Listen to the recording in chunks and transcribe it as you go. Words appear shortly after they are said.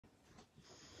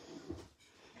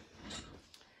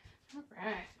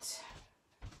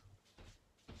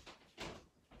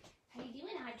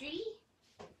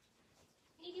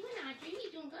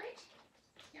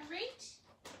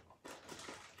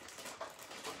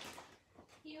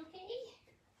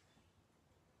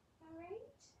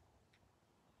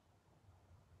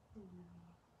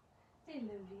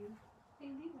love you. I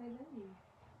do, I love you.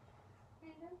 I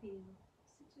love you.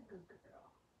 Such a good girl.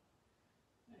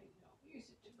 I know, you're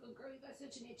such a good girl. You got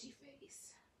such an itchy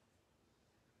face.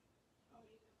 Oh,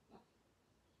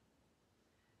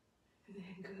 is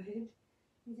that good?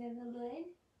 Is that good?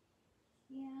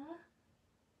 Yeah.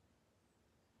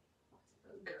 That's a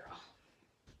good girl.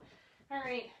 All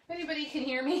right, if anybody can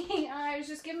hear me, I was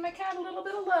just giving my cat a little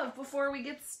bit of love before we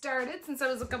get started since I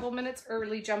was a couple minutes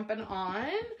early jumping on.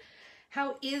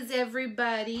 How is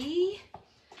everybody?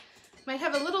 Might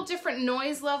have a little different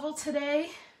noise level today.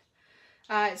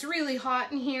 It's really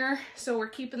hot in here, so we're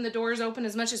keeping the doors open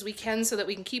as much as we can so that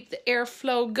we can keep the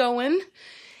airflow going.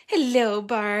 Hello,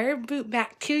 Barb. Boot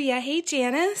back to ya. Hey,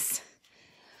 Janice.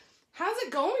 How's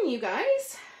it going, you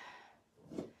guys?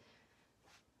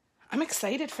 I'm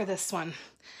excited for this one.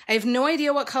 I have no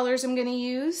idea what colors I'm going to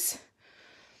use.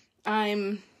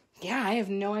 I have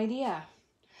no idea.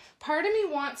 Part of me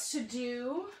wants to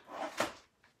do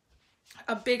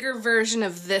a bigger version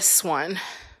of this one,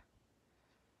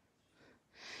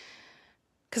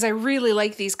 because I really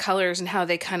like these colors and how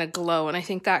they kind of glow, and I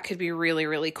think that could be really,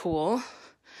 really cool.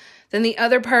 Then the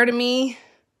other part of me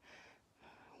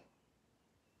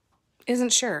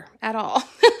isn't sure at all.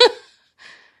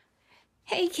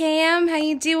 Hey, Cam, how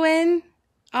you doing?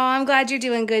 Oh, I'm glad you're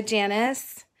doing good,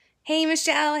 Janice. Hey,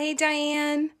 Michelle. Hey,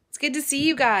 Diane. It's good to see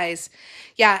you guys.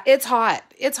 Yeah, it's hot.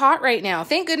 It's hot right now.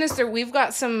 Thank goodness we've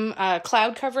got some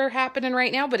cloud cover happening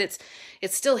right now, but it's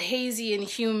still hazy and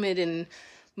humid and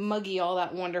muggy, all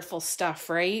that wonderful stuff,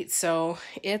 right? So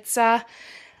it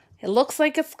looks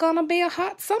like it's gonna be a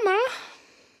hot summer.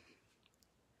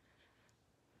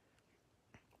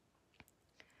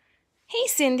 Hey,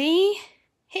 Cindy.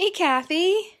 Hey,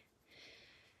 Kathy.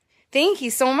 Thank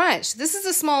you so much. This is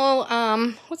a small,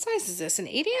 what size is this? An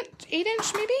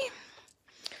 8-inch maybe?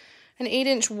 An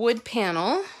 8-inch wood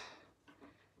panel.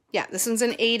 Yeah, this one's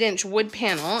an 8-inch wood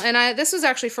panel. And this was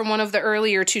actually from one of the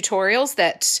earlier tutorials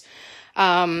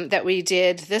that we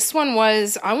did. This one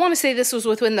was, I want to say this was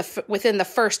within the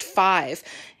first 5.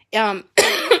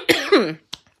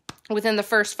 Within the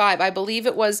first 5. I believe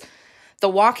it was the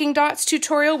walking dots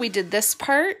tutorial. We did this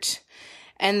part.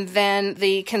 And then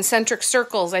the concentric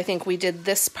circles, I think we did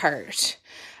this part.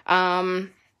 So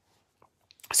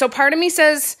part of me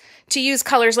says to use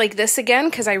colors like this again,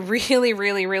 because I really,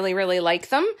 really, really, really like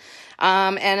them.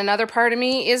 And another part of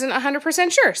me isn't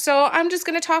 100% sure. So I'm just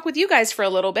going to talk with you guys for a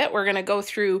little bit. We're going to go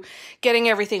through getting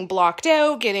everything blocked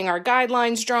out, getting our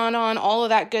guidelines drawn on, all of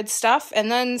that good stuff,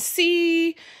 and then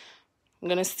I'm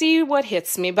going to see what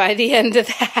hits me by the end of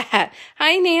that.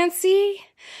 Hi, Nancy.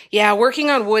 Yeah, working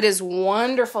on wood is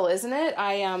wonderful, isn't it?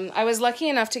 I was lucky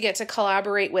enough to get to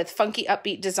collaborate with Funky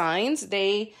Upbeat Designs.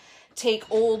 They take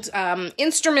old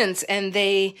instruments and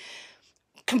they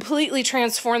completely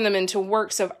transform them into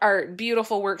works of art,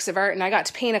 beautiful works of art. And I got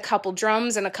to paint a couple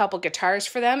drums and a couple guitars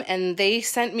for them. And they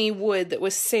sent me wood that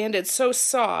was sanded so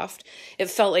soft, it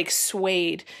felt like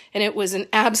suede. And it was an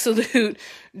absolute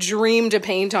dream to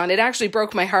paint on. It actually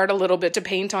broke my heart a little bit to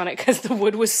paint on it because the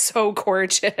wood was so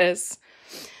gorgeous.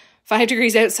 5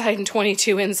 degrees outside and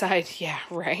 22 inside. Yeah,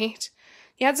 right.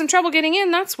 You had some trouble getting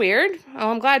in. That's weird.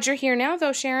 Oh, I'm glad you're here now,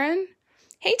 though, Sharon.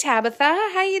 Hey, Tabitha.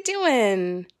 How you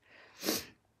doing?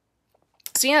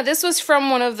 So, yeah, this was from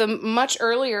one of the much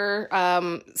earlier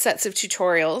sets of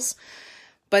tutorials.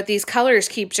 But these colors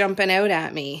keep jumping out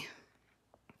at me.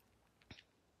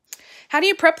 How do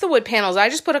you prep the wood panels? I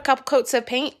just put a couple coats of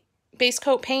paint, base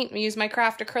coat paint. I use my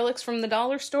craft acrylics from the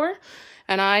dollar store.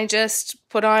 And I just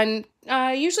put on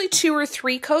usually 2 or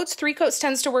 3 coats. 3 coats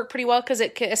tends to work pretty well because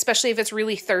especially if it's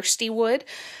really thirsty wood.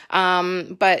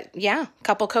 But yeah, a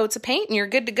couple coats of paint and you're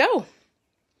good to go.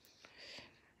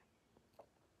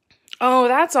 Oh,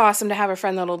 that's awesome to have a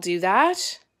friend that'll do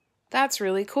that. That's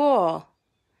really cool.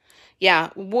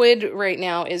 Yeah, wood right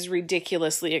now is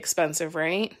ridiculously expensive,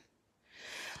 right?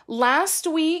 Last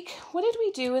week, what did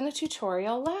we do in the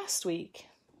tutorial last week?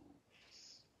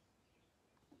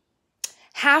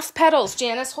 Half petals.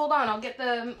 Janice, hold on. I'll get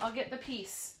the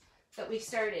piece that we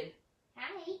started.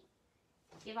 Hi.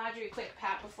 Give Audrey a quick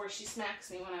pat before she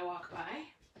smacks me when I walk by.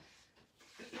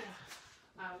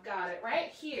 I've got it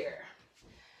right here.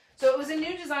 So it was a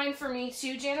new design for me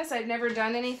too, Janice. I've never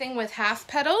done anything with half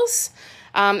petals.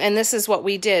 And this is what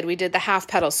we did. We did the half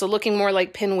petals, so looking more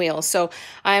like pinwheels. So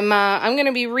I'm going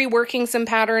to be reworking some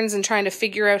patterns and trying to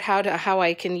figure out how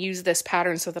I can use this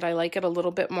pattern so that I like it a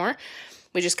little bit more.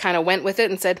 We just kind of went with it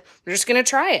and said, we're just going to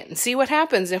try it and see what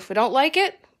happens. If we don't like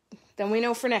it, then we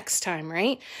know for next time,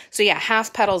 right? So yeah,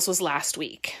 half petals was last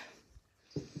week.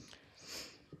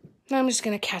 I'm just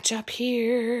going to catch up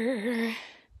here.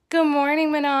 Good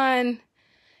morning, Manon.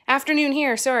 Afternoon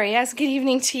here, sorry. Yes, good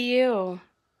evening to you.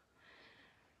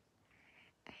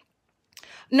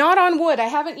 Not on wood. I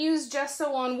haven't used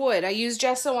gesso on wood. I use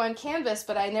gesso on canvas,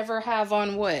 but I never have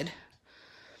on wood.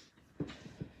 You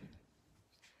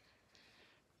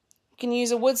can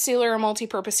use a wood sealer or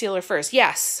multi-purpose sealer first.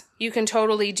 Yes, you can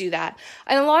totally do that.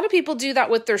 And a lot of people do that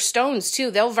with their stones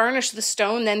too. They'll varnish the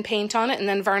stone, then paint on it, and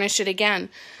then varnish it again.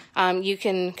 You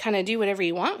can kind of do whatever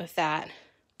you want with that.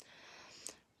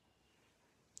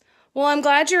 Well, I'm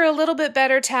glad you're a little bit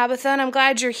better, Tabitha, and I'm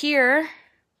glad you're here.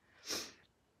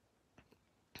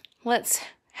 Let's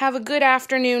have a good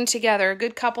afternoon together, a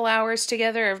good couple hours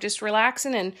together of just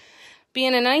relaxing and be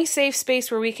in a nice, safe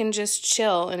space where we can just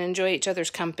chill and enjoy each other's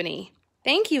company.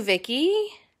 Thank you, Vicki.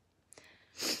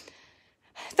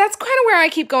 That's kind of where I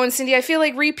keep going, Cindy. I feel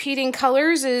like repeating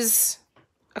colors is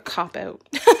a cop-out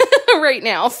right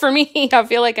now. For me, I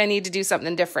feel like I need to do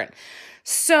something different.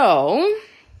 So,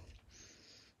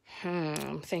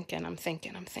 I'm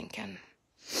thinking.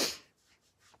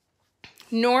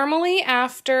 Normally,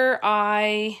 after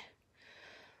I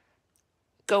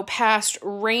go past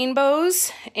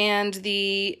rainbows and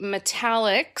the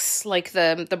metallics, like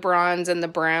the bronze and the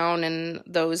brown and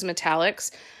those metallics,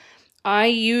 I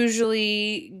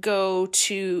usually go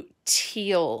to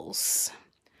teals.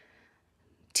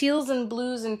 Teals and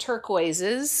blues and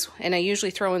turquoises, and I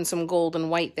usually throw in some gold and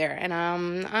white there. And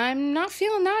I'm not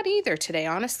feeling that either today,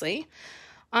 honestly.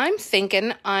 I'm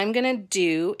thinking I'm going to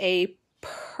do a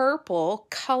purple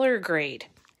color grade.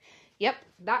 Yep,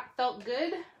 that felt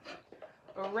good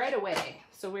right away.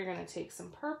 So we're going to take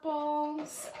some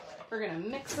purples. We're going to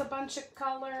mix a bunch of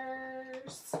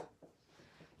colors.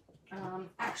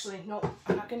 Actually, no,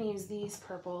 I'm not going to use these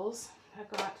purples. I've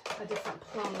got a different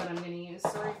plum that I'm going to use.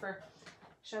 Sorry for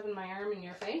shoving my arm in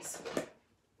your face.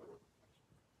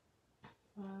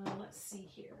 Let's see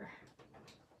here.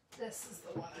 This is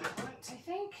the one I want, I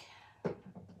think.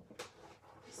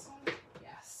 This one?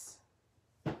 Yes.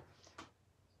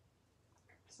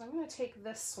 So I'm going to take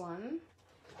this one.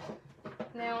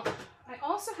 Now, I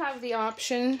also have the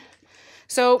option.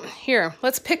 So here,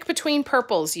 let's pick between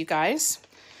purples, you guys.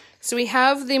 So we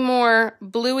have the more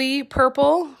bluey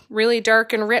purple, really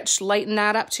dark and rich, lighten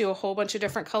that up to a whole bunch of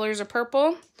different colors of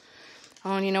purple.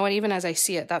 Oh, and you know what? Even as I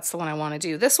see it, that's the one I want to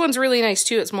do. This one's really nice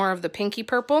too. It's more of the pinky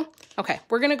purple. Okay,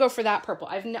 we're going to go for that purple.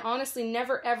 I've honestly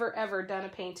never, ever done a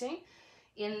painting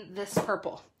in this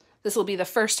purple. This will be the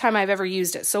first time I've ever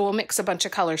used it. So we'll mix a bunch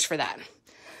of colors for that.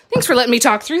 Thanks for letting me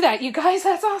talk through that, you guys.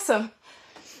 That's awesome.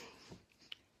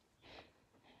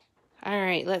 All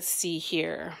right, let's see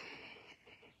here.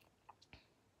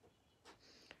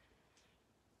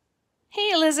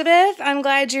 Hey, Elizabeth. I'm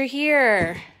glad you're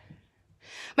here.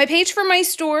 My page for my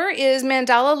store is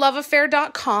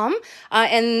mandalaloveaffair.com,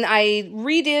 and I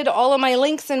redid all of my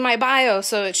links in my bio,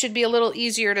 so it should be a little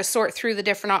easier to sort through the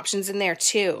different options in there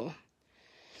too.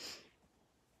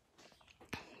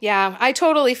 Yeah, I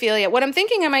totally feel you. What I'm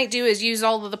thinking I might do is use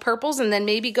all of the purples and then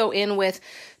maybe go in with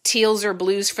teals or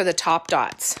blues for the top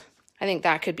dots. I think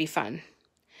that could be fun.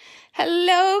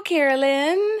 Hello,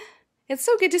 Carolyn. It's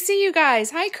so good to see you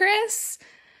guys. Hi, Chris.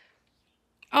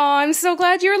 Oh, I'm so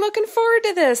glad you're looking forward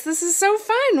to this. This is so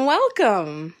fun.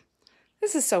 Welcome.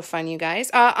 This is so fun, you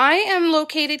guys. I am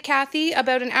located, Kathy,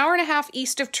 about an hour and a half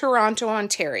east of Toronto,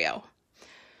 Ontario.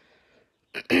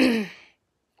 Okay,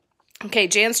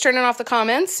 Jan's turning off the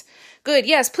comments. Good.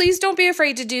 Yes, please don't be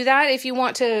afraid to do that. If you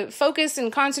want to focus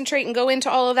and concentrate and go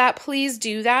into all of that, please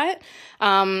do that.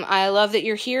 I love that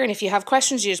you're here, and if you have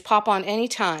questions, you just pop on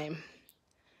anytime.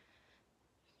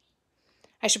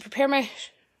 I should prepare my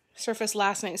surface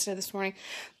last night instead of this morning.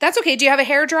 That's okay. Do you have a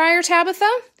hair dryer, Tabitha?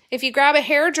 If you grab a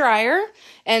hair dryer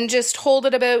and just hold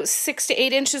it about 6 to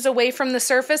 8 inches away from the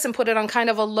surface and put it on kind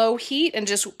of a low heat and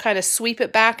just kind of sweep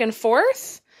it back and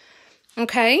forth.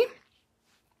 Okay.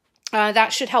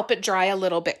 That should help it dry a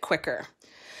little bit quicker.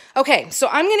 Okay, so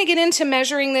I'm going to get into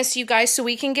measuring this, you guys, so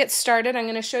we can get started. I'm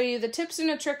going to show you the tips and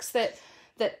the tricks that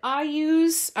I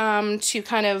use to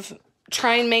kind of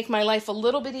try and make my life a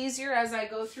little bit easier as I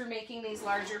go through making these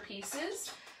larger pieces.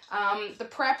 The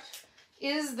prep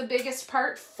is the biggest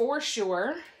part for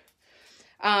sure,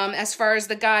 as far as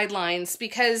the guidelines,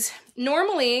 because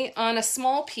normally on a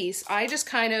small piece, I just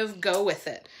kind of go with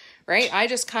it, right? I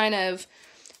just kind of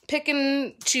pick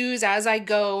and choose as I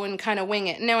go and kind of wing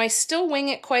it. Now, I still wing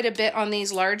it quite a bit on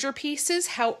these larger pieces.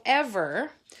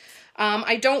 However,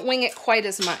 I don't wing it quite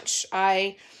as much.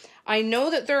 I know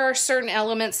that there are certain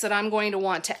elements that I'm going to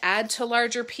want to add to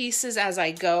larger pieces as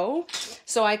I go.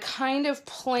 So I kind of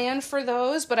plan for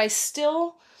those, but I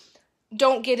still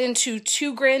don't get into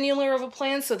too granular of a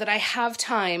plan so that I have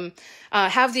time,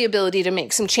 have the ability to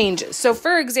make some changes. So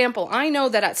for example, I know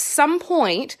that at some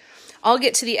point I'll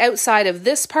get to the outside of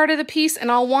this part of the piece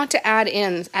and I'll want to add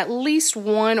in at least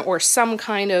one or some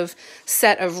kind of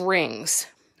set of rings.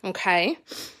 Okay.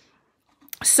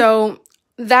 So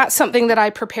that's something that I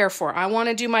prepare for. I want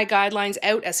to do my guidelines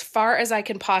out as far as I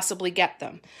can possibly get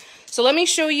them. So let me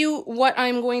show you what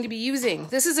I'm going to be using.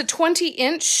 This is a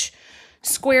 20-inch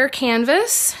square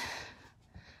canvas.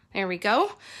 There we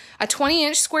go. A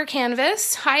 20-inch square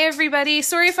canvas. Hi, everybody.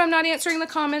 Sorry if I'm not answering the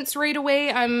comments right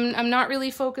away. I'm not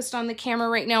really focused on the camera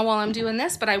right now while I'm doing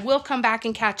this, but I will come back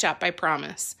and catch up, I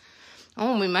promise.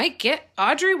 Oh, we might get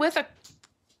Audrey with a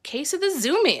case of the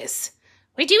zoomies.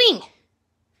 What are you doing?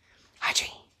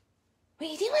 Audrey, what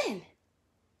are you doing?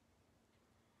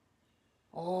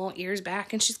 Oh, ears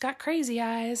back and she's got crazy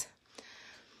eyes.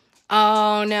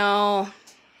 Oh, no.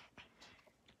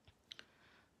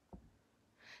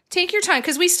 Take your time,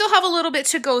 because we still have a little bit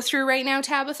to go through right now,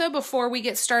 Tabitha, before we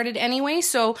get started anyway,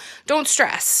 so don't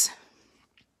stress.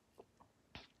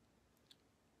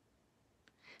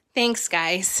 Thanks,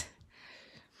 guys.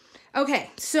 Okay,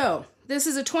 so this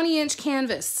is a 20-inch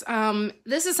canvas.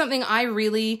 This is something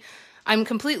I'm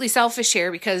completely selfish here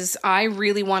because I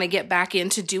really want to get back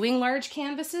into doing large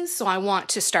canvases. So I want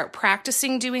to start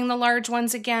practicing doing the large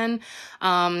ones again,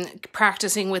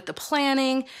 practicing with the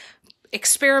planning,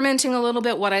 experimenting a little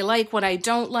bit, what I like, what I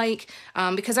don't like,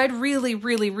 because I'd really,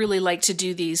 really, really like to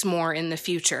do these more in the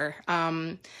future.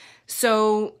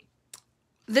 So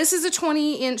this is a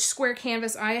 20-inch square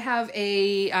canvas. I have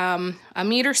a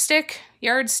meter stick,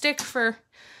 yardstick for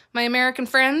my American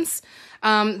friends,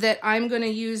 that I'm going to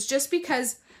use just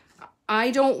because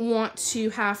I don't want to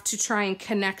have to try and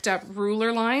connect up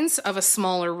ruler lines of a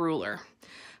smaller ruler.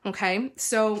 Okay,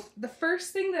 so the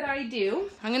first thing that I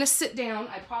do, I'm going to sit down.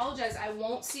 I apologize, I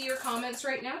won't see your comments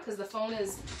right now because the phone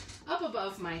is up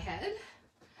above my head.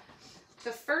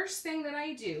 The first thing that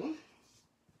I do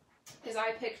is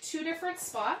I pick two different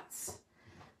spots,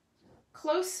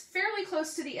 fairly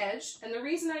close to the edge. And the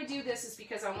reason I do this is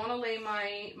because I want to lay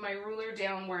my ruler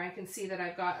down where I can see that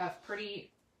I've got a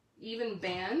pretty even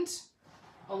band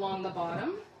along the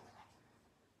bottom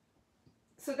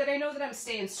so that I know that I'm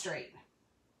staying straight,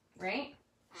 right?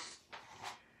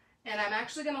 And I'm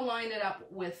actually going to line it up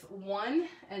with 1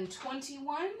 and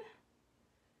 21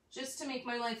 just to make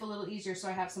my life a little easier so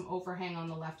I have some overhang on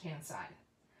the left-hand side.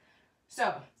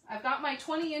 So I've got my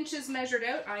 20 inches measured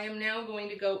out. I am now going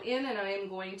to go in and I am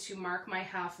going to mark my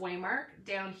halfway mark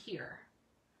down here.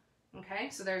 Okay,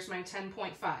 so there's my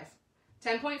 10.5.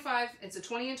 10.5, it's a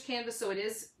 20-inch canvas, so it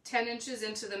is 10 inches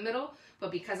into the middle,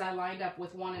 but because I lined up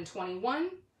with 1 and 21,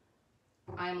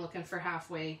 I'm looking for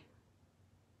halfway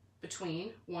between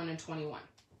 1 and 21.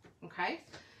 Okay,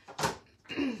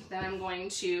 then I'm going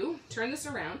to turn this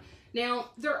around. Now,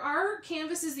 there are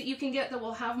canvases that you can get that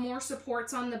will have more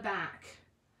supports on the back.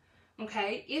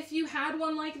 Okay, if you had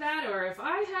one like that, or if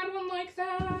I had one like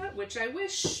that, which I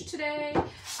wish today,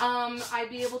 I'd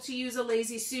be able to use a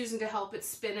Lazy Susan to help it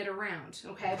spin it around.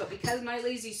 Okay, but because my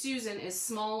Lazy Susan is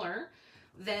smaller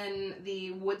than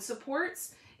the wood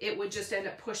supports, it would just end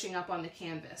up pushing up on the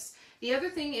canvas. The other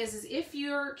thing is if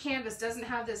your canvas doesn't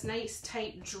have this nice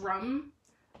tight drum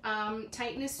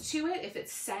tightness to it, if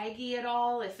it's saggy at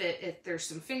all, if there's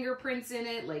some fingerprints in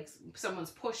it, like someone's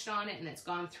pushed on it and it's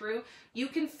gone through, you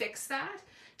can fix that.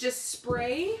 Just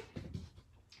spray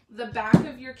the back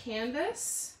of your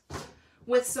canvas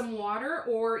with some water,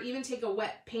 or even take a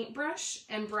wet paintbrush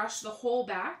and brush the whole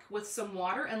back with some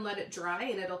water and let it dry,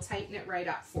 and it'll tighten it right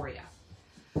up for you.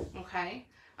 Okay,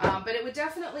 but it would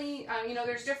definitely, you know,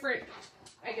 there's different,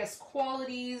 I guess,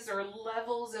 qualities or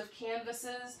levels of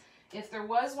canvases. If there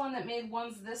was one that made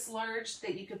ones this large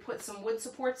that you could put some wood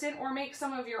supports in or make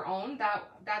some of your own,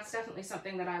 that's definitely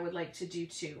something that I would like to do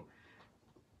too.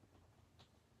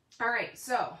 All right,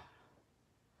 so,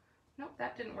 nope,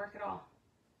 that didn't work at all.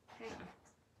 Hang on.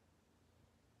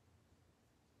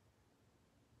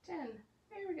 10,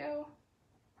 there we go.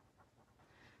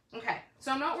 Okay,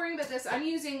 so I'm not worrying about this. I'm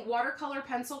using watercolor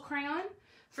pencil crayon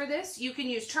for this. You can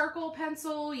use charcoal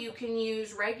pencil, you can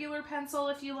use regular pencil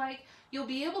if you like. You'll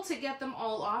be able to get them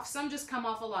all off. Some just come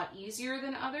off a lot easier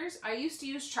than others. I used to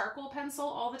use charcoal pencil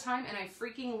all the time and I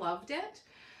freaking loved it.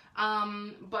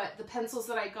 But the pencils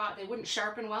that I got, they wouldn't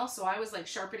sharpen well, so I was like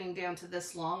sharpening down to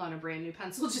this long on a brand new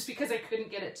pencil just because I couldn't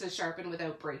get it to sharpen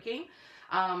without breaking.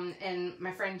 And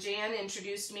my friend Jan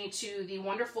introduced me to the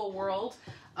wonderful world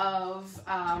of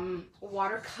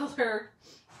watercolor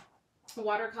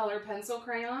pencil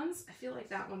crayons. I feel like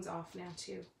that one's off now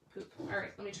too. Poop. All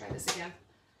right, let me try this again.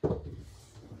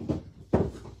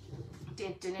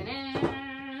 Dun, dun, dun,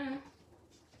 dun.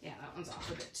 Yeah, that one's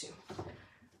off a bit too. All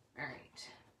right.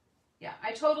 Yeah,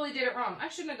 I totally did it wrong. I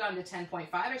shouldn't have gone to 10.5.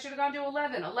 I should have gone to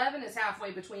 11. 11 is halfway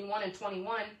between 1 and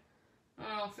 21.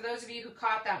 Oh, for those of you who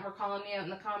caught that and were calling me out in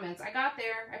the comments, I got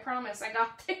there. I promise, I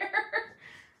got there.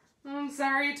 I'm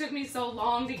sorry it took me so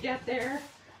long to get there.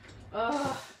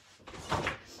 Ugh.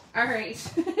 All right,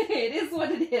 it is what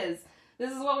it is.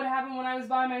 This is what would happen when I was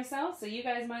by myself, so you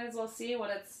guys might as well see what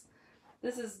it's,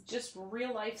 this is just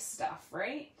real life stuff,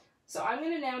 right? So I'm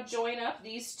going to now join up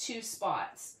these two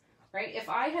spots, right? If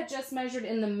I had just measured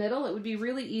in the middle, it would be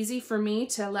really easy for me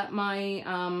to let my,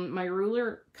 my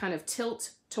ruler kind of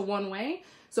tilt to one way.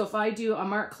 So if I do a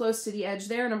mark close to the edge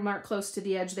there and a mark close to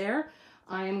the edge there,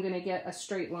 I am going to get a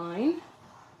straight line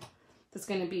that's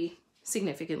going to be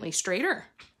significantly straighter,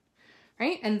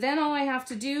 right? And then all I have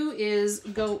to do is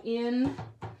go in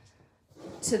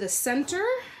to the center.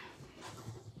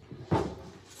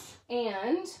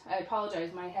 And I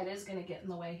apologize, my head is going to get in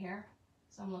the way here.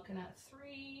 So I'm looking at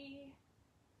 3,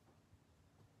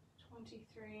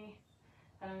 23,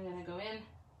 and I'm going to go in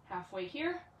halfway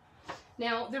here.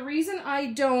 Now, the reason I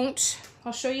don't,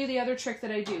 I'll show you the other trick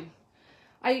that I do.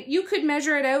 You could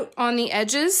measure it out on the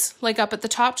edges, like up at the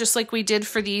top, just like we did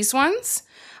for these ones.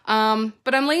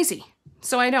 But I'm lazy,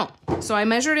 so I don't. So I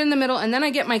measure it in the middle, and then I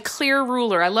get my clear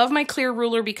ruler. I love my clear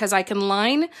ruler because I can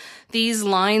line these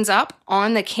lines up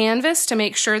on the canvas to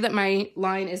make sure that my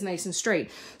line is nice and straight.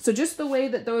 So just the way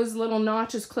that those little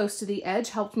notches close to the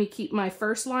edge helped me keep my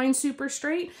first line super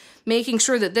straight, making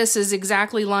sure that this is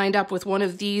exactly lined up with one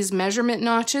of these measurement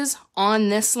notches on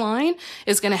this line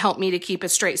is going to help me to keep it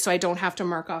straight so I don't have to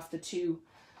mark off the two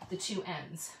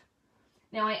ends.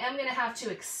 Now I am going to have to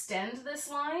extend this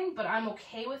line, but I'm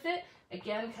okay with it.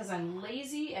 Again, because I'm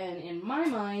lazy, and in my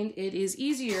mind, it is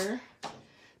easier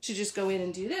to just go in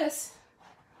and do this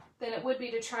than it would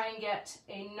be to try and get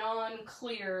a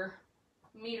non-clear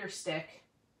meter stick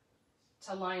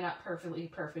to line up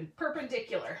perfectly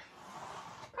perpendicular.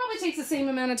 Probably takes the same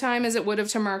amount of time as it would have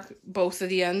to mark both of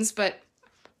the ends, but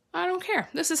I don't care.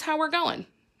 This is how we're going.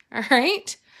 All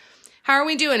right? How are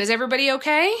we doing? Is everybody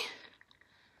okay?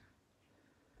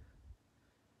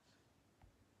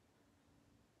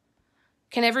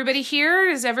 Can everybody hear?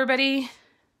 Is everybody...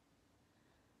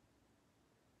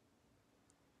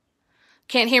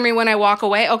 Can't hear me when I walk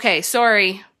away? Okay,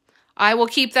 sorry. I will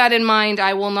keep that in mind.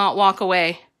 I will not walk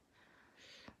away.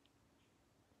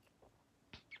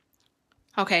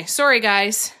 Okay, sorry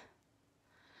guys.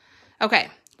 Okay,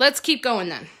 let's keep going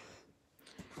then.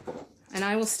 And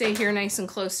I will stay here nice and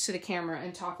close to the camera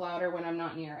and talk louder when I'm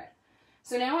not near it.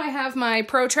 So now I have my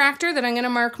protractor that I'm going to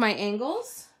mark my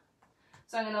angles.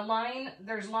 So I'm going to line,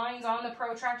 there's lines on the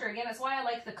protractor. Again, that's why I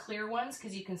like the clear ones,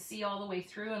 because you can see all the way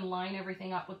through and line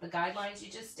everything up with the guidelines you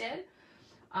just did.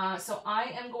 So I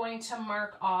am going to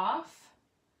mark off,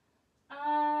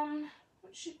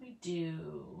 what should we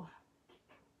do?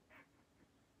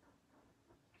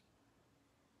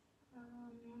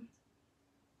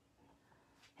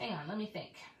 Hang on, let me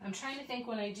think. I'm trying to think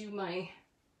when I do my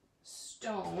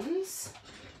stones.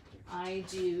 I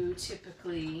do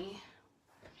typically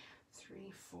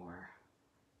 3, 4.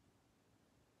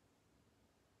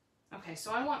 Okay,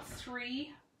 so I want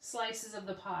 3 slices of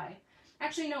the pie.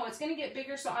 Actually, no, it's going to get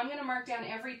bigger, so I'm going to mark down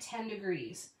every 10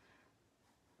 degrees,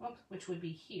 which would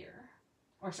be here.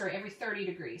 Or sorry, every 30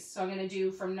 degrees. So I'm going to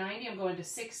do from 90, I'm going to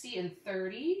 60 and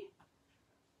 30.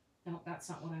 No, that's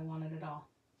not what I wanted at all.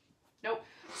 Nope,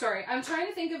 sorry. I'm trying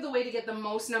to think of the way to get the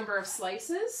most number of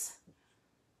slices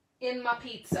in my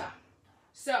pizza.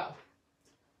 So,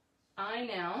 I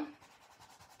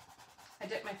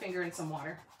dip my finger in some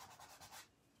water.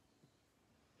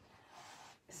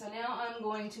 So now I'm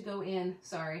going to go in,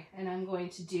 and I'm going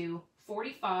to do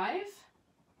 45.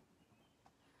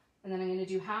 And then I'm going to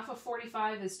do half of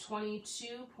 45 is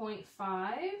 22.5.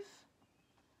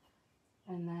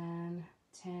 And then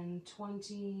 10,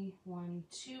 20, 1,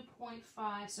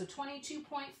 2.5. So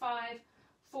 22.5,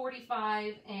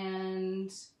 45, and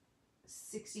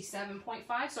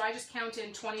 67.5. So I just count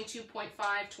in 22.5,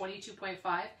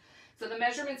 22.5. So the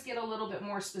measurements get a little bit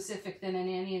more specific than in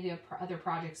any of the other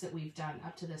projects that we've done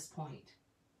up to this point.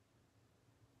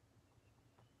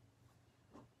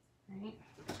 Right.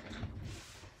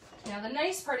 Now the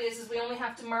nice part is we only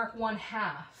have to mark 1/2.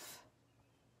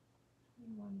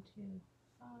 1, 2,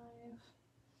 5,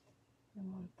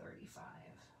 and 135.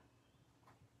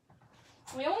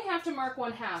 We only have to mark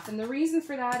 1/2, and the reason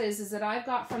for that is that I've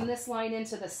got from this line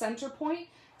into the center point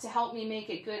to help me make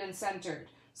it good and centered.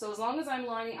 So as long as I'm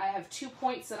lining, I have 2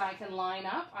 points that I can line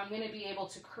up, I'm going to be able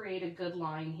to create a good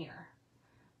line here.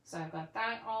 So I've got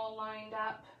that all lined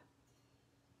up.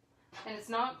 And it's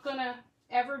not gonna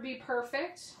ever be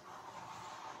perfect,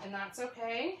 and that's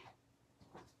okay.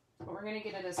 But we're gonna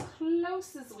get it as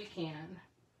close as we can.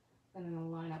 And then I'll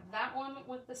line up that one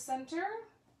with the center.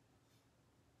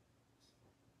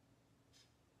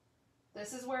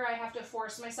 This is where I have to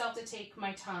force myself to take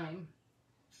my time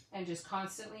and just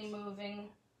constantly moving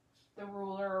the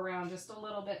ruler around just a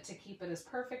little bit to keep it as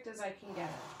perfect as I can get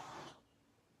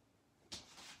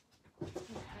it.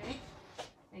 Okay,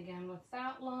 again with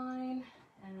that line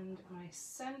and my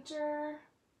center.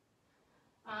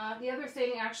 The other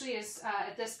thing actually is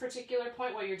at this particular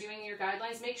point while you're doing your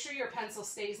guidelines, make sure your pencil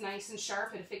stays nice and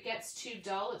sharp, and if it gets too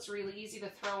dull, it's really easy to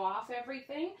throw off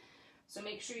everything. So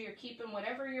make sure you're keeping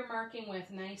whatever you're marking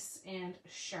with nice and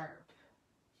sharp.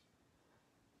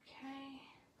 Okay,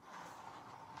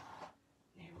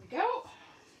 there we go.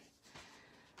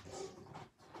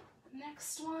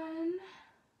 Next one,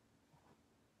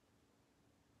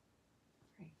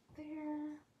 right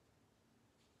there.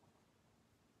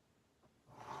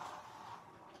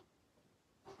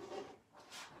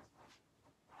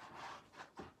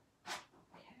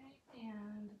 Okay,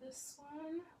 and this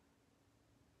one.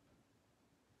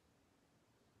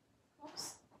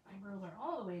 Oops, my ruler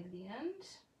all the way to the end.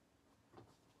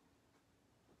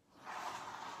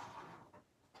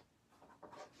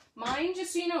 Mine,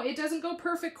 just so you know, it doesn't go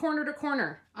perfect corner to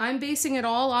corner. I'm basing it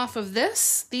all off of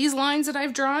these lines that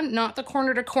I've drawn, not the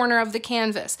corner to corner of the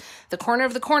canvas. The corner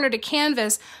of the corner to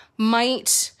canvas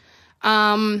might,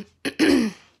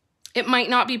 it might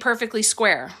not be perfectly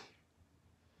square.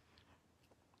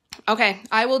 Okay,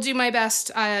 I will do my best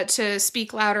to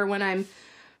speak louder when I'm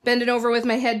bending over with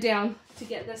my head down to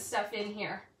get this stuff in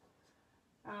here.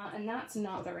 And that's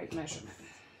not the right measurement.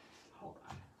 Hold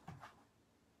on.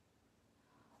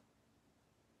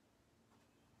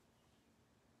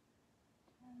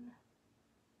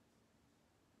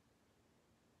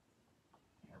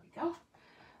 There we go.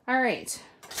 All right.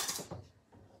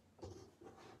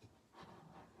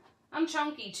 I'm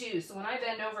chunky too, so when I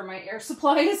bend over, my air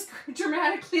supply is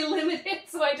dramatically limited,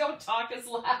 so I don't talk as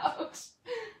loud.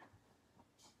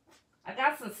 I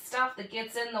got some stuff that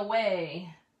gets in the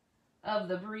way of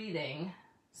the breathing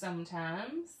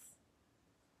sometimes.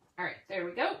 All right, there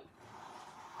we go.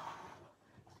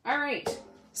 All right,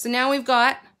 so now we've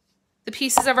got the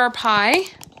pieces of our pie.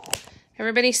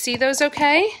 Everybody see those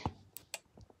okay?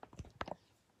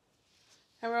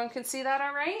 Everyone can see that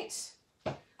all right?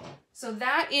 So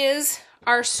that is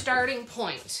our starting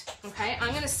point, okay?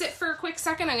 I'm gonna sit for a quick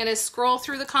second. I'm gonna scroll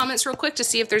through the comments real quick to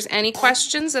see if there's any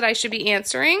questions that I should be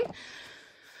answering.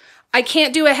 I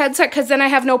can't do a headset because then I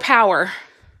have no power.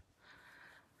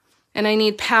 And I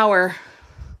need power,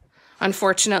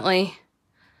 unfortunately.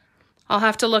 I'll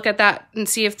have to look at that and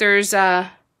see if there's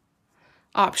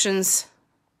options.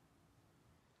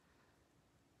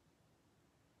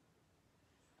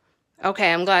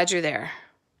 Okay, I'm glad you're there.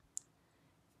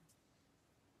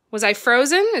 Was I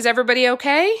frozen? Is everybody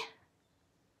okay?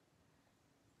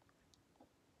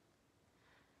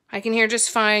 I can hear just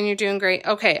fine. You're doing great.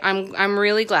 Okay, I'm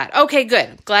really glad. Okay,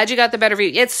 good. Glad you got the better view.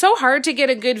 It's so hard to get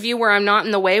a good view where I'm not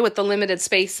in the way with the limited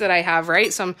space that I have,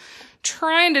 right? So I'm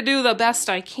trying to do the best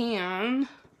I can.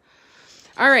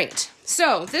 All right,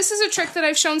 so this is a trick that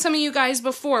I've shown some of you guys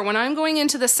before. When I'm going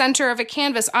into the center of a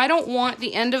canvas, I don't want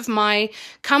the end of my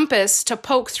compass to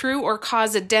poke through or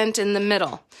cause a dent in the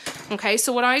middle. Okay,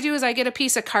 so what I do is I get a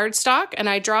piece of cardstock and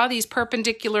I draw these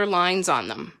perpendicular lines on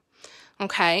them.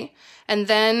 Okay, and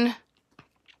then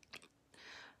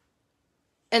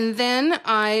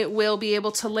I will be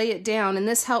able to lay it down, and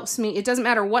this helps me. It doesn't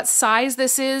matter what size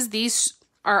this is. These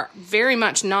are very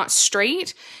much not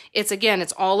straight.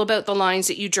 It's all about the lines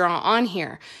that you draw on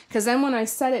here. Because then when I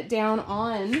set it down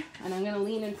on, and I'm going to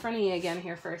lean in front of you again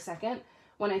here for a second.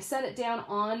 When I set it down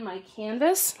on my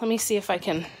canvas, let me see if I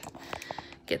can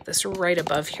get this right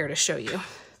above here to show you.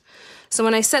 So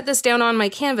when I set this down on my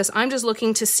canvas, I'm just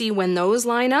looking to see when those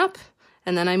line up,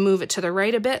 and then I move it to the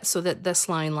right a bit so that this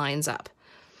line lines up.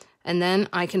 And then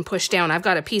I can push down. I've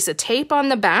got a piece of tape on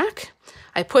the back.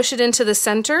 I push it into the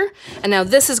center, and now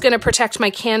this is going to protect my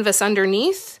canvas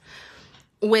underneath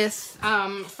with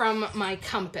from my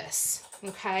compass.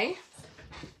 Okay.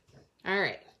 All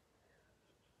right.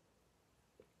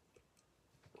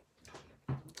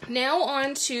 Now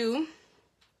on to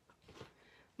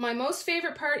my most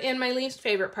favorite part and my least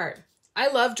favorite part. I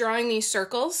love drawing these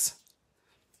circles.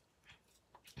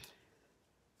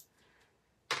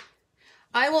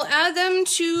 I will add them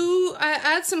to,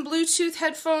 add some Bluetooth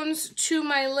headphones to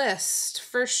my list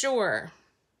for sure.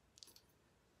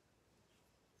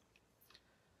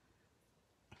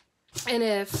 And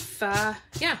if,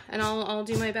 yeah, and I'll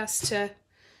do my best to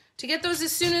to get those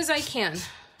as soon as I can.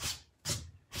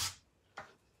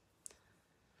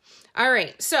 All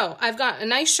right, so I've got a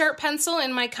nice sharp pencil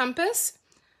in my compass,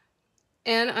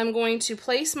 and I'm going to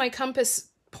place my compass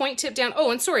point tip down. Oh,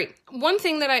 and sorry, one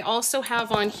thing that I also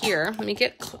have on here, let me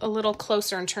get a little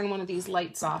closer and turn one of these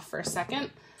lights off for a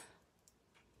second.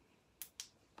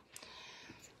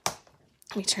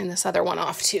 Let me turn this other one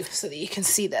off too so that you can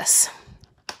see this.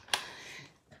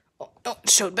 Oh, it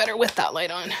showed better with that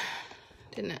light on,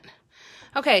 didn't it?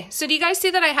 Okay, so do you guys see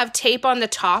that I have tape on the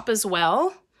top as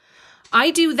well? I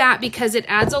do that because it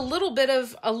adds a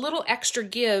little extra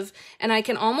give, and I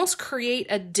can almost create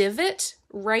a divot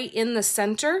right in the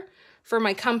center for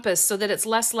my compass so that it's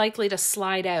less likely to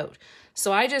slide out.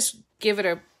 So I just give it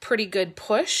a pretty good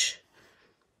push.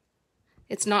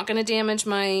 It's not going to damage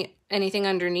anything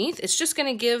underneath. It's just going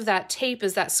to give that tape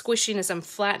as that squishiness. I'm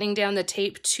flattening down the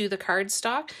tape to the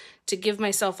cardstock to give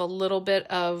myself a little bit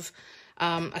of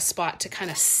a spot to kind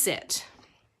of sit.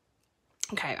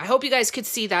 Okay, I hope you guys could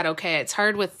see that okay. It's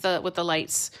hard with the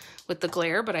lights, with the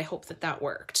glare, but I hope that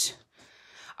worked.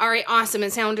 All right, awesome,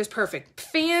 and sound is perfect.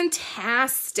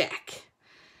 Fantastic.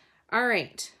 All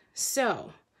right,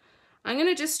 so I'm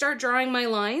gonna just start drawing my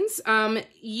lines.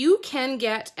 You can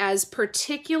get as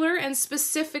particular and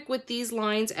specific with these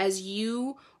lines as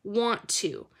you want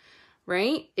to,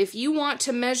 right? If you want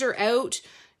to measure out,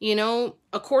 you know,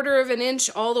 1/4 of an inch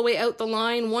all the way out the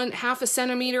line, 1/2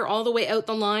 centimeter all the way out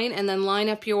the line, and then line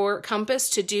up your compass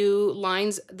to do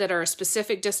lines that are a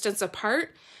specific distance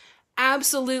apart,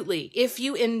 absolutely. If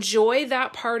you enjoy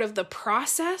that part of the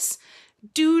process,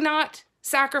 do not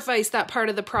sacrifice that part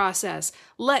of the process.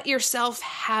 Let yourself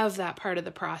have that part of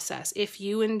the process if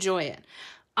you enjoy it.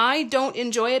 I don't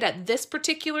enjoy it at this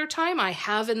particular time. I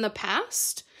have in the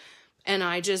past, and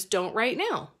I just don't right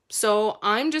now. So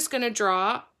I'm just going to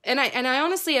draw. And I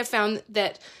honestly have found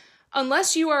that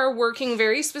unless you are working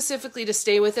very specifically to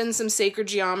stay within some sacred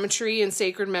geometry and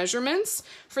sacred measurements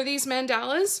for these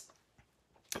mandalas,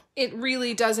 it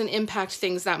really doesn't impact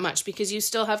things that much because you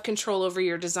still have control over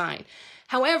your design.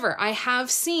 However, I have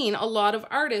seen a lot of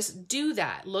artists do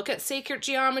that. Look at sacred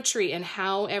geometry and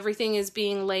how everything is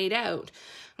being laid out.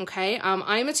 Okay,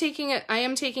 I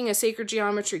am taking a sacred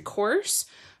geometry course,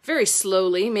 very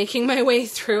slowly making my way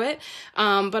through it,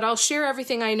 but I'll share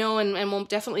everything I know and we'll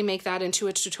definitely make that into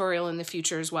a tutorial in the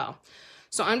future as well.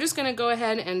 So I'm just going to go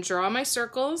ahead and draw my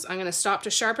circles. I'm going to stop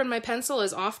to sharpen my pencil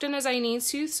as often as I need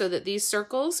to so that these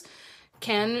circles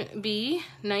can be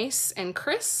nice and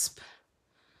crisp.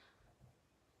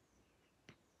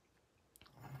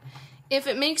 If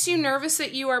it makes you nervous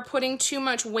that you are putting too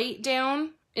much weight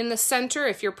down in the center,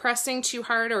 if you're pressing too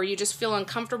hard or you just feel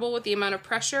uncomfortable with the amount of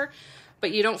pressure,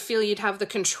 but you don't feel you'd have the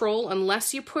control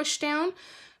unless you push down,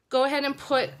 go ahead and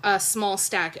put a small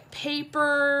stack of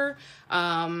paper,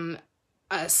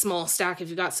 a small stack if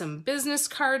you've got some business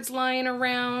cards lying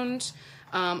around,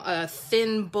 a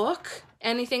thin book,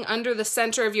 anything under the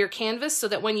center of your canvas so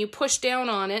that when you push down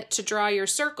on it to draw your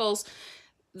circles,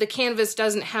 the canvas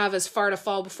doesn't have as far to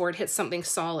fall before it hits something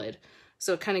solid.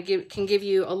 So it kind of can give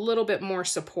you a little bit more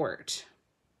support.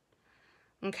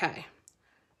 Okay.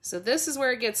 So this is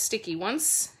where it gets sticky.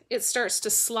 Once it starts to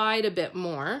slide a bit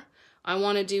more, I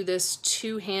want to do this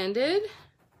two-handed.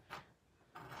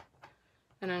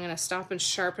 And I'm going to stop and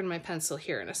sharpen my pencil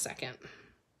here in a second.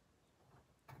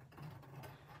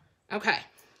 Okay,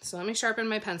 so let me sharpen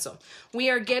my pencil. We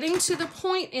are getting to the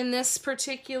point in this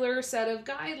particular set of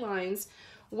guidelines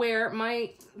where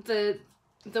the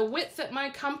width that my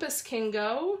compass can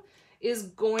go is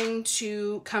going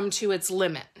to come to its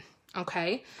limit.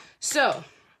 Okay, so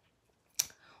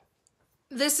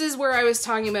this is where I was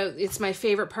talking about it's my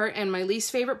favorite part and my least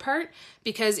favorite part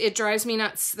because it drives me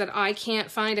nuts that I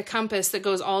can't find a compass that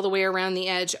goes all the way around the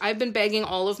edge. I've been begging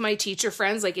all of my teacher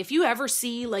friends, like if you ever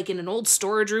see like in an old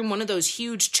storage room, one of those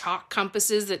huge chalk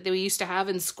compasses that we used to have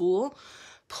in school,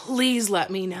 please let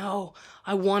me know.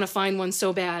 I want to find one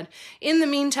so bad. In the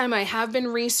meantime, I have been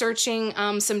researching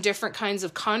some different kinds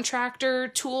of contractor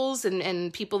tools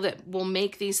and people that will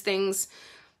make these things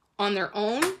on their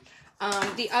own.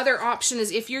 The other option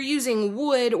is if you're using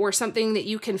wood or something that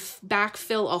you can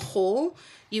backfill a hole,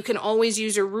 you can always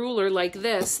use a ruler like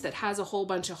this that has a whole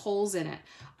bunch of holes in it.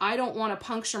 I don't want to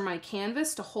puncture my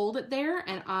canvas to hold it there,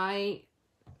 and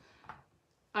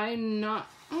I'm not,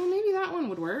 oh, maybe that one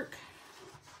would work.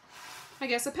 I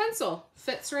guess a pencil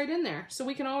fits right in there, so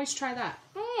we can always try that.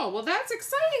 Oh, well, that's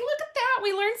exciting. Look at that.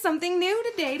 We learned something new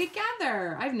today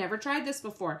together. I've never tried this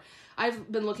before.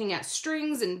 I've been looking at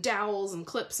strings and dowels and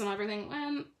clips and everything,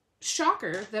 and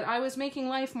shocker that I was making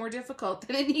life more difficult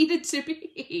than it needed to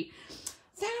be.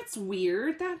 That's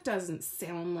weird. That doesn't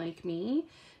sound like me.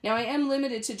 Now I am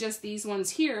limited to just these ones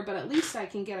here, but at least I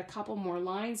can get a couple more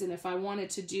lines. And if I wanted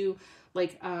to do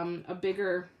like a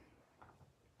bigger,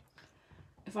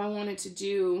 if I wanted to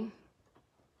do,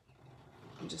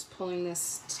 I'm just pulling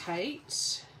this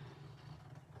tight.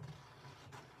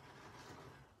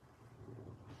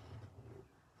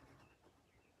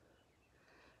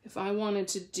 If I wanted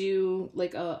to do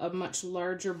like a much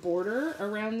larger border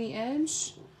around the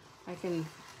edge, I can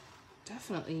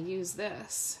definitely use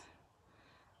this.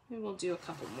 Maybe we'll do a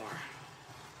couple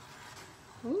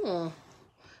more. Ooh,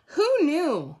 who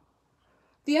knew?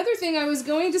 The other thing I was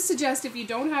going to suggest, if you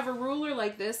don't have a ruler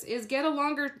like this, is get a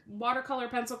longer watercolor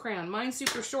pencil crayon. Mine's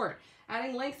super short.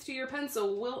 Adding length to your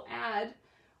pencil will add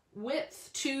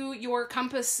width to your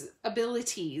compass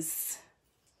abilities.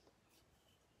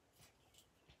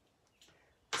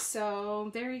 So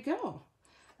there you go.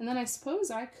 And then I suppose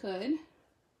I could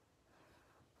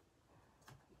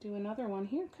do another one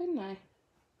here, couldn't I?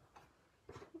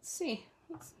 Let's see.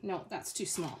 No, that's too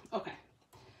small. Okay.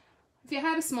 If you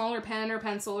had a smaller pen or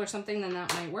pencil or something, then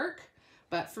that might work.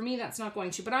 But for me, that's not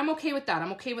going to. But I'm okay with that.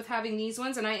 I'm okay with having these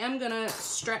ones. And I am going to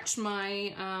stretch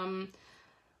my,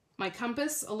 my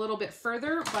compass a little bit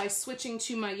further by switching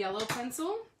to my yellow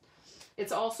pencil.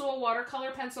 It's also a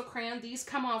watercolor pencil crayon. These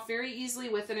come off very easily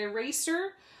with an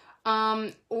eraser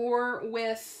or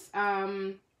with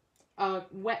a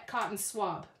wet cotton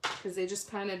swab because they just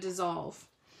kind of dissolve.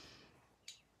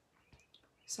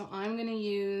 So I'm going to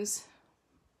use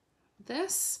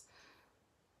this.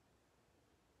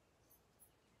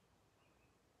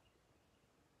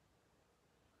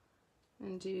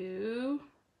 And do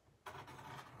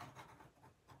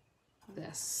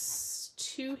this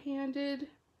two-handed.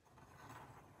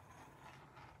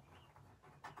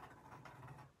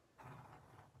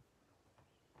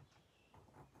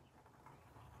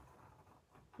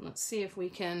 Let's see if we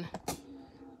can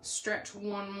stretch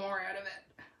one more out of it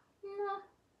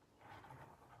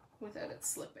without it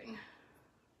slipping.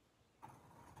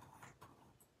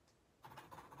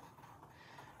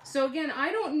 So again,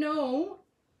 I don't know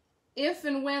if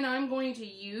and when I'm going to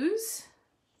use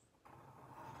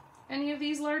any of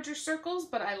these larger circles,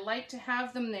 but I like to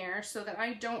have them there so that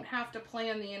I don't have to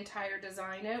plan the entire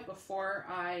design out before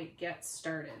I get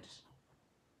started.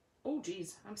 Oh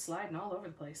geez, I'm sliding all over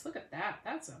the place. Look at that.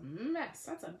 That's a mess.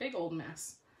 That's a big old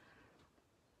mess.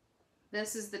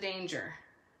 This is the danger.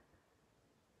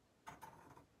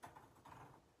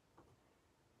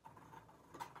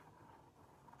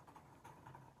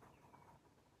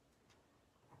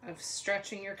 Of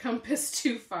stretching your compass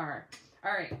too far.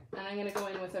 All right, and I'm gonna go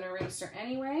in with an eraser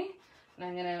anyway, and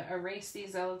I'm gonna erase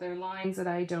these other lines that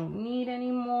I don't need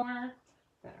anymore,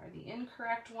 that are the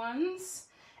incorrect ones.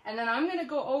 And then I'm gonna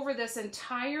go over this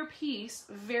entire piece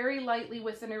very lightly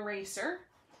with an eraser.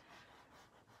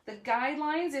 The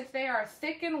guidelines, if they are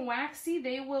thick and waxy,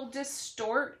 they will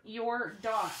distort your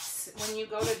dots when you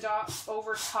go to dot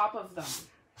over top of them.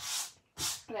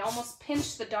 They almost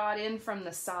pinch the dot in from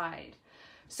the side.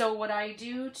 So what I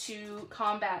do to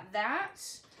combat that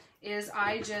is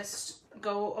I just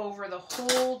go over the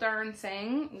whole darn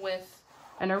thing with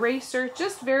an eraser,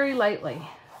 just very lightly.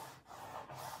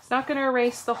 It's not going to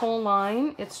erase the whole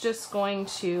line. It's just going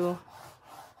to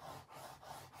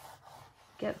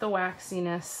get the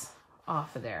waxiness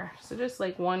off of there. So just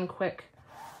like one quick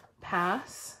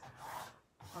pass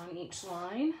on each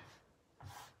line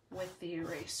with the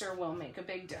eraser will make a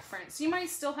big difference. You might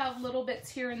still have little bits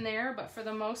here and there, but for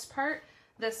the most part,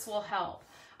 this will help.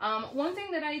 One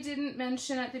thing that I didn't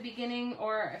mention at the beginning,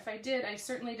 or if I did, I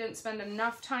certainly didn't spend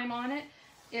enough time on it,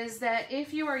 is that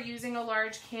if you are using a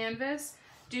large canvas,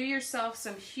 do yourself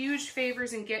some huge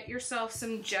favors and get yourself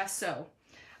some gesso.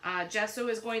 Gesso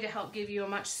is going to help give you a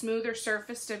much smoother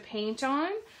surface to paint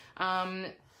on.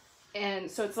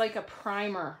 And so it's like a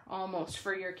primer almost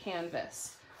for your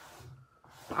canvas.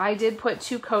 I did put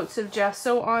 2 coats of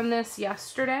gesso on this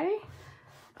yesterday.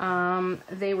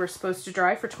 They were supposed to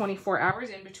dry for 24 hours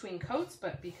in between coats,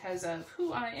 but because of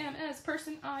who I am as a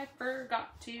person, I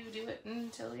forgot to do it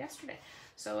until yesterday.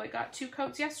 So I got 2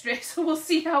 coats yesterday, so we'll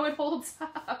see how it holds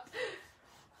up.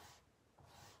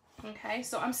 Okay,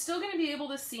 so I'm still going to be able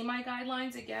to see my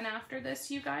guidelines again after this,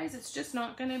 you guys. It's just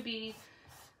not going to be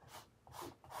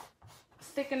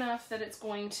thick enough that it's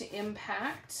going to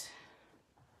impact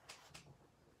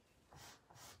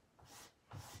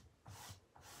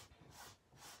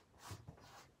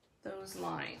those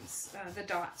lines, the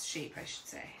dots shape, I should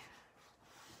say.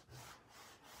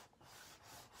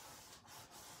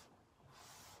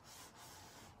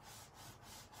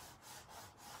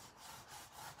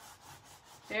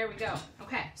 There we go.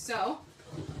 Okay, so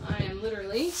I am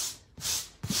literally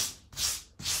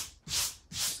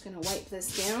gonna wipe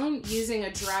this down. Using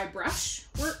a dry brush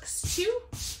works too,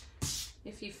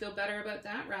 if you feel better about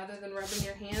that, rather than rubbing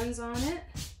your hands on it.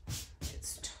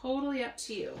 It's totally up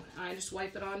to you. I just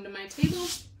wipe it onto my table,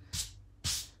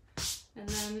 and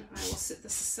then I will sit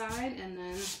this aside and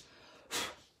then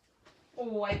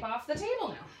wipe off the table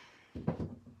now.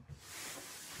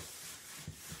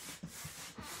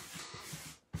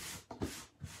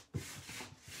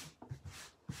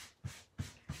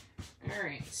 All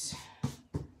right,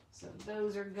 so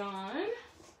those are gone,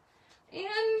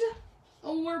 and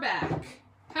we're back.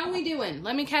 How we doing?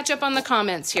 Let me catch up on the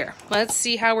comments here. Let's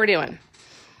see how we're doing.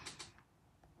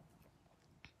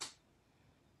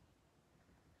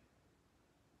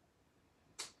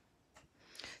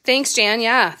 Thanks, Jan.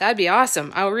 Yeah, that'd be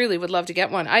awesome. I really would love to get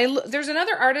one. There's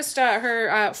another artist,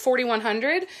 her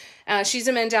 4100. She's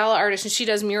a mandala artist, and she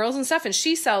does murals and stuff, and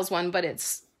she sells one, but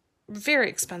it's very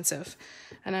expensive.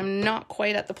 And I'm not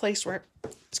quite at the place where,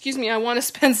 excuse me, I want to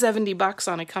spend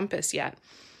 $70 on a compass yet.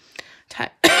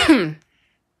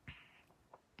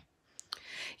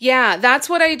 Yeah, that's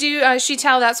what I do,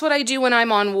 Sheetal. That's what I do when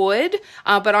I'm on wood.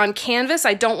 But on canvas,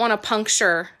 I don't want to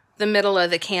puncture the middle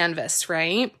of the canvas,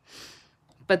 right?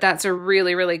 But that's a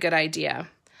really, really good idea.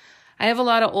 I have a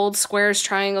lot of old squares,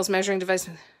 triangles, measuring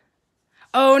devices.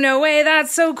 Oh, no way.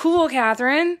 That's so cool,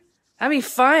 Catherine. That'd be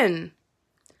fun.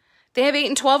 They have 8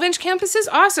 and 12-inch canvases?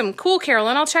 Awesome. Cool,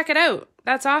 Carolyn. I'll check it out.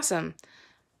 That's awesome.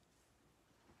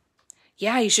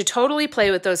 Yeah, you should totally play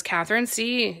with those, Catherine.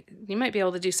 See, you might be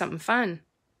able to do something fun.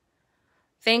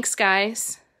 Thanks,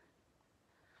 guys.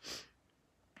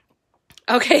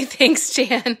 Okay, thanks,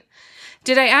 Jan.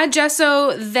 Did I add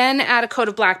gesso, then add a coat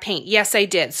of black paint? Yes, I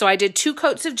did. So I did 2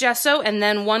 coats of gesso and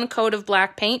then 1 coat of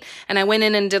black paint, and I went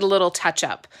in and did a little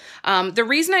touch-up. The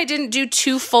reason I didn't do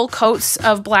 2 full coats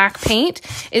of black paint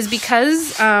is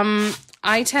because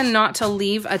I tend not to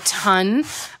leave a ton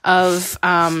of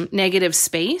negative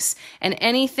space, and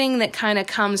anything that kind of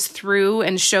comes through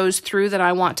and shows through that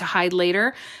I want to hide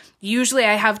later, usually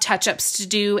I have touch-ups to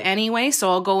do anyway, so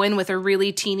I'll go in with a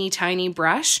really teeny tiny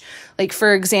brush. Like,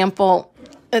 for example,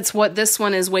 it's what this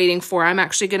one is waiting for. I'm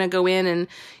actually going to go in and,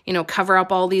 you know, cover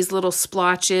up all these little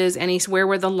splotches. Anywhere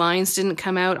where the lines didn't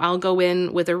come out, I'll go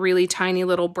in with a really tiny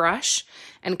little brush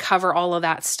and cover all of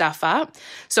that stuff up.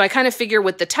 So I kind of figure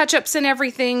with the touch-ups and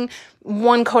everything,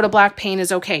 1 coat of black paint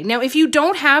is okay. Now, if you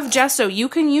don't have gesso, you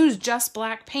can use just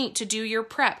black paint to do your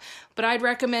prep. But I'd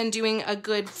recommend doing a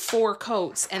good 4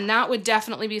 coats, and that would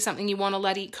definitely be something you want to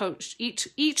let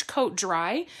each coat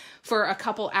dry for a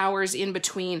couple hours in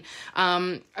between.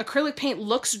 Acrylic paint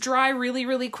looks dry really,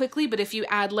 really quickly, but if you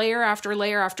add layer after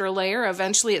layer after layer,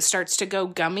 eventually it starts to go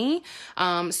gummy.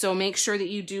 So make sure that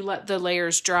you do let the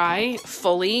layers dry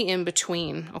fully in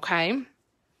between, okay?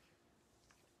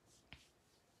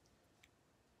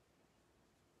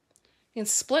 You can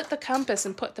split the compass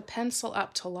and put the pencil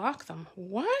up to lock them.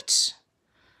 What?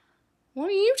 What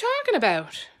are you talking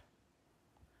about?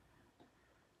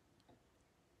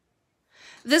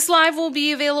 This live will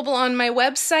be available on my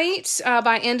website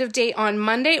by end of day on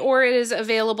Monday, or it is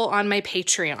available on my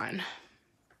Patreon.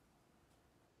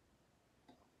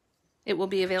 It will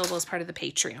be available as part of the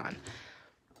Patreon.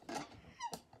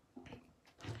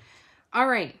 All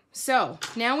right, so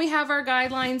now we have our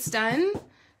guidelines done.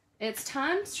 It's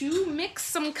time to mix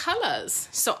some colors.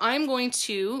 So I'm going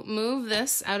to move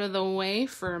this out of the way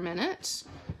for a minute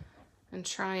and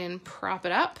try and prop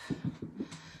it up.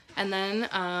 And then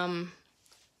I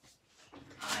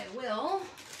will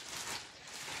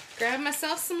grab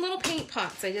myself some little paint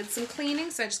pots. I did some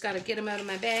cleaning, so I just got to get them out of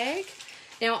my bag.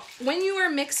 Now, when you are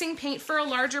mixing paint for a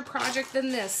larger project than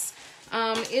this,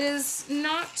 it is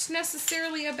not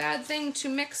necessarily a bad thing to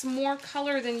mix more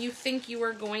color than you think you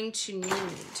are going to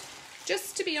need.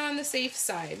 Just to be on the safe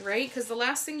side, right? Because the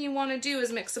last thing you want to do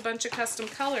is mix a bunch of custom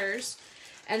colors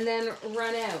and then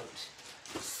run out.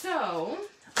 So,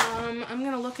 I'm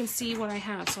going to look and see what I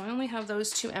have. So I only have those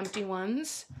 2 empty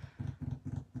ones.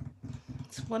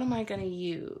 So what am I going to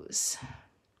use?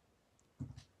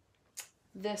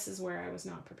 This is where I was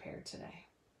not prepared today.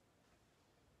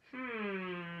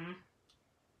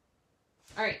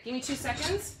 All right, give me 2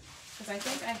 seconds, because I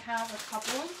think I have a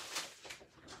couple.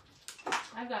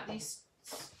 I've got these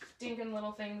stinking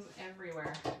little things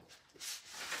everywhere.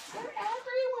 They're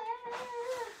everywhere.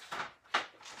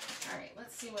 All right,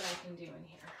 let's see what I can do in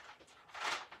here.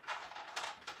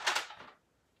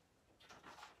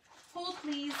 Hold,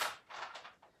 please.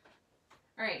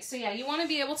 All right, so yeah, you want to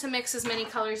be able to mix as many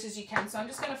colors as you can. So I'm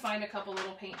just going to find a couple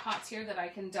little paint pots here that I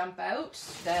can dump out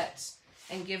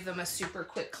and give them a super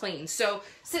quick clean. So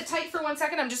sit tight for 1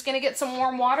 second. I'm just going to get some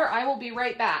warm water. I will be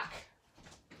right back.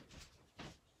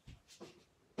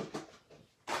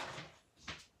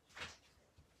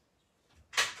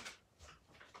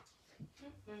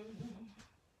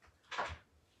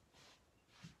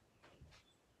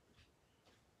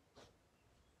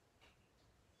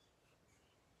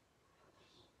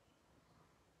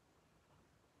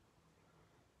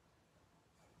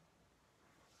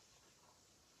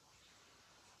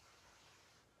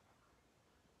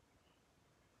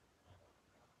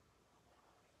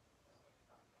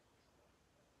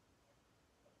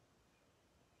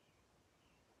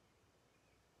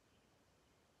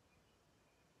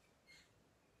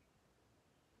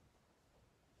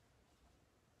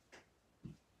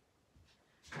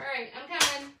 All right, I'm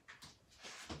coming.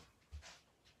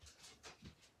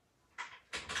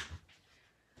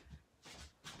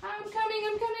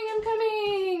 I'm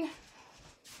coming.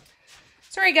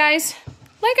 Sorry, guys.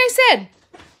 Like I said,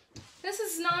 this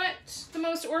is not the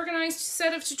most organized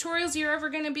set of tutorials you're ever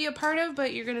going to be a part of,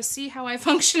 but you're going to see how I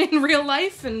function in real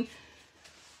life, and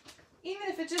even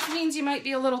if it just means you might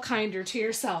be a little kinder to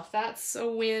yourself, that's a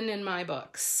win in my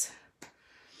books.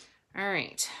 All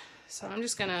right, so I'm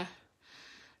just going to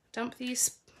dump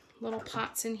these little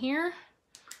pots in here.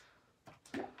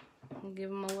 We'll give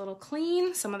them a little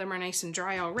clean. Some of them are nice and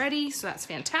dry already, so that's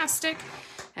fantastic.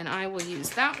 And I will use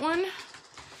that one.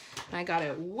 I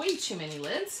got way too many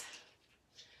lids.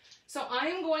 So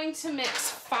I'm going to mix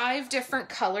 5 different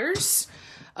colors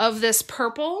of this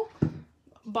purple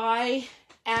by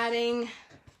adding,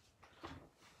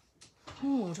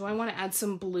 do I want to add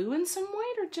some blue and some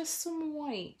white or just some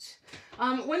white?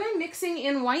 When I'm mixing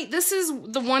in white, this is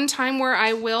the one time where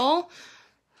I will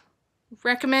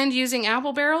recommend using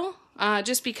Apple Barrel,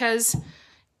 just because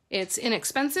it's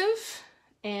inexpensive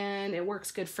and it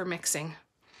works good for mixing.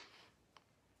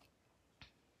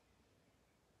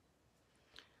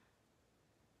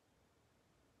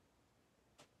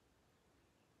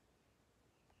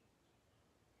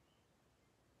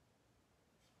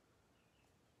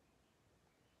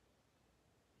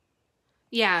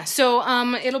 Yeah, so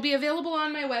it'll be available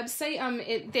on my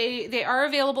website. They are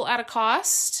available at a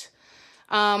cost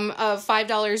of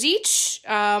 $5 each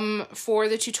for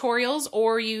the tutorials,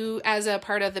 or you as a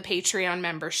part of the Patreon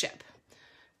membership.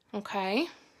 Okay.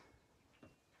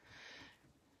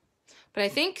 But I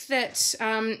think that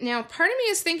now part of me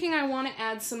is thinking I want to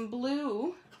add some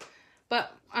blue,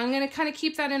 but I'm going to kind of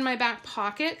keep that in my back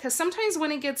pocket because sometimes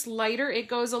when it gets lighter, it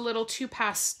goes a little too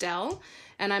pastel,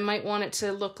 and I might want it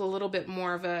to look a little bit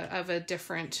more of a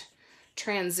different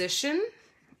transition.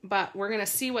 But we're going to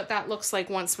see what that looks like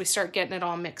once we start getting it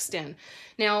all mixed in.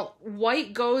 Now,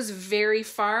 white goes very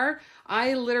far.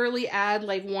 I literally add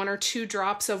like 1 or 2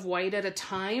 drops of white at a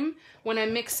time when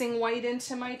I'm mixing white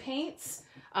into my paints,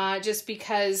 just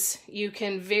because you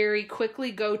can very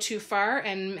quickly go too far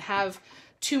and have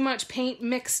too much paint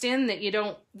mixed in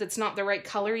that's not the right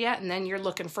color yet, and then you're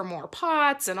looking for more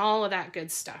pots and all of that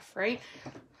good stuff, right?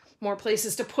 More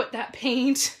places to put that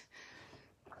paint.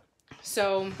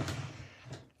 So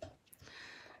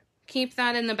keep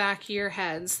that in the back of your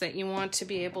heads that you want to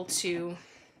be able to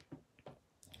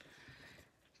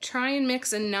try and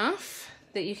mix enough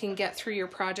that you can get through your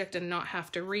project and not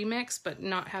have to remix, but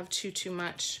not have too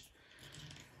much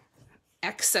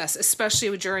excess,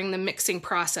 especially during the mixing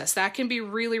process. That can be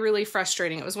really, really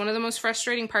frustrating. It was one of the most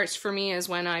frustrating parts for me is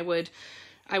when I would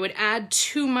add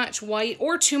too much white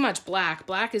or too much black.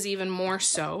 Black is even more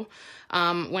so.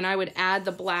 When I would add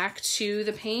the black to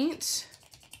the paint,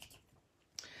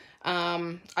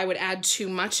 I would add too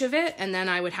much of it, and then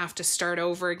I would have to start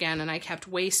over again, and I kept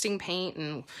wasting paint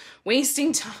and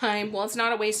wasting time. Well, it's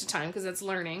not a waste of time because it's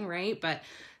learning, right? But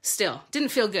still, didn't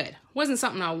feel good. Wasn't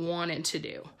something I wanted to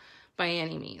do by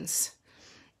any means.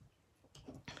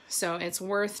 So it's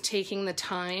worth taking the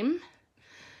time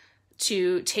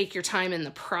to take your time in the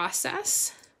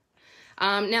process.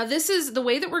 Now this is the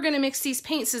way that we're going to mix these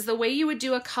paints is the way you would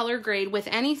do a color grade with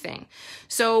anything.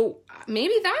 So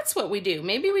maybe that's what we do.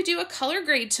 Maybe we do a color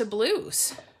grade to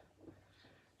blues.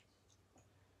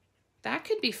 That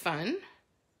could be fun.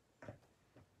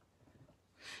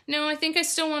 No, I think I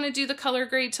still want to do the color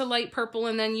grade to light purple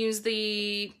and then use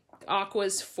the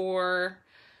aquas for,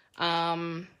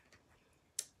 I'm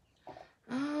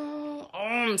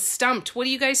stumped. What do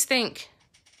you guys think?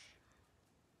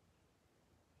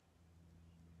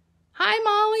 Hi,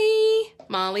 Molly.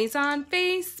 Molly's on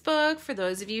Facebook. For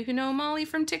those of you who know Molly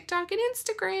from TikTok and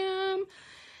Instagram,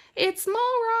 it's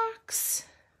Molrocks.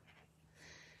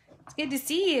 It's good to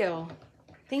see you.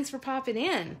 Thanks for popping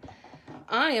in.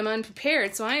 I am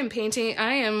unprepared, so I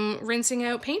am rinsing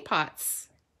out paint pots.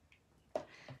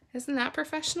 Isn't that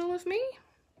professional of me?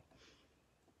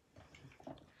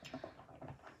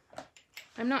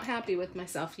 I'm not happy with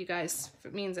myself, you guys,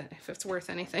 if it's worth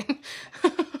anything.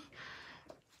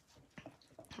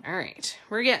 All right,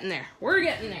 we're getting there. We're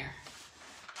getting there.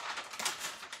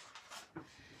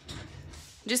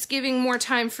 Just giving more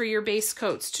time for your base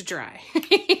coats to dry.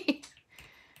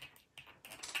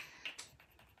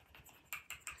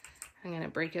 I'm going to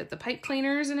break out the pipe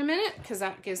cleaners in a minute because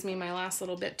that gives me my last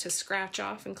little bit to scratch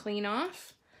off and clean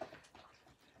off.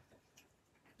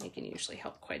 They can usually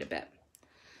help quite a bit.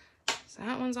 So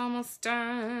that one's almost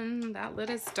done. That lid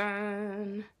is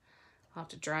done. I'll have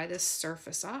to dry this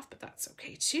surface off, but that's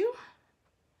okay too.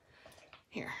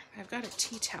 Here, I've got a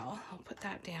tea towel. I'll put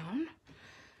that down.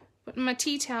 Putting my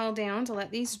tea towel down to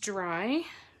let these dry.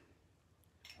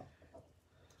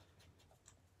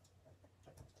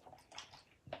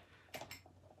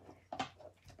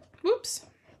 Whoops.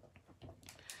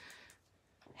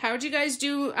 How'd you guys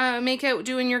do make out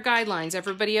doing your guidelines?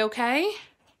 Everybody okay?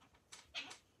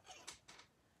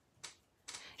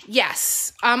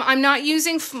 Yes. I'm not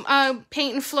using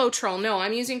paint and Floetrol. No,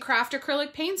 I'm using craft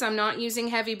acrylic paints. I'm not using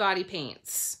heavy body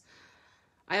paints.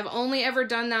 I have only ever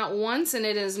done that once, and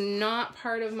it is not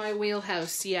part of my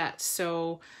wheelhouse yet.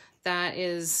 So that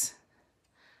is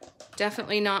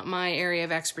definitely not my area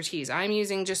of expertise. I'm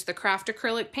using just the craft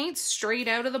acrylic paint straight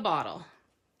out of the bottle.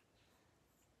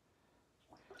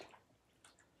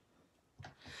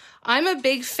 I'm a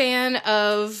big fan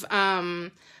of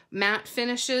matte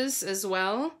finishes as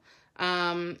well.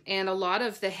 And a lot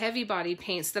of the heavy body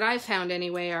paints that I've found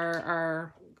anyway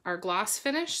are gloss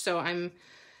finish. So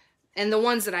and the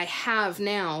ones that I have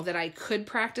now that I could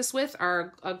practice with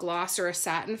are a gloss or a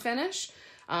satin finish.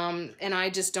 And I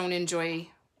just don't enjoy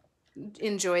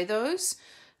those.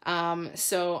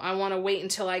 So I want to wait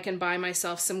until I can buy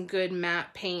myself some good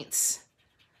matte paints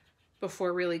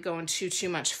before really going too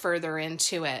much further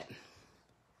into it.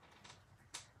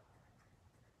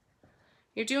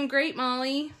 You're doing great,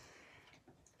 Molly.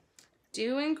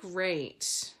 Doing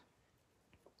great.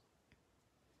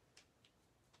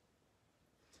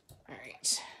 All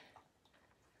right.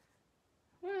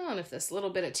 Well, and if this little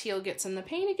bit of teal gets in the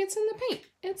paint, it gets in the paint.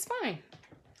 It's fine.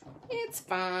 It's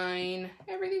fine.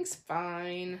 Everything's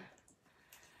fine.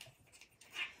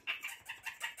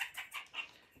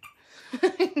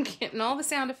 Getting all the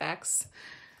sound effects.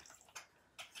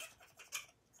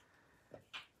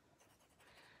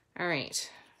 All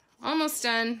right, almost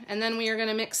done. And then we are going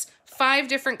to mix 5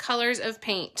 different colors of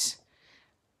paint.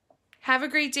 Have a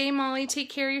great day, Molly. Take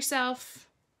care of yourself.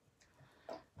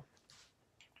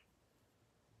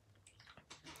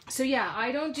 So yeah,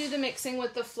 I don't do the mixing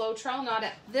with the Floetrol, not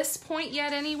at this point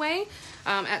yet anyway.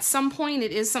 At some point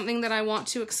it is something that I want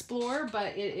to explore,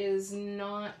 but it is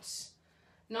not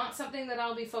something that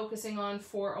I'll be focusing on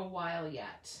for a while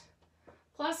yet.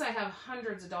 Plus I have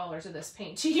hundreds of dollars of this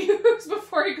paint to use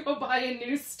before I go buy a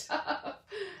new stuff.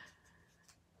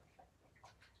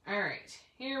 All right,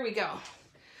 here we go.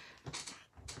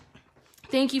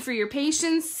 Thank you for your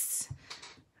patience.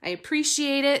 I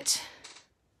appreciate it.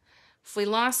 If we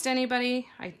lost anybody,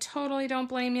 I totally don't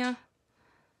blame you.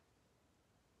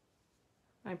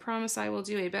 I promise I will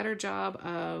do a better job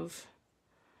of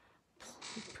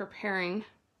preparing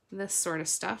this sort of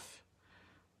stuff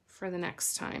for the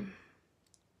next time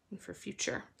and for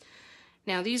future.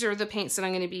 Now these are the paints that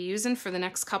I'm going to be using for the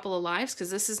next couple of lives,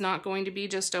 because this is not going to be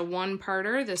just a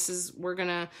one-parter. This is, we're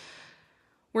gonna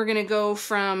go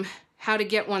from how to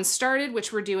get one started,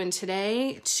 which we're doing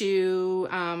today, to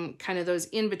kind of those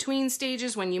in-between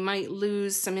stages when you might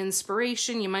lose some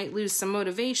inspiration, you might lose some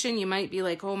motivation, you might be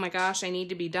like, oh my gosh, I need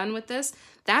to be done with this.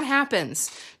 That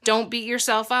happens. Don't beat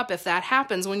yourself up if that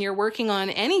happens when you're working on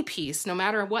any piece, no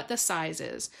matter what the size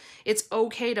is. It's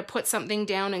okay to put something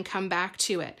down and come back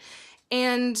to it.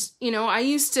 And, you know, I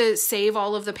used to save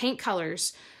all of the paint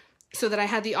colors so that I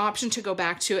had the option to go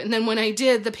back to it. And then when I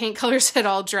did, the paint colors had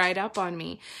all dried up on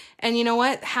me. And you know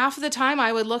what? Half of the time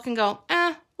I would look and go,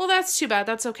 well, that's too bad.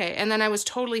 That's okay. And then I was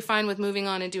totally fine with moving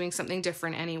on and doing something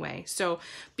different anyway. So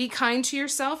be kind to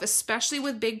yourself, especially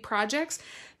with big projects.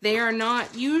 They are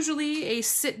not usually a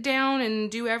sit down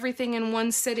and do everything in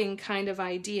one sitting kind of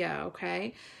idea,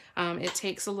 okay? It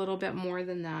takes a little bit more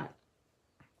than that.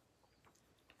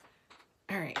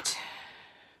 All right.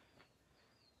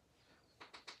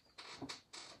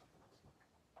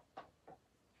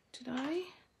 Did I?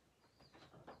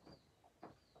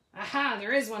 Aha,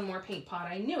 there is one more paint pot.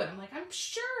 I knew it. I'm like, I'm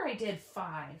sure I did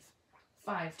 5.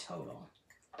 5 total.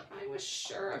 I was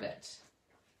sure of it.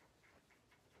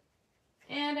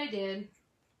 And I did.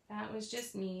 That was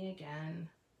just me again.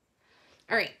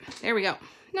 All right, there we go.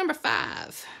 Number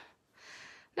 5.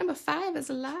 Number 5 is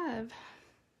alive.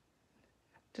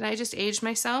 Did I just age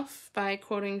myself by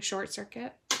quoting Short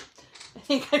Circuit? I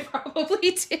think I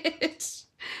probably did.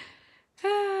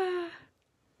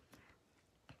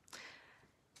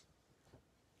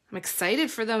 I'm excited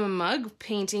for the mug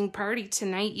painting party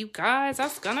tonight, you guys.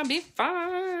 That's gonna be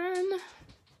fun.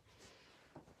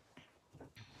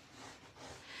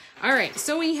 All right,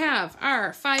 so we have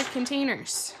our 5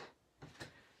 containers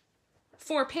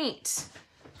for paint.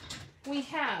 We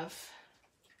have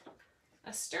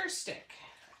a stir stick.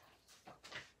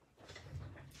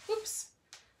 Oops.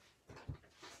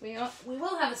 We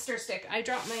will have a stir stick. I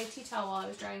dropped my tea towel while I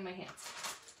was drying my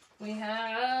hands. We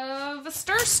have a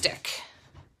stir stick.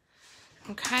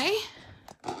 Okay.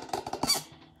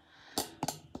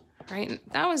 Right,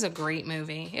 that was a great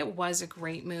movie. It was a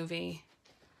great movie.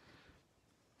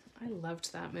 I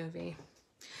loved that movie.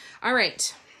 All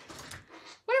right.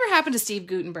 Whatever happened to Steve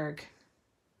Guttenberg?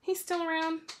 He's still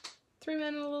around. 3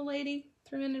 Men and a Little Lady,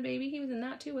 3 Men and a Baby. He was in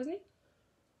that too, wasn't he?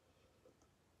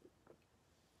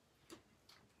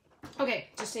 Okay,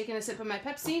 just taking a sip of my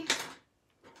Pepsi.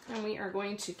 And we are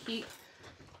going to keep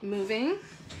moving.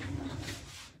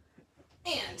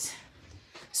 And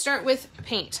start with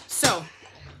paint. So,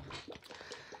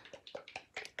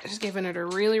 just giving it a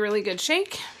really, really good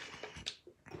shake.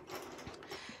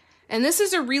 And this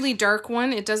is a really dark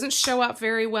one. It doesn't show up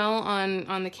very well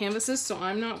on the canvases, so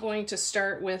I'm not going to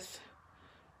start with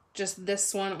just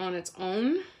this one on its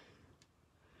own.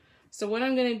 So what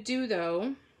I'm going to do,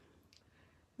 though,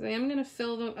 is I am going to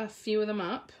fill a few of them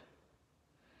up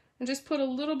and just put a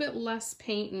little bit less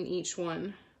paint in each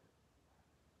one.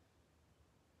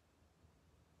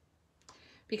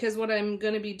 Because what I'm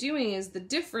going to be doing is the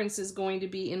difference is going to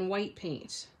be in white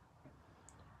paint.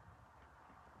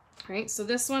 All right, so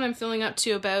this one I'm filling up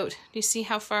to about, do you see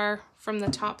how far from the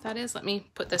top that is? Let me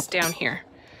put this down here.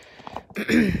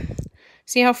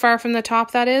 See how far from the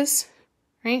top that is?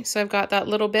 Right, so I've got that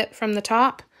little bit from the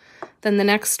top. Then the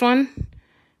next one,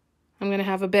 I'm going to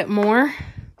have a bit more.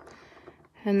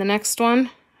 And the next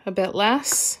one, a bit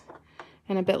less.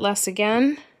 And a bit less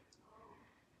again.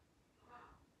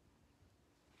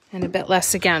 And a bit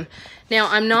less again. Now,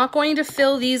 I'm not going to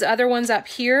fill these other ones up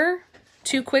here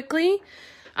too quickly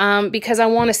because I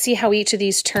want to see how each of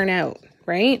these turn out,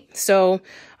 right? So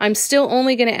I'm still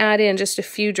only going to add in just a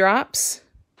few drops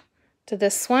to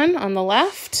this one on the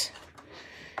left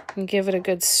and give it a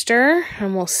good stir,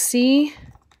 and we'll see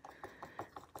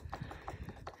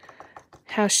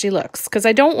how she looks, because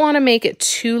I don't want to make it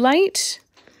too light.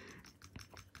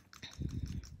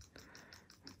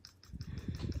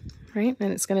 Right,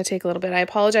 and it's going to take a little bit. I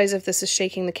apologize if this is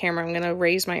shaking the camera. I'm going to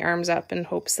raise my arms up in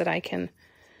hopes that I can.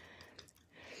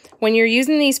 When you're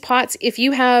using these pots, if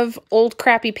you have old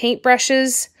crappy paint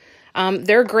brushes,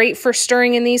 they're great for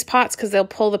stirring in these pots because they'll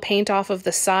pull the paint off of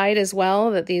the side as well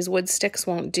that these wood sticks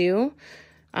won't do.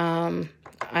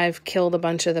 I've killed a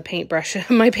bunch of the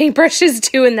my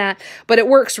paintbrushes doing that, but it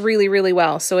works really, really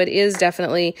well. So it is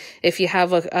definitely, if you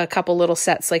have a couple little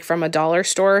sets like from a dollar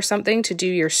store or something to do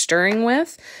your stirring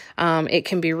with, it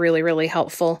can be really, really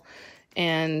helpful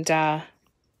and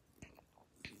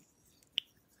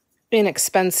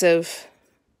inexpensive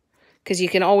because you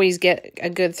can always get a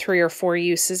good 3 or 4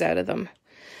 uses out of them.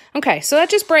 Okay, so that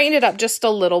just brightened it up just a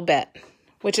little bit,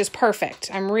 which is perfect.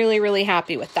 I'm really, really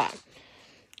happy with that.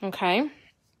 Okay.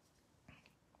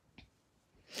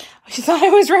 I thought I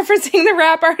was referencing the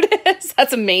rap artist.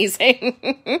 That's amazing.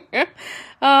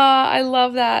 I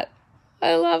love that.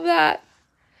 I love that.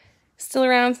 Still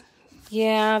around?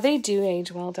 Yeah, they do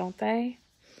age well, don't they?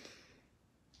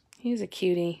 He's a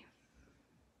cutie.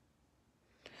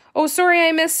 Oh, sorry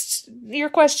I missed your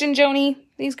question, Joni.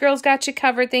 These girls got you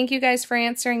covered. Thank you guys for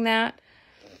answering that.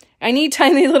 I need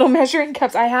tiny little measuring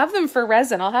cups. I have them for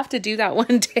resin. I'll have to do that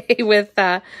one day with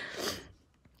the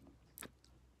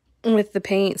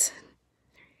paints.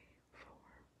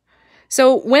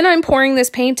 So when I'm pouring this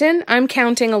paint in, I'm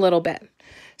counting a little bit.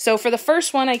 So for the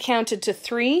first one, I counted to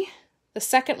 3. The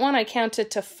second one, I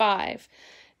counted to 5.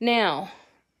 Now,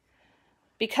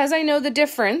 because I know the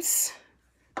difference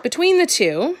between the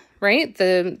two, right?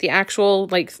 The actual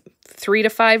like 3 to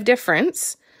 5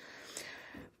 difference.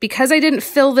 Because I didn't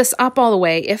fill this up all the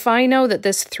way, if I know that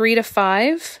this 3 to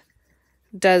 5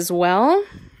 does well,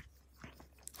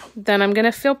 then I'm going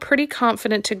to feel pretty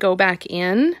confident to go back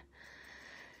in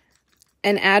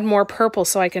and add more purple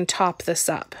so I can top this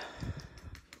up.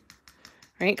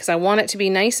 Right? Because I want it to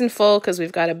be nice and full because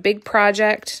we've got a big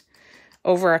project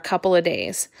over a couple of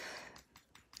days.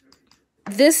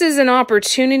 This is an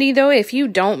opportunity, though, if you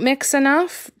don't mix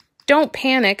enough, don't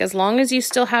panic as long as you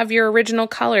still have your original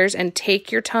colors and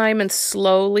take your time and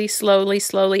slowly, slowly,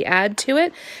 slowly add to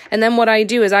it. And then what I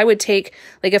do is I would take,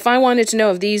 like if I wanted to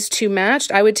know if these two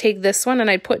matched, I would take this one and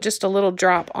I'd put just a little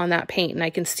drop on that paint and I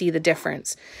can see the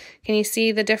difference. Can you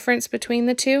see the difference between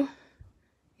the two?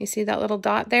 You see that little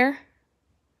dot there?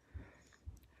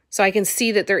 So I can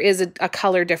see that there is a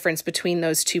color difference between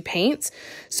those two paints.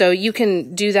 So you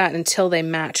can do that until they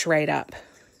match right up.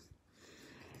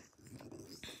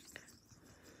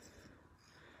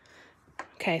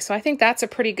 Okay, so I think that's a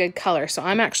pretty good color. So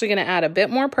I'm actually going to add a bit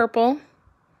more purple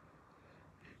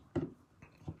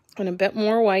and a bit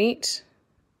more white.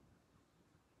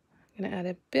 I'm going to add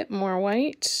a bit more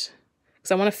white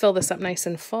because I want to fill this up nice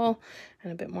and full,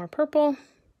 and a bit more purple.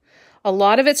 A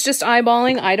lot of it's just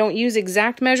eyeballing. I don't use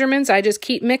exact measurements. I just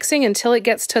keep mixing until it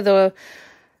gets to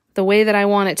the way that I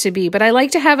want it to be. But I like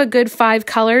to have a good 5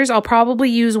 colors. I'll probably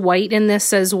use white in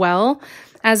this as well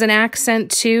as an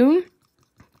accent too.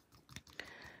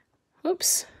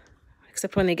 Oops,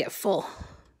 except when they get full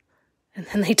and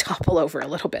then they topple over a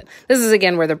little bit. This is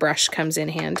again where the brush comes in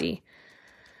handy.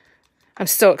 I'm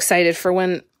so excited for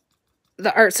when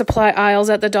the art supply aisles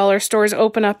at the dollar stores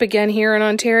open up again here in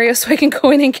Ontario so I can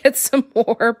go in and get some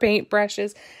more paint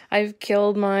brushes. I've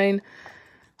killed mine.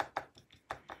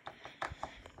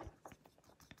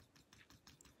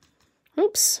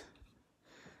 Oops.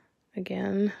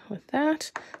 Again with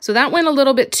that. So that went a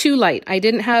little bit too light. I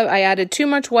added too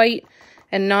much white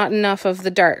and not enough of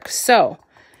the dark. So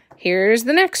here's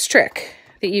the next trick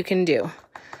that you can do.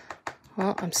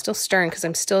 Well, I'm still stirring because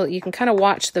you can kind of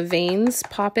watch the veins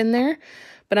pop in there,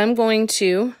 but I'm going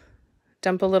to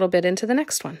dump a little bit into the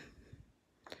next one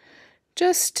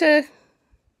just to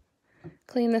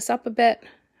clean this up a bit,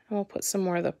 and we'll put some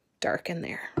more of the dark in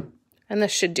there, and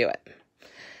this should do it.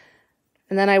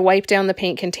 And then I wipe down the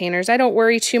paint containers. I don't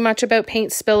worry too much about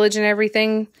paint spillage and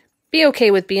everything. Be okay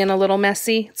with being a little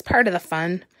messy. It's part of the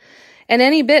fun. And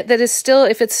any bit that is still,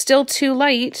 if it's still too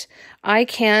light, I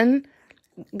can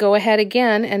go ahead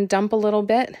again and dump a little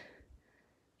bit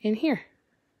in here.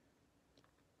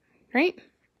 Right?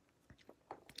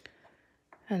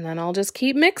 And then I'll just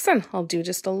keep mixing. I'll do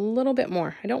just a little bit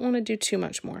more. I don't want to do too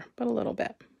much more, but a little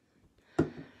bit.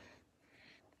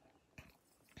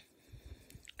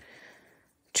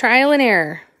 Trial and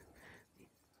error.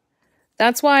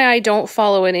 That's why I don't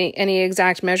follow any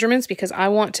exact measurements, because I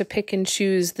want to pick and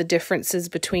choose the differences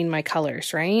between my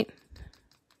colors, right?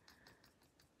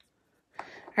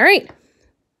 All right.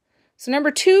 So number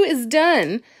 2 is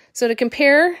done. So to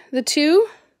compare the two,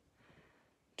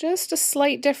 just a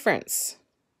slight difference,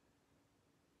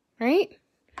 right?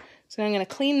 So I'm going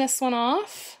to clean this one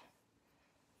off.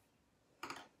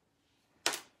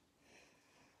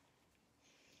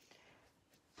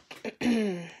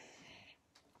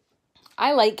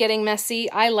 I like getting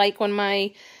messy. I like when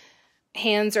my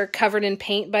hands are covered in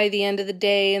paint by the end of the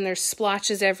day and there's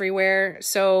splotches everywhere.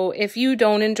 So if you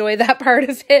don't enjoy that part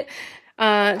of it,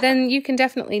 then you can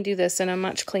definitely do this in a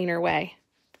much cleaner way.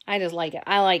 I just like it.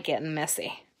 I like getting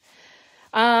messy.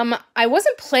 I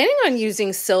wasn't planning on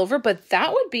using silver, but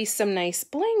that would be some nice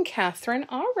bling, Catherine.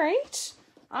 All right.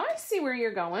 I see where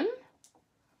you're going.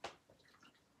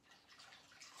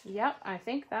 Yep, I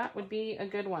think that would be a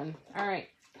good one. All right.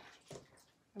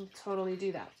 I'll totally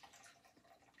do that.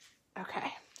 Okay.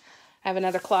 I have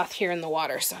another cloth here in the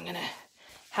water, so I'm going to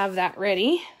have that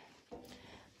ready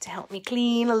to help me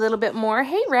clean a little bit more.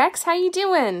 Hey, Rex, how you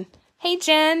doing? Hey,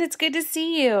 Jen, it's good to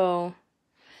see you. All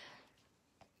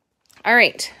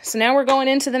right, so now we're going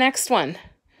into the next one.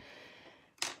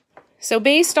 So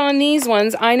based on these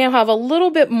ones, I now have a little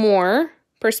bit more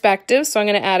perspective, so I'm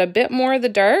going to add a bit more of the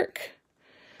dark,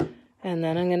 and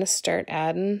then I'm going to start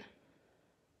adding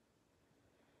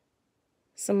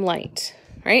some light,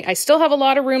 right? I still have a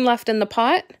lot of room left in the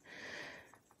pot,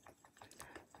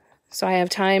 so I have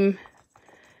time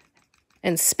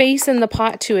and space in the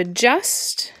pot to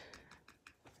adjust.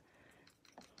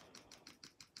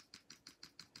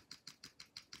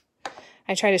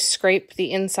 I try to scrape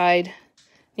the inside.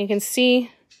 You can see,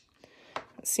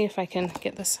 let's see if I can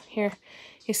get this here.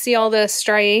 You see all the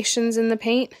striations in the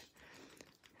paint?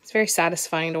 It's very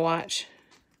satisfying to watch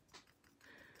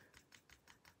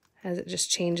as it just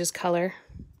changes color.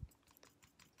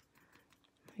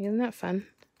 Isn't that fun?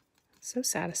 It's so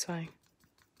satisfying.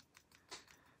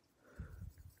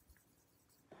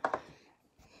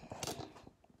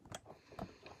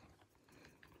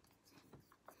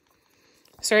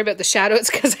 Sorry about the shadow. It's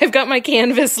because I've got my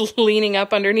canvas leaning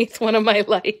up underneath one of my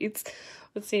lights.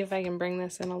 Let's see if I can bring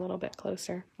this in a little bit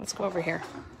closer. Let's go over here.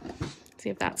 See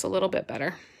if that's a little bit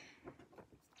better.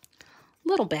 A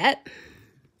little bit.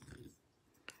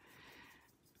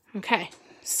 Okay,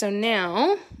 so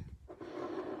now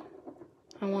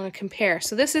I want to compare.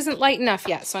 So this isn't light enough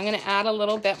yet, so I'm going to add a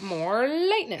little bit more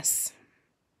lightness.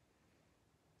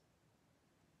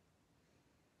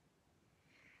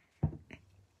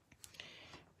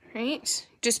 Right,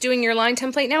 just doing your line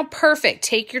template now. Perfect.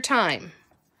 Take your time.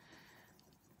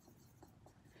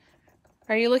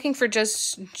 Are you looking for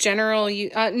just general,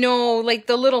 no, like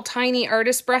the little tiny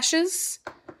artist brushes?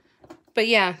 But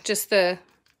yeah, just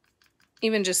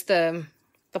even just the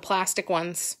plastic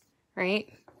ones, right?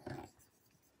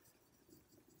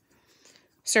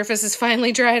 Surface is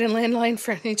finally dried and landline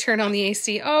friendly. Turn on the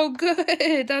AC. Oh,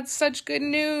 good. That's such good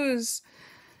news.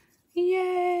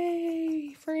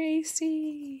 Yay for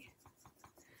AC.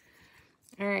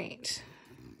 All right.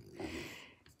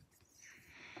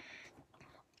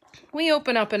 We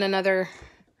open up in another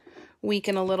week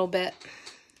and a little bit.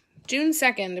 June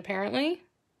 2nd, apparently.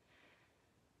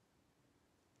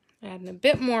 Adding a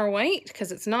bit more white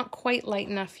because it's not quite light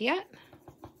enough yet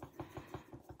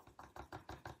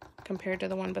compared to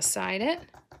the one beside it.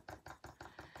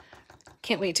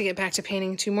 Can't wait to get back to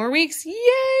painting 2 more weeks. Yay,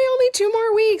 only 2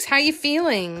 more weeks. How you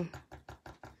feeling?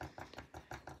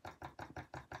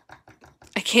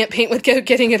 I can't paint without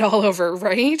getting it all over,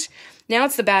 right? Now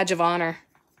it's the badge of honor.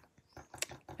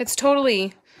 It's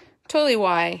totally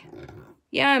why.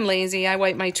 Yeah, I'm lazy. I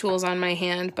wipe my tools on my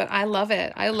hand, but I love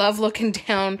it. I love looking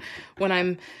down when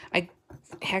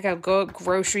I'll go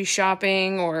grocery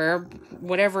shopping or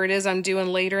whatever it is I'm doing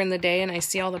later in the day and I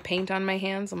see all the paint on my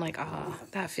hands. I'm like, oh,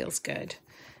 that feels good.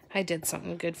 I did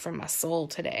something good for my soul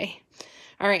today.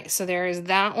 All right, so there is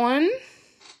that one.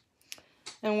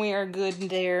 And we are good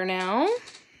there now.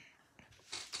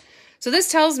 So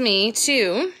this tells me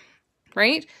too,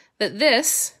 right, that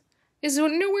this is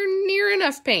nowhere near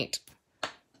enough paint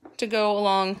to go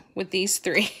along with these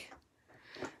 3.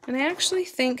 And I actually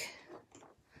think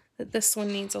that this one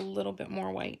needs a little bit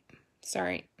more white.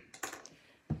 Sorry.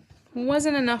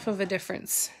 Wasn't enough of a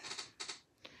difference.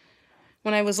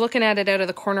 When I was looking at it out of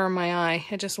the corner of my eye,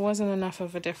 it just wasn't enough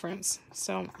of a difference.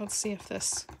 So let's see if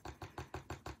this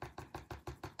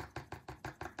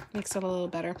makes it a little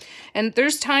better. And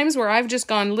there's times where I've just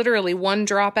gone literally 1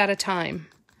 drop at a time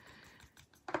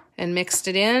and mixed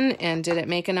it in, and did it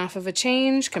make enough of a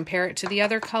change? Compare it to the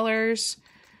other colors.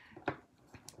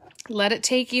 Let it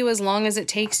take you as long as it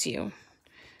takes you,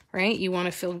 right? You want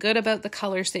to feel good about the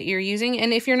colors that you're using.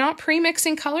 And if you're not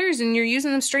pre-mixing colors and you're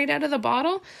using them straight out of the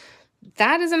bottle,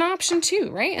 that is an option too,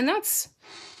 right? And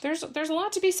there's a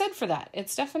lot to be said for that.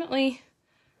 It's definitely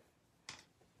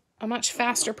a much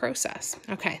faster process.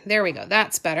 Okay, there we go.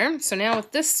 That's better. So now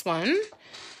with this one,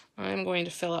 I'm going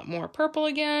to fill up more purple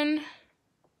again.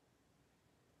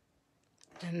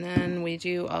 And then we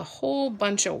do a whole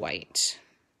bunch of white.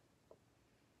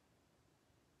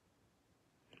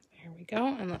 There we go.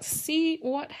 And let's see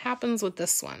what happens with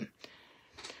this one.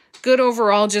 Good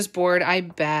overall, just bored, I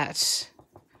bet.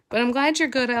 But I'm glad you're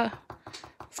good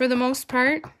for the most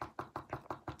part.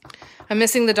 I'm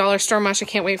missing the dollar store much. I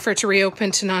can't wait for it to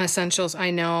reopen to non-essentials. I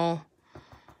know.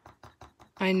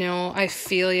 I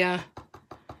feel ya.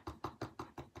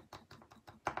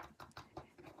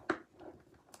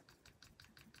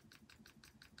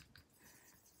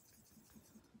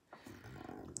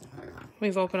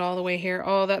 We've opened all the way here.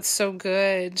 Oh, that's so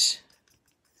good.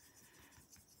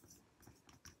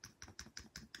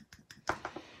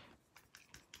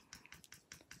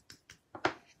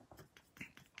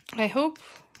 I hope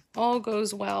all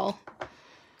goes well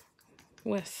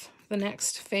with the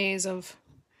next phase of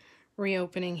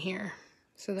reopening here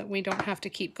so that we don't have to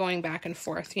keep going back and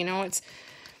forth. You know, it's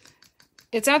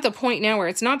at the point now where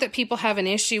it's not that people have an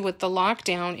issue with the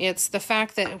lockdown. It's the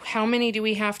fact that how many do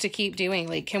we have to keep doing?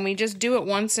 Like, can we just do it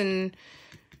once and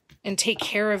take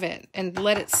care of it and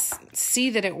let it see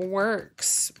that it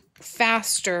works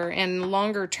faster and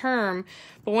longer term?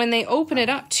 But when they open it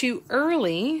up too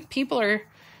early, people are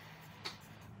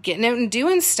getting out and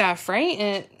doing stuff,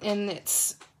 right? And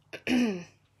it's and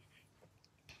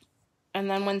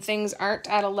then when things aren't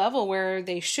at a level where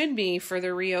they should be for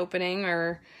the reopening,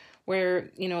 or where,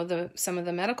 you know, some of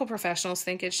the medical professionals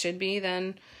think it should be,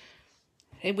 then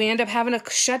we end up having to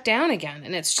shut down again.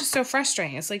 And it's just so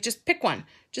frustrating. It's like, just pick one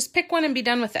and be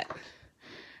done with it.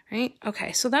 Right?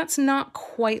 Okay, so that's not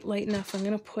quite light enough. I'm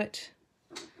going to put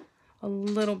a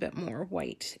little bit more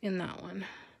white in that one.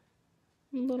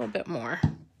 A little bit more.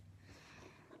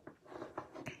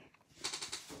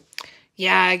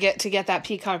 Yeah, I get to get that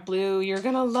peacock blue. You're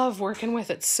going to love working with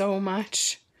it so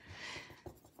much.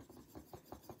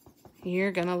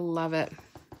 You're going to love it.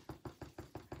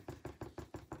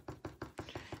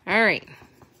 All right.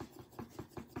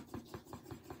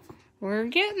 We're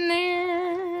getting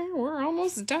there. We're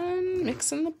almost done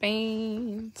mixing the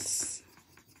paints.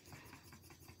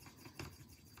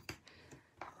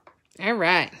 All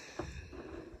right.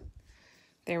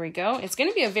 There we go. It's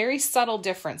going to be a very subtle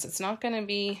difference. It's not going to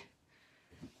be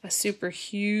a super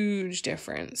huge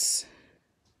difference,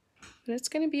 but it's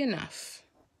going to be enough.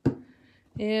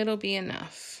 It'll be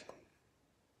enough.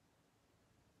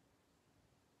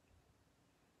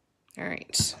 All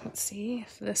right, let's see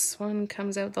if this one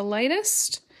comes out the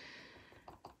lightest.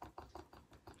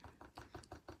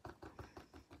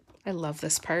 I love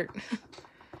this part.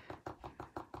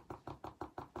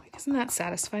 Like, isn't that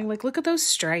satisfying? Like, look at those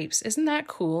stripes. Isn't that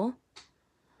cool?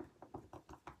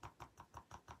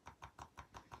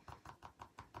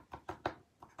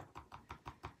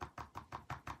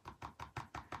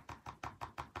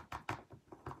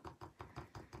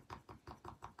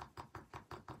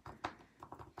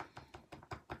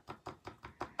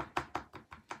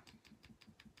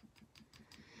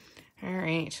 All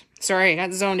right. Sorry, I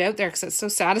got zoned out there because it's so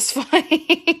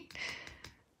satisfying.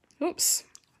 Oops.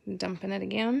 Dumping it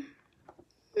again.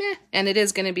 Meh. And it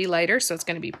is going to be lighter, so it's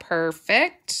going to be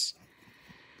perfect.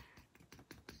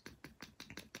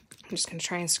 I'm just going to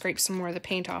try and scrape some more of the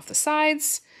paint off the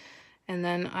sides. And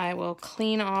then I will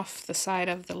clean off the side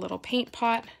of the little paint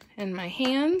pot in my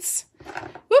hands.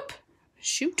 Whoop.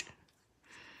 Shoot.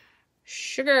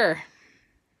 Sugar.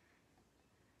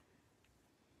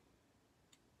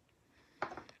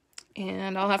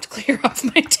 And I'll have to clear off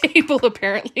my table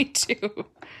apparently too,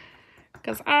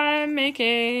 because I'm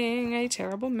making a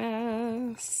terrible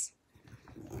mess.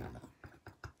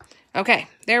 Okay,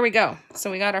 there we go. So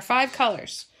we got our 5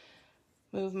 colors.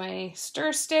 Move my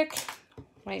stir stick,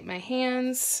 wipe my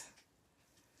hands,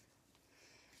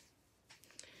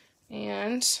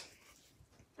 and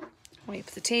wipe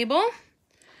the table,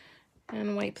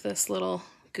 and wipe this little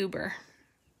goober.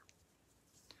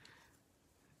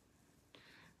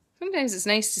 Sometimes it's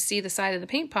nice to see the side of the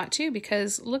paint pot too,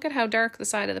 because look at how dark the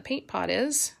side of the paint pot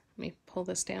is. Let me pull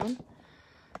this down.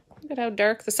 Look at how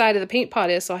dark the side of the paint pot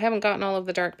is, so I haven't gotten all of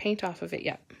the dark paint off of it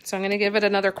yet. So I'm going to give it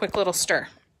another quick little stir.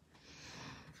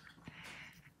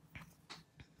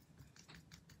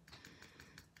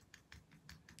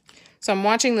 So I'm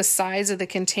watching the size of the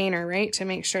container, right, to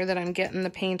make sure that I'm getting the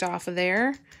paint off of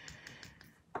there.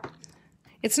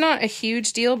 It's not a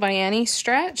huge deal by any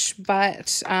stretch,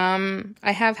 but I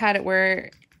have had it where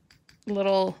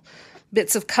little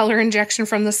bits of color injection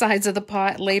from the sides of the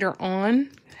pot later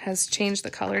on has changed the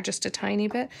color just a tiny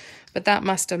bit, but that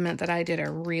must have meant that I did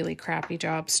a really crappy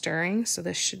job stirring, so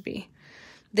this should be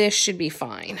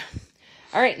fine.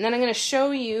 All right, and then I'm going to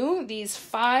show you these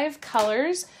 5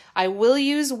 colors. I will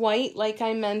use white like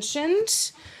I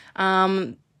mentioned,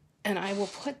 and I will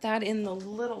put that in the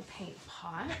little paint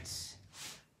pot.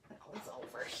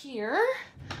 Here,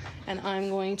 and I'm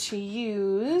going to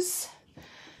use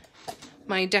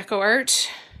my DecoArt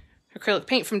acrylic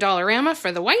paint from Dollarama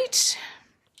for the white.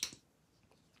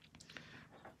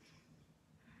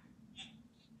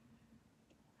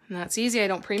 And that's easy. I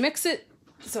don't pre-mix it,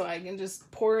 so I can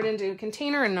just pour it into a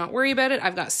container and not worry about it.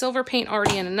 I've got silver paint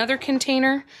already in another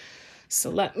container, so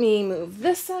let me move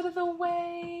this out of the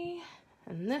way,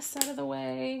 and this out of the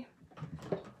way,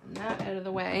 and that out of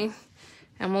the way.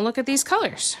 And we'll look at these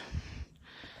colors.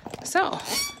 So,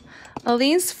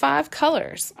 these 5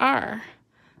 colors are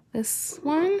this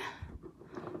one,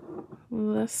 and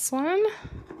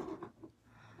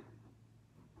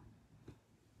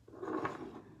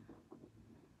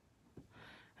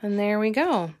there we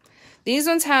go. These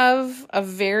ones have a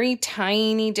very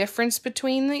tiny difference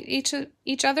between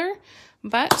each other,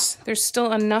 but there's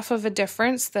still enough of a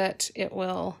difference that it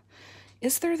will...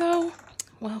 Is there though?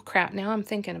 Well, crap, now I'm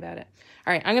thinking about it.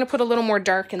 All right, I'm going to put a little more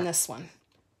dark in this one.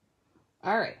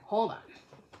 All right, hold on.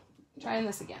 Trying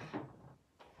this again.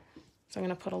 So I'm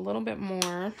going to put a little bit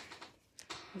more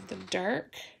of the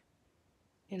dark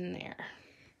in there.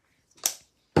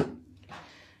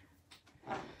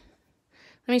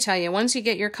 Let me tell you, once you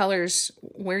get your colors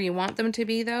where you want them to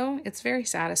be, though, it's very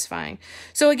satisfying.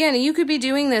 So again, you could be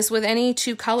doing this with any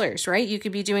 2 colors, right? You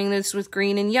could be doing this with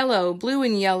green and yellow, blue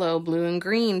and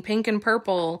green, pink and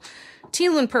purple,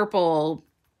 teal and purple,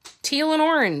 teal and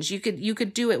orange. You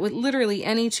could do it with literally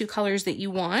any 2 colors that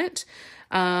you want,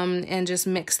 and just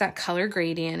mix that color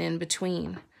gradient in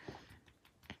between.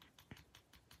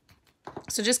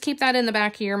 So just keep that in the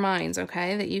back of your minds,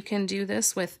 okay? That you can do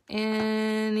this with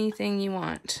anything you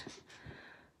want.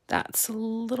 That's a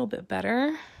little bit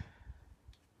better.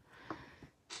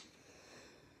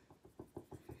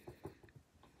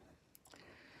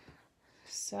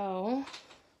 So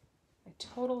I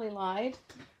totally lied.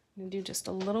 I'm going to do just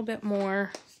a little bit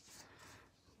more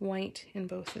white in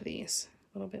both of these.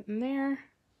 A little bit in there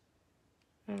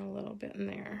and a little bit in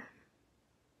there.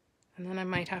 And then I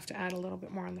might have to add a little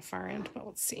bit more on the far end, but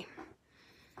let's see.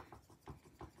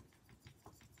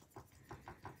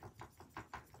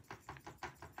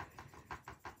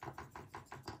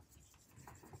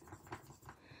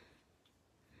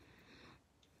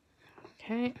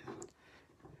 Okay.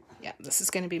 Yeah, this is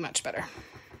going to be much better.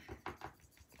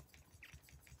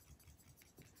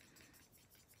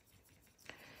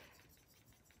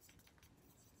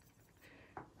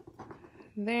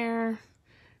 There,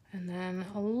 and then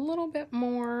a little bit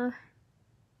more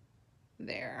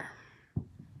there.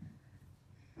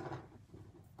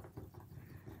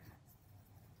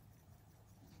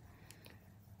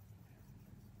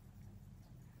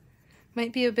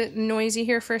 Might be a bit noisy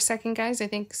here for a second, guys. I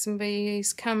think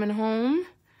somebody's coming home.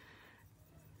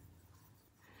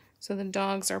 So the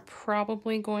dogs are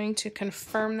probably going to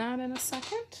confirm that in a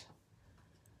second.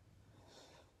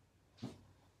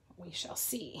 We shall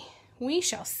see. We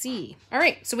shall see. All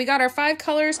right, so we got our 5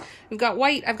 colors. We've got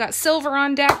white. I've got silver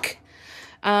on deck.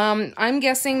 I'm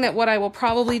guessing that what I will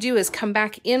probably do is come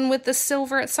back in with the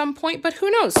silver at some point, but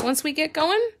who knows? Once we get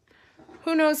going,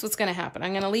 who knows what's going to happen.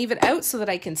 I'm going to leave it out so that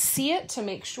I can see it to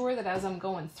make sure that as I'm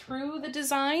going through the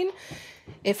design,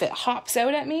 if it hops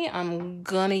out at me, I'm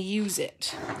going to use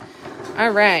it. All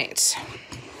right.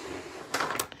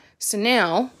 So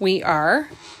now we are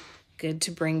good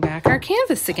to bring back our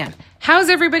canvas again. How's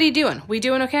everybody doing? We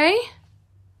doing okay?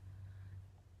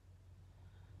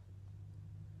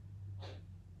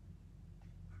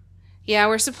 Yeah,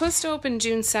 we're supposed to open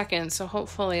June 2nd, so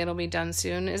hopefully it'll be done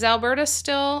soon. Is Alberta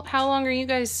still, how long are you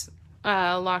guys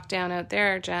locked down out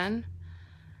there, Jen?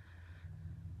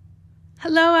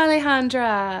 Hello,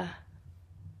 Alejandra.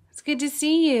 It's good to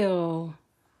see you.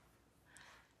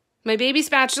 My baby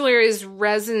spatula is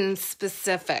resin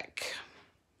specific.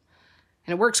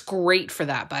 And it works great for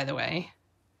that, by the way.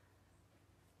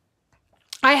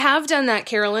 I have done that,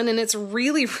 Carolyn, and it's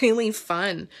really, really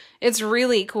fun. It's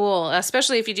really cool,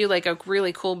 especially if you do like a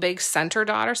really cool big center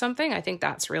dot or something. I think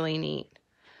that's really neat.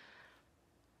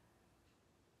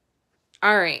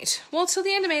 All right. Well, till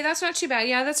the end of May, that's not too bad.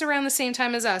 Yeah, that's around the same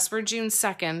time as us. We're June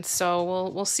 2nd, so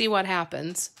we'll see what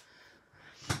happens.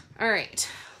 All right.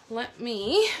 Let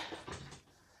me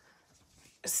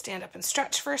stand up and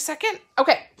stretch for a second.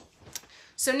 Okay.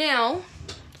 So now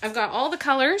I've got all the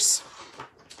colors.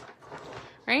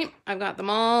 Right? I've got them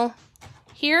all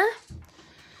here.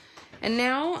 And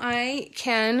now I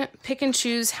can pick and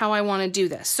choose how I want to do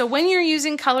this. So when you're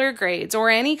using color grades or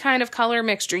any kind of color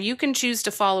mixture, you can choose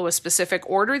to follow a specific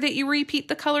order that you repeat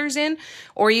the colors in,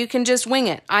 or you can just wing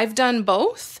it. I've done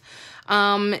both,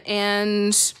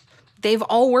 and they've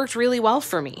all worked really well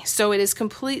for me. So it is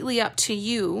completely up to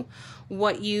you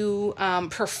what you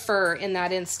prefer in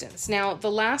that instance. Now,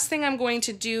 the last thing I'm going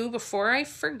to do before I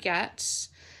forget,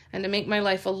 and to make my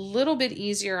life a little bit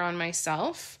easier on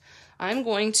myself, I'm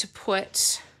going to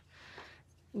put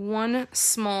one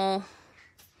small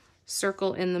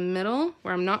circle in the middle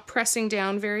where I'm not pressing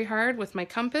down very hard with my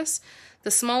compass.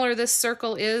 The smaller this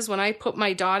circle is, when I put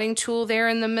my dotting tool there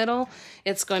in the middle,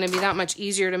 it's going to be that much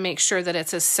easier to make sure that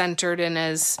it's as centered and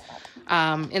as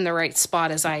in the right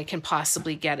spot as I can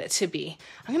possibly get it to be.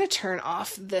 I'm going to turn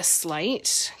off this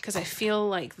light because I feel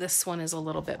like this one is a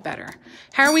little bit better.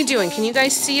 How are we doing? Can you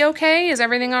guys see okay? Is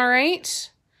everything all right?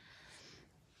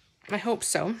 I hope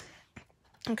so.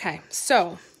 Okay,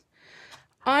 so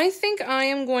I think I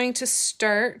am going to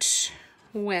start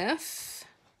with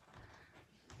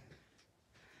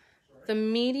the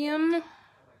medium.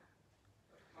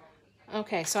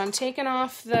 Okay, so I'm taking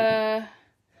off the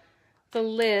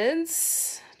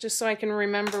lids just so I can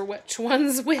remember which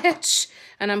one's which,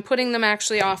 and I'm putting them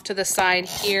actually off to the side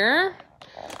here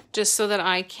just so that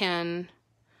I can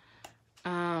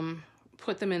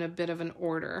put them in a bit of an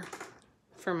order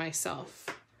for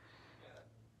myself.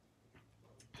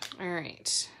 All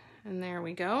right, and there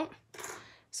we go.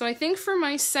 So I think for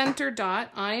my center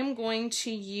dot, I am going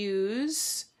to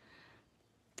use,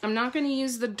 I'm not going to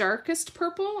use the darkest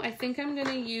purple. I think I'm going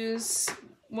to use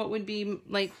what would be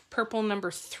like purple number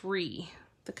 3,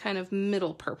 the kind of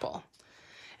middle purple.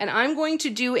 And I'm going to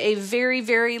do a very,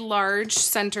 very large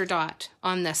center dot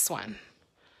on this one.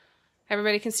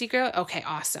 Everybody can see, girl? Okay,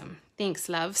 awesome. Thanks,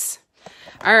 loves.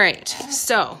 All right,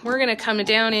 so we're going to come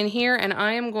down in here, and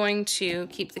I am going to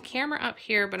keep the camera up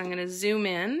here, but I'm going to zoom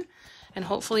in, and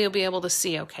hopefully you'll be able to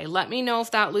see okay. Let me know if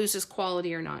that loses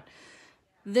quality or not.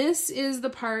 This is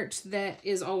the part that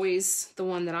is always the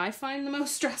one that I find the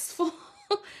most stressful,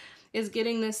 is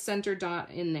getting this center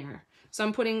dot in there. So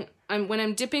when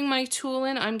I'm dipping my tool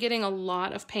in, I'm getting a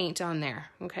lot of paint on there.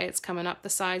 Okay, it's coming up the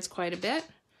sides quite a bit.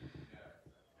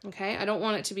 Okay, I don't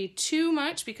want it to be too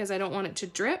much because I don't want it to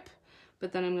drip,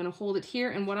 but then I'm going to hold it here.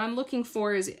 And what I'm looking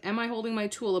for is, am I holding my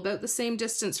tool about the same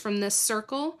distance from this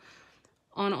circle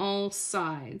on all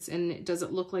sides? And does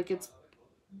it look like it's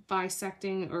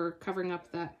bisecting or covering up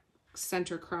that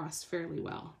center cross fairly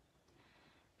well?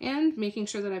 And making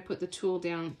sure that I put the tool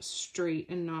down straight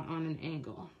and not on an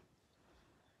angle.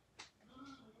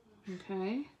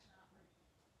 Okay.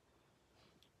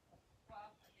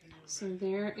 So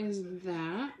there is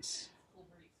that.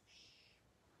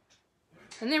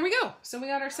 And there we go. So we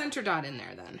got our center dot in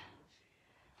there then.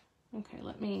 Okay,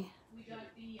 let me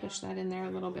push that in there a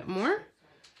little bit more.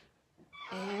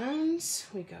 And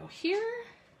we go here.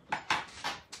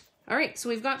 All right, so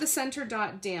we've got the center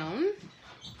dot down.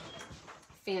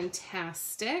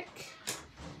 Fantastic.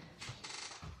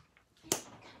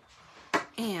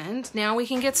 And now we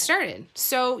can get started.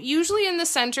 So usually in the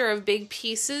center of big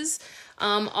pieces,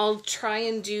 I'll try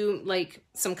and do like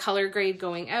some color grade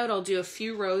going out. I'll do a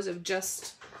few rows of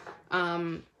just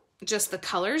the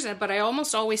colors, but I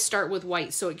almost always start with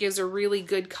white, so it gives a really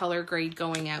good color grade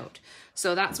going out.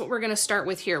 So that's what we're going to start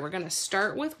with here. We're going to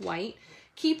start with white,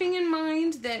 keeping in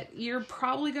mind that you're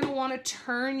probably going to want to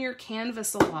turn your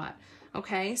canvas a lot.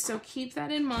 Okay, so keep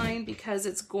that in mind because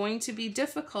it's going to be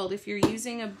difficult if you're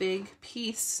using a big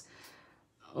piece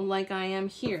like I am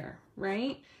here,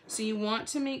 right? So you want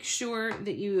to make sure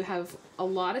that you have a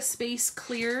lot of space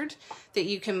cleared, that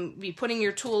you can be putting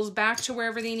your tools back to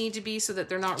wherever they need to be so that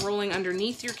they're not rolling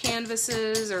underneath your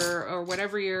canvases or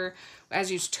whatever you're, as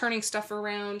you're turning stuff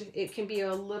around. It can be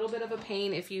a little bit of a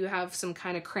pain if you have some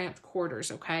kind of cramped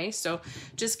quarters, okay? So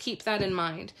just keep that in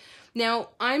mind. Now,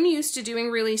 I'm used to doing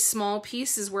really small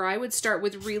pieces where I would start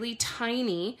with really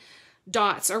tiny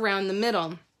dots around the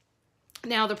middle.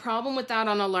 Now, the problem with that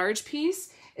on a large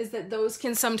piece is that those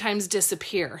can sometimes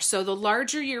disappear. So the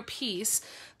larger your piece,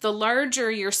 the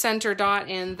larger your center dot,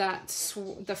 and that's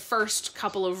the first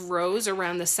couple of rows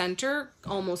around the center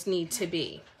almost need to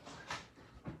be.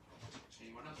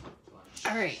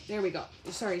 All right, there we go.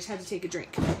 Sorry, I just had to take a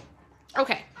drink.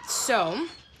 Okay, so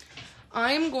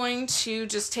I'm going to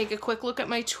just take a quick look at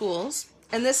my tools.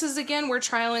 And this is, again, where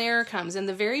trial and error comes. In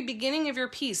the very beginning of your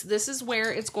piece, this is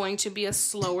where it's going to be a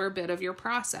slower bit of your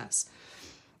process.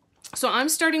 So I'm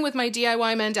starting with my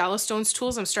DIY Mandala Stones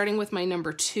tools. I'm starting with my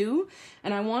number 2.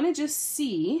 And I want to just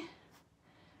see,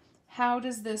 how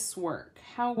does this work?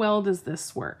 How well does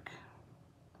this work?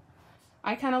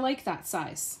 I kind of like that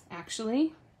size,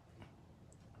 actually.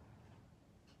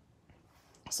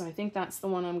 So I think that's the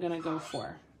one I'm going to go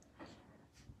for.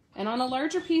 And on a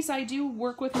larger piece, I do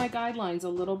work with my guidelines a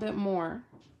little bit more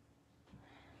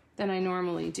than I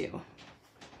normally do.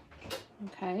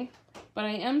 Okay, but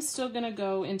I am still going to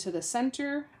go into the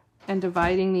center and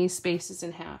dividing these spaces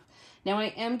in half. Now I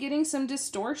am getting some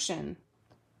distortion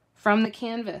from the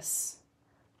canvas,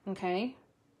 okay?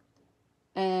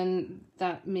 And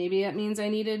that maybe that means I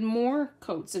needed more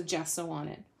coats of gesso on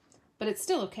it, but it's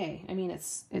still okay. I mean,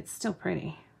 it's still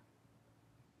pretty.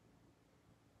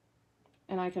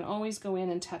 And I can always go in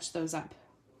and touch those up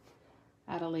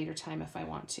at a later time if I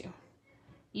want to.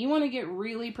 You want to get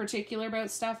really particular about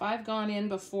stuff. I've gone in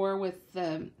before with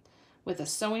a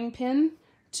sewing pin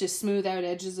to smooth out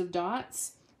edges of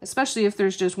dots, especially if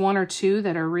there's just one or two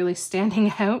that are really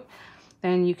standing out,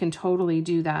 then you can totally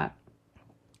do that.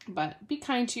 But be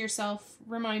kind to yourself,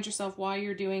 remind yourself why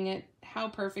you're doing it, how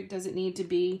perfect does it need to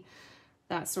be,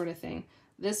 that sort of thing.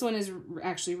 This one is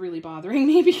actually really bothering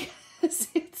me because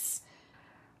it's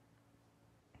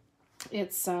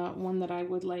one that I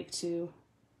would like to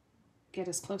get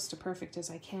as close to perfect as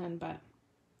I can, but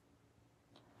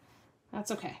that's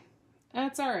okay.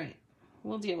 That's all right.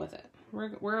 We'll deal with it.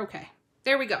 We're okay.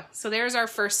 There we go. So there's our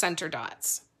first center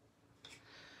dots.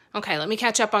 Okay, let me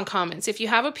catch up on comments. If you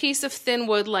have a piece of thin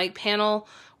wood like panel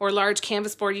or large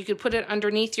canvas board, you could put it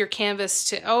underneath your canvas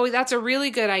to, oh, that's a really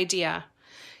good idea.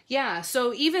 Yeah,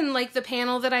 so even like the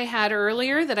panel that I had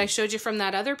earlier that I showed you from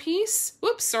that other piece,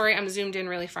 whoops, sorry, I'm zoomed in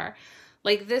really far.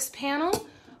 Like this panel,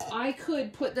 I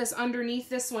could put this underneath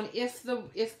this one if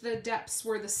the depths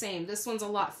were the same. This one's a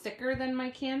lot thicker than my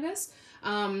canvas.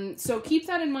 So keep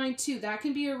that in mind too. That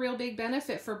can be a real big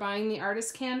benefit for buying the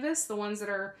artist canvas, the ones that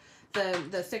are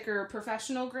the thicker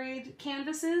professional grade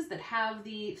canvases that have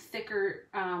the thicker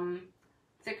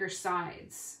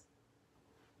sides.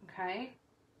 Okay.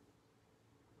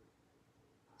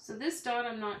 So this dot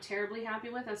I'm not terribly happy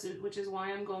with, which is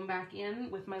why I'm going back in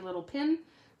with my little pin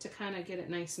to kind of get it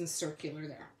nice and circular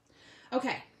there.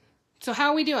 Okay, so how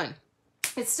are we doing?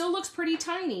 It still looks pretty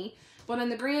tiny, but in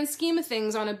the grand scheme of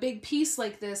things, on a big piece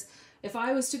like this, if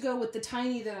I was to go with the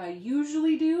tiny that I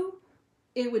usually do,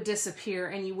 it would disappear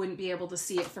and you wouldn't be able to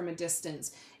see it from a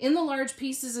distance. In the large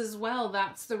pieces as well,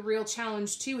 that's the real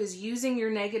challenge too, is using your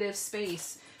negative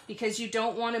space, because you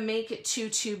don't want to make it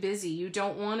too busy. You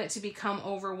don't want it to become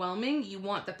overwhelming. You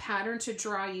want the pattern to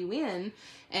draw you in,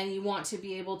 and you want to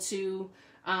be able to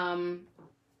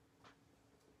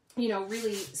you know,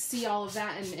 really see all of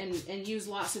that and use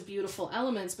lots of beautiful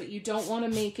elements, but you don't want to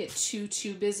make it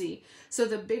too busy. So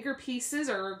the bigger pieces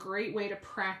are a great way to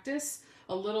practice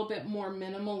a little bit more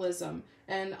minimalism.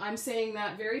 And I'm saying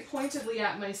that very pointedly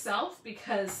at myself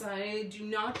because I do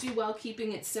not do well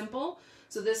keeping it simple.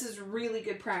 So this is really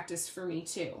good practice for me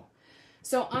too.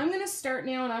 So I'm going to start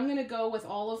now and I'm going to go with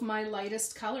all of my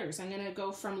lightest colors. I'm going to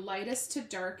go from lightest to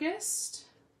darkest.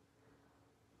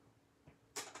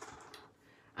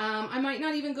 I might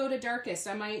not even go to darkest.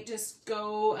 I might just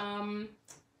go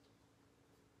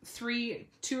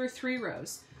 2 or 3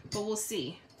 rows, but we'll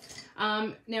see.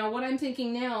 Now what I'm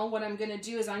thinking now, what I'm going to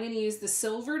do is I'm going to use the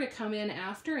silver to come in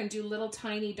after and do little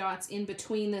tiny dots in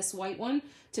between this white one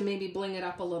to maybe bling it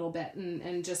up a little bit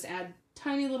and just add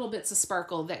tiny little bits of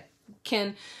sparkle that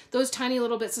those tiny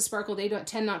little bits of sparkle, they don't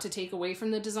tend not to take away from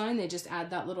the design. They just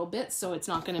add that little bit, so it's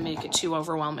not going to make it too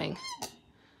overwhelming.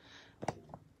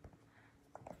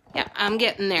 Yeah, I'm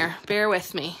getting there. Bear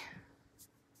with me.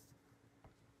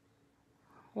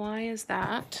 Why is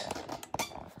that?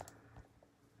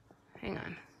 Hang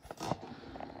on.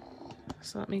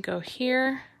 So let me go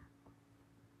here.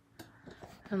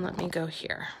 And let me go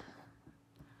here.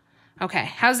 Okay,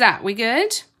 how's that? We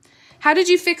good? How did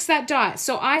you fix that dot?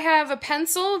 So I have a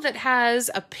pencil that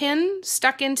has a pin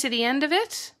stuck into the end of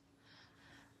it.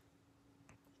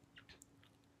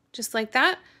 Just like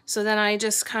that. So then I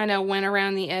just kind of went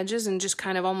around the edges and just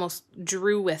kind of almost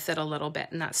drew with it a little bit,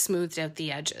 and that smoothed out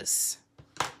the edges.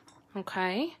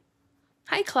 Okay.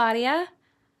 Hi, Claudia.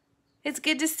 It's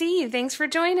good to see you. Thanks for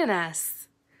joining us.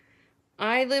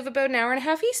 I live about an hour and a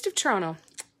half east of Toronto.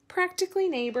 Practically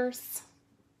neighbors.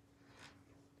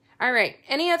 All right.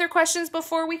 Any other questions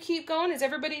before we keep going? Is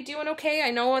everybody doing okay?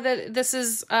 I know that this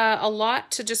is a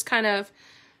lot to just kind of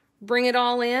bring it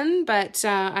all in, but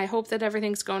I hope that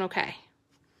everything's going okay.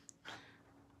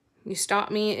 You stop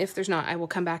me if there's not. I will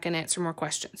come back and answer more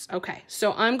questions. Okay,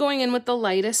 so I'm going in with the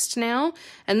lightest now,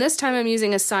 and this time I'm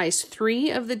using a size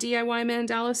 3 of the DIY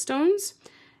mandala stones,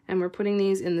 and we're putting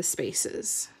these in the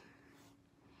spaces.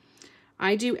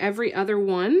 I do every other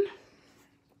one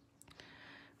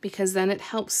because then it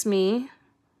helps me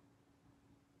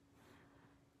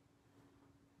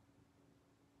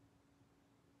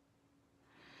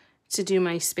to do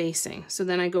my spacing. So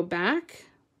then I go back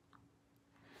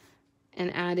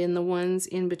and add in the ones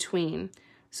in between.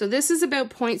 So this is about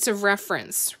points of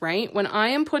reference, right? When I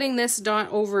am putting this dot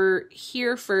over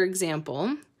here, for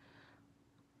example,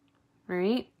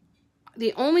 right?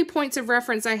 The only points of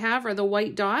reference I have are the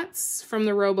white dots from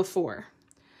the row before.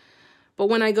 But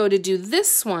when I go to do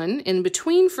this one in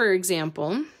between, for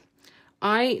example,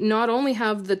 I not only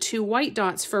have the 2 white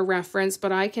dots for reference,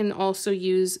 but I can also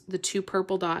use the 2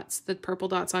 purple dots, the purple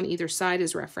dots on either side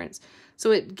as reference. So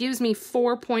it gives me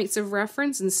 4 points of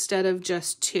reference instead of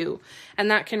just 2. And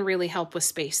that can really help with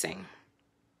spacing.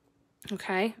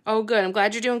 Okay. Oh, good. I'm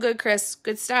glad you're doing good, Chris.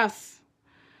 Good stuff.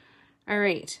 All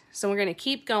right. So we're going to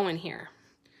keep going here.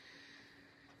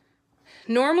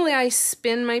 Normally I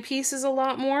spin my pieces a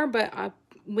lot more, but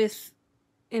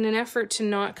in an effort to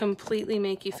not completely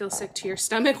make you feel sick to your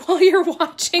stomach while you're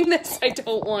watching this, I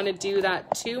don't want to do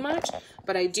that too much,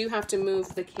 but I do have to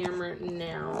move the camera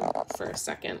now for a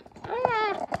second.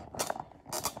 Ah!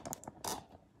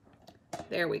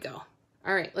 There we go.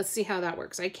 All right, let's see how that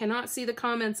works. I cannot see the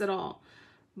comments at all,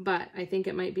 but I think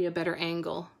it might be a better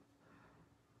angle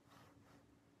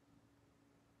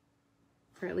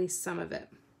for at least some of it.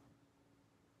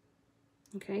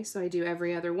 Okay, so I do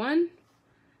every other one.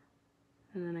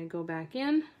 And then I go back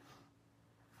in.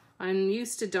 I'm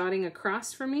used to dotting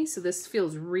across for me, so this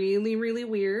feels really, really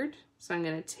weird. So I'm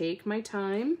going to take my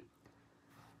time.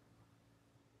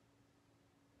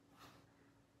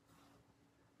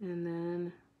 And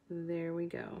then there we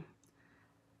go.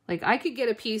 Like I could get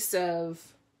an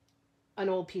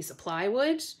old piece of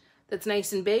plywood that's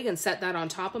nice and big and set that on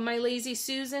top of my Lazy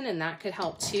Susan, and that could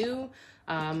help too.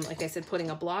 Like I said, putting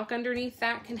a block underneath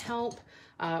that can help,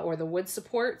 or the wood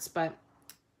supports, but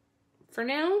for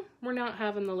now, we're not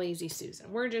having the Lazy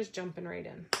Susan. We're just jumping right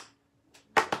in.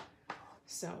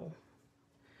 So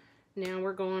now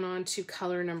we're going on to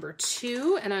color number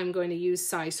 2, and I'm going to use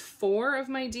size 4 of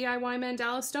my DIY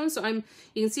mandala stone. So you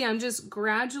can see I'm just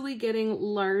gradually getting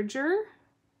larger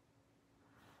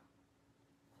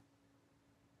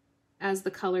as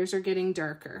the colors are getting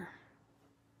darker.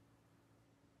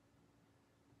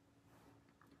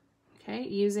 Okay,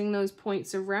 using those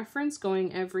points of reference,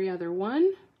 going every other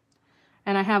one.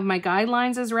 And I have my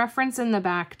guidelines as reference in the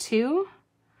back too,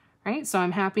 right? So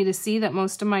I'm happy to see that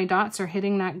most of my dots are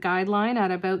hitting that guideline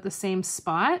at about the same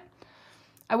spot.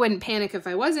 I wouldn't panic if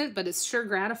I wasn't, but it's sure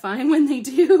gratifying when they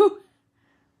do.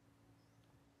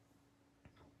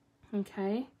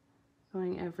 Okay,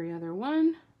 going every other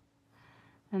one,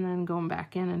 and then going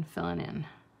back in and filling in.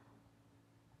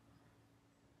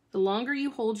 The longer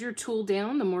you hold your tool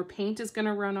down, the more paint is going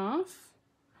to run off,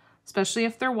 especially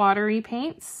if they're watery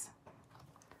paints.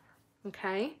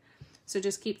 Okay, so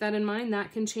just keep that in mind.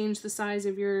 That can change the size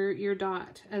of your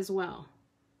dot as well.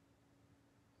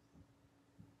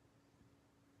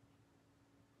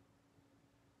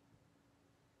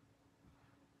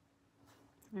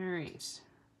 All right.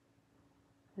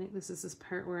 I think this is this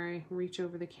part where I reach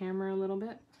over the camera a little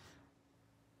bit.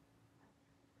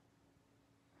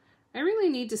 I really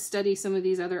need to study some of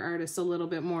these other artists a little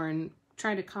bit more and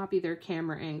try to copy their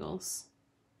camera angles.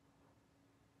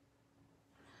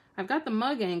 I've got the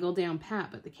mug angle down pat,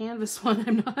 but the canvas one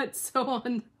I'm not so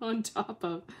on top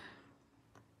of.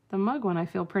 The mug one I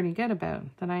feel pretty good about,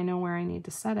 that I know where I need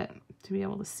to set it to be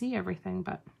able to see everything,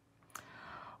 but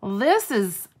well, this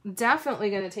is definitely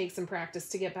going to take some practice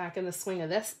to get back in the swing of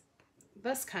this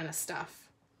kind of stuff.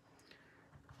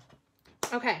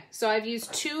 Okay, so I've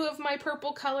used 2 of my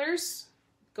purple colors.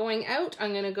 Going out,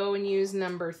 I'm going to go and use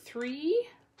number 3.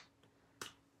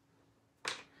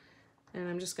 And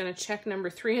I'm just going to check number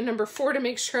 3 and number 4 to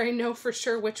make sure I know for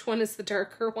sure which one is the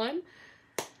darker one.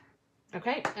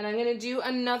 Okay, and I'm going to do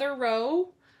another row.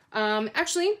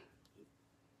 Actually,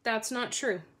 that's not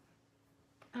true.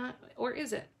 Or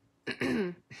is it?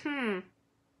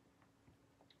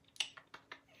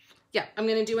 Yeah, I'm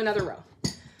going to do another row.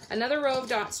 Another row of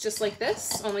dots just like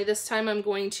this, only this time I'm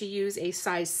going to use a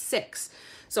size 6.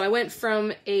 So I went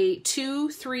from a 2,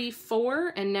 3,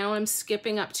 4, and now I'm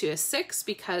skipping up to a 6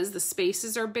 because the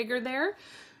spaces are bigger there.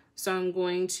 So I'm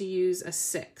going to use a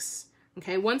 6.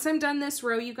 Okay, once I'm done this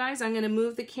row, you guys, I'm going to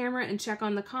move the camera and check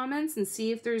on the comments and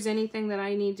see if there's anything that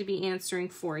I need to be answering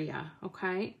for you,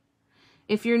 okay?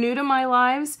 If you're new to my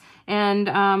lives and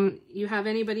you have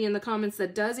anybody in the comments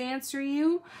that does answer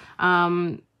you,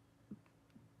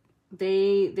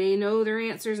 they know their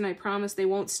answers, and I promise they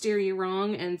won't steer you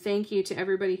wrong. And thank you to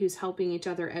everybody who's helping each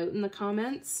other out in the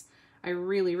comments. I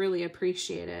really, really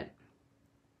appreciate it.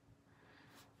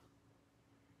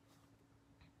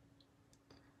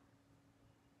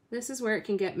 This is where it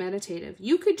can get meditative.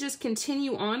 You could just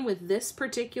continue on with this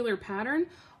particular pattern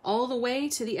all the way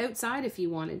to the outside if you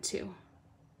wanted to.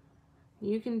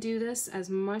 You can do this as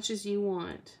much as you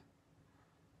want.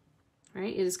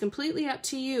 Right? It is completely up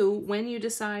to you when you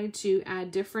decide to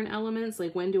add different elements,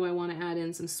 like when do I want to add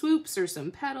in some swoops or some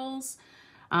petals?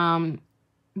 Do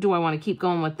I want to keep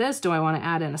going with this? Do I want to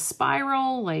add in a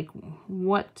spiral? Like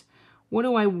what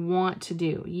do I want to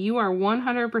do? You are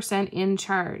 100% in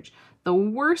charge. The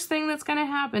worst thing that's going to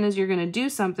happen is you're going to do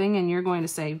something and you're going to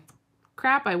say,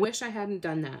 crap, I wish I hadn't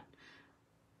done that.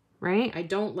 Right? I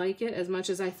don't like it as much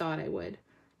as I thought I would.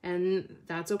 And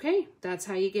that's okay. That's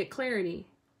how you get clarity.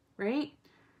 Right?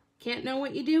 Can't know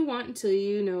what you do want until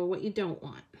you know what you don't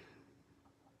want.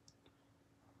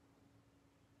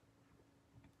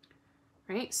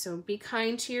 Right? So be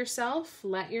kind to yourself.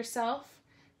 Let yourself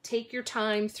take your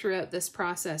time throughout this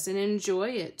process and enjoy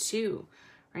it too.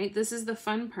 Right? This is the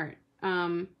fun part.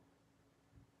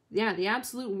 Yeah, the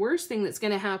absolute worst thing that's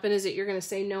going to happen is that you're going to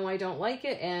say, no, I don't like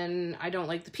it, and I don't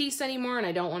like the piece anymore, and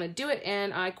I don't want to do it,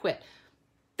 and I quit.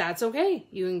 That's okay.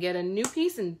 You can get a new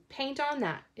piece and paint on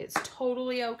that. It's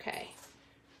totally okay,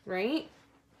 right?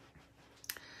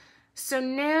 So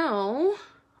now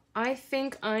I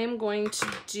think I'm going to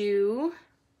do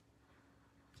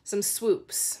some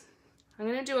swoops. I'm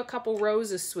going to do a couple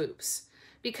rows of swoops.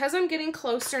 Because I'm getting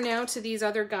closer now to these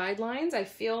other guidelines, I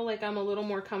feel like I'm a little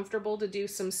more comfortable to do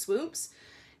some swoops.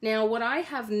 Now, what I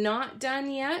have not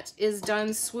done yet is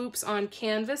done swoops on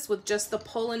canvas with just the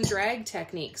pull and drag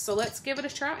technique. So let's give it a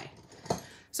try.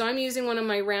 So I'm using one of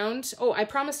my round, oh, I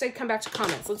promised I'd come back to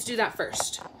comments. Let's do that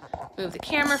first. Move the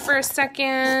camera for a second,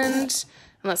 and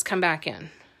let's come back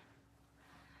in.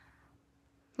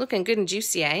 Looking good and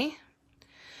juicy, eh?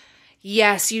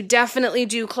 Yes, you definitely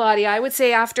do, Claudia. I would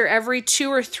say after every 2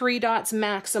 or 3 dots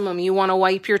maximum, you want to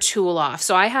wipe your tool off.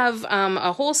 So I have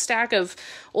a whole stack of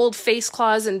old face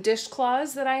cloths and dish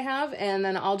cloths that I have, and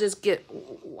then I'll just get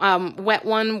wet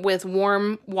one with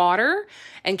warm water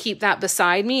and keep that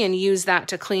beside me and use that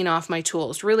to clean off my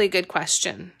tools. Really good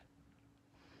question.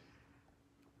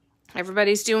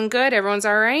 Everybody's doing good? Everyone's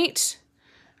all right?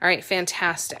 All right,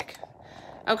 fantastic.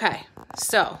 Okay,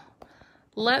 so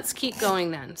let's keep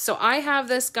going then. So I have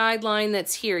this guideline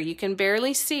that's here. You can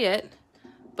barely see it,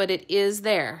 but it is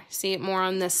there. See it more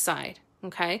on this side,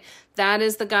 okay? That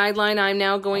is the guideline I'm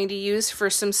now going to use for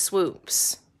some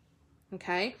swoops,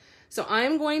 okay? So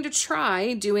I'm going to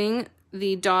try doing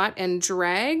the dot and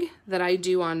drag that I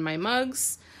do on my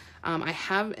mugs.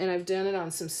 I've done it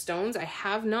on some stones. I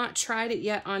have not tried it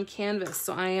yet on canvas,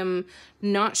 so I am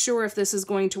not sure if this is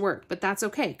going to work, but that's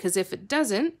okay, because if it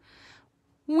doesn't,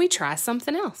 we try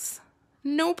something else.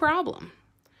 No problem.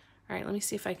 All right, let me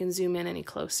see if I can zoom in any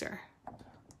closer.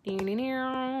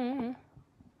 All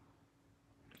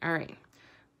right.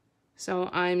 So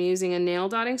I'm using a nail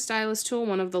dotting stylus tool,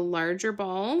 one of the larger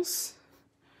balls.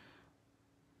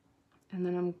 And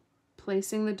then I'm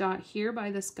placing the dot here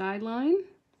by this guideline.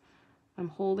 I'm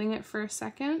holding it for a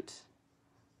second.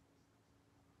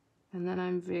 And then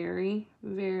I'm very,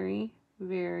 very,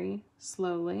 very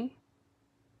slowly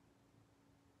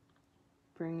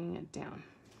bringing it down.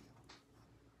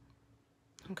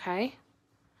 Okay.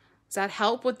 Does that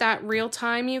help with that real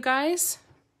time, you guys?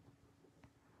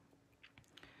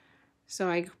 So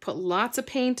I put lots of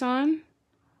paint on.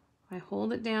 I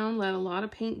hold it down, let a lot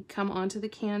of paint come onto the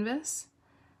canvas,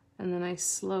 and then I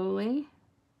slowly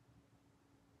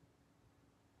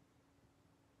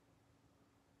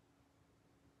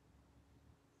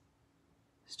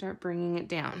start bringing it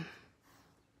down.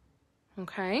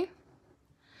 Okay.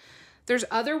 There's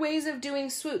other ways of doing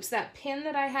swoops. That pin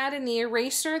that I had in the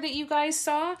eraser that you guys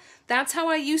saw, that's how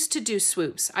I used to do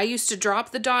swoops. I used to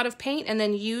drop the dot of paint and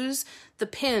then use the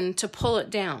pin to pull it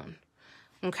down.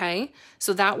 Okay,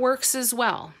 so that works as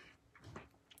well.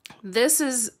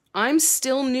 I'm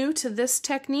still new to this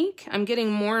technique. I'm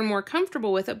getting more and more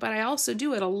comfortable with it, but I also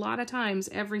do it a lot of times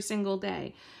every single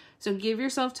day. So give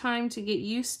yourself time to get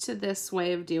used to this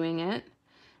way of doing it.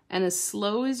 And as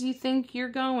slow as you think you're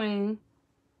going,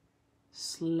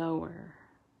 slower.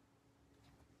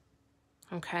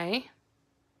 Okay?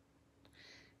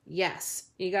 Yes,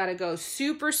 you gotta go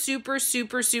super, super,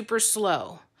 super, super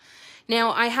slow.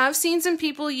 Now, I have seen some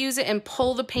people use it and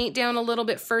pull the paint down a little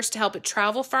bit first to help it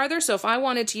travel farther. So if I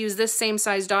wanted to use this same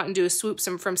size dot and do a swoop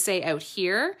from say out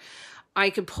here, I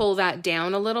could pull that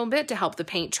down a little bit to help the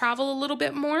paint travel a little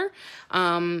bit more.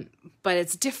 But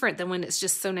it's different than when it's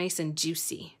just so nice and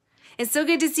juicy. It's so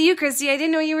good to see you, Christy. I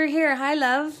didn't know you were here. Hi,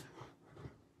 love.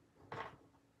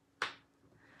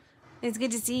 It's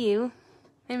good to see you.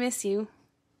 I miss you.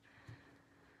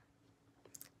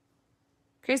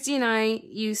 Christy and I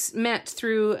met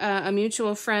through a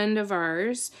mutual friend of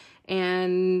ours,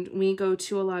 and we go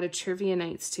to a lot of trivia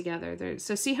nights together.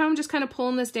 So see how I'm just kind of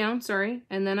pulling this down, sorry,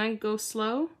 and then I go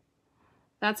slow?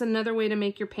 That's another way to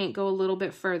make your paint go a little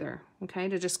bit further, okay,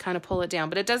 to just kind of pull it down.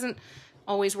 But it doesn't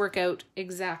always work out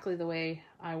exactly the way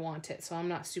I want it, so I'm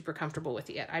not super comfortable with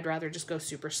it yet. I'd rather just go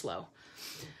super slow.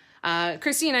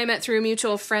 Christy and I met through a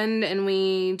mutual friend, and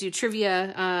we do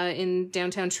trivia in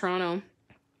downtown Toronto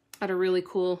at a really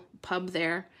cool pub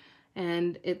there,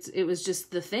 and it was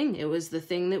just the thing. It was the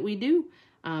thing that we do.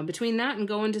 Between that and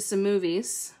going to some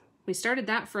movies, we started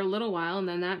that for a little while, and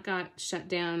then that got shut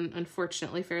down,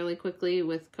 unfortunately, fairly quickly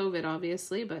with COVID,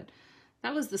 obviously, but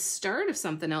that was the start of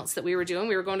something else that we were doing.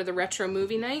 We were going to the retro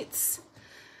movie nights.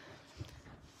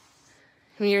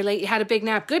 When you're late, you had a big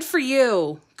nap. Good for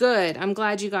you. Good. I'm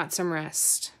glad you got some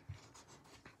rest.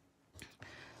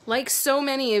 Like so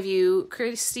many of you,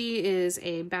 Christy is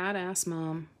a badass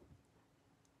mom.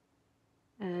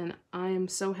 And I am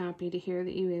so happy to hear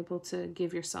that you were able to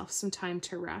give yourself some time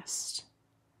to rest.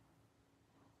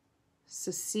 So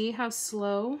see how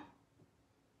slow?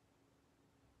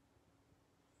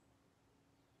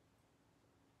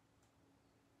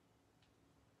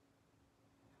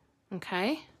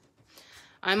 Okay.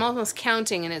 I'm almost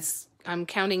counting, and I'm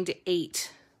counting to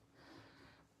 8.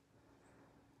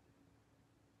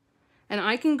 And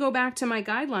I can go back to my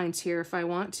guidelines here if I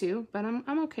want to, but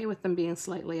I'm okay with them being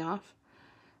slightly off.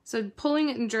 So pulling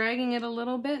it and dragging it a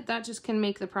little bit, that just can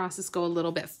make the process go a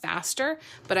little bit faster,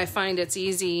 but I find it's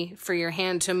easy for your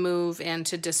hand to move and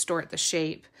to distort the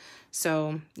shape.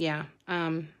 So yeah,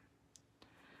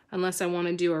 unless I want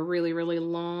to do a really, really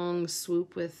long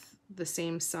swoop with the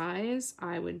same size,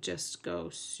 I would just go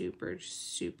super,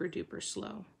 super duper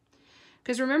slow.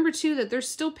 Because remember too that there's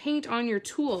still paint on your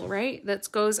tool, right?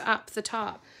 That goes up the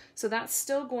top. So that's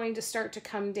still going to start to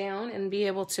come down and be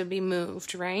able to be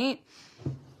moved, right?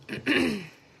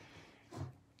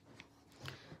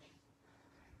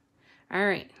 All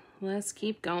right, let's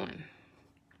keep going.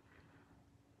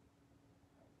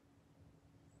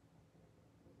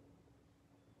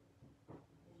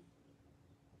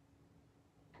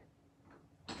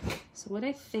 So what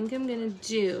I think I'm gonna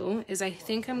do is I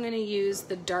think I'm gonna use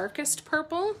the darkest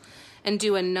purple and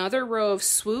do another row of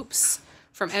swoops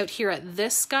from out here at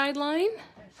this guideline.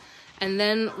 And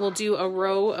then we'll do a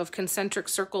row of concentric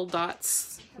circle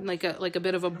dots, like a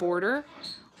bit of a border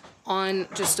on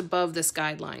just above this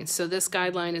guideline. So this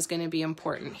guideline is gonna be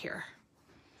important here.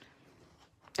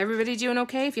 Everybody doing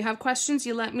okay? If you have questions,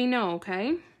 you let me know,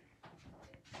 okay?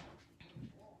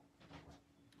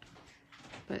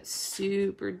 But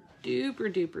super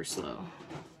duper duper slow.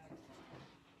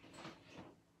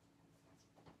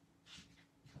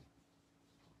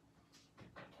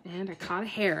 And I caught a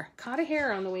hair. Caught a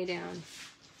hair on the way down.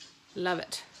 Love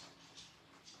it.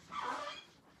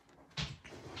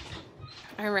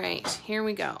 All right, here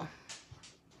we go.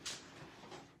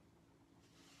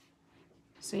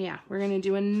 So yeah, we're gonna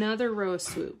do another row of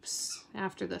swoops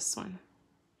after this one.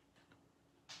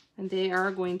 And they are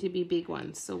going to be big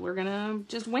ones. So we're gonna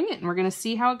just wing it and we're gonna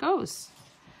see how it goes.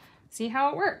 See how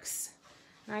it works.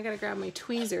 Now I gotta grab my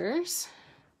tweezers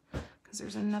because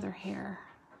there's another hair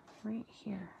right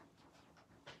here.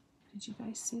 Did you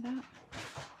guys see that?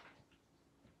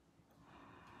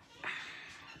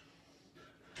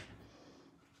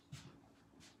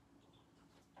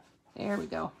 There we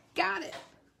go. Got it.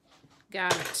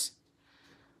 Got it.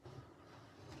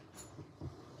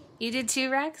 You did too,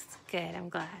 Rex? Good, I'm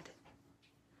glad.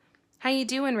 How you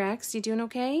doing, Rex? You doing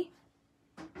okay?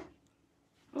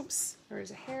 Oops,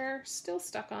 there's a hair still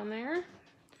stuck on there.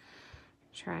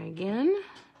 Try again.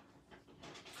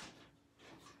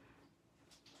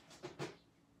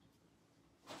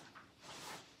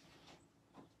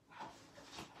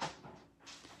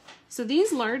 So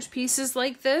these large pieces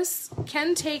like this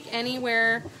can take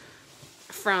anywhere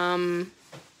from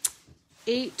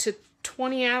 8 to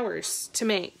 20 hours to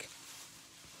make,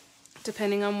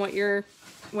 depending on what you're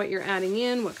adding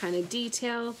in, what kind of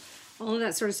detail, all of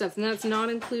that sort of stuff. And that's not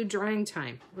include drying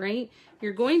time, right?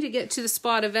 You're going to get to the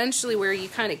spot eventually where you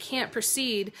kind of can't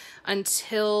proceed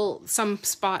until some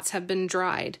spots have been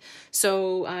dried.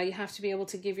 So you have to be able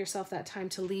to give yourself that time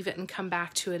to leave it and come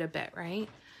back to it a bit, right?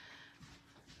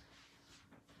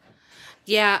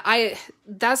 Yeah,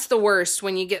 that's the worst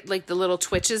when you get like the little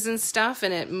twitches and stuff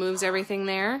and it moves everything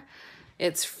there.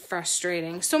 It's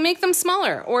frustrating. So make them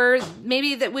smaller, or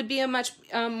maybe that would be a much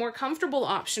more comfortable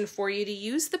option for you to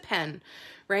use the pen,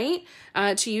 right?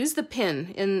 To use the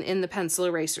pin in the pencil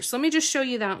eraser. So let me just show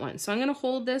you that one. So I'm going to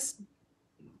hold this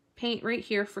paint right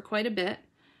here for quite a bit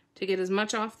to get as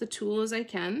much off the tool as I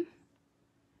can.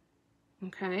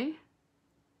 Okay.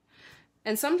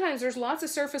 And sometimes there's lots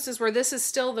of surfaces where this is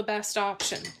still the best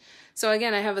option. So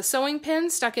again, I have a sewing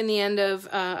pin stuck in the end of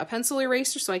a pencil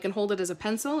eraser so I can hold it as a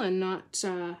pencil and not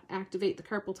activate the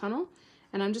carpal tunnel.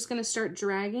 And I'm just going to start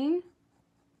dragging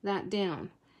that down.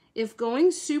 If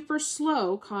going super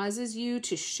slow causes you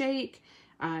to shake,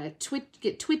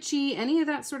 get twitchy, any of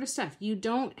that sort of stuff, you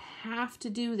don't have to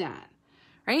do that,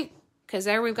 right? Because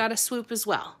there we've got a swoop as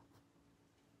well.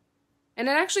 And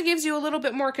it actually gives you a little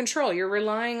bit more control. You're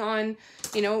relying on,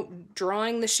 you know,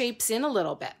 drawing the shapes in a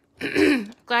little bit.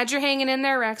 Glad you're hanging in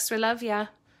there, Rex. We love ya.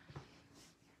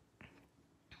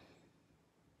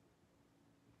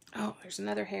 Oh, there's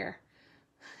another hair.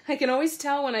 I can always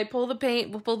tell when I pull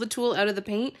the tool out of the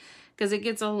paint, because it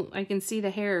gets I can see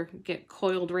the hair get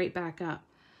coiled right back up.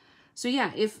 So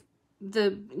yeah, if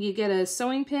you get a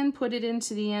sewing pin, put it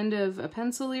into the end of a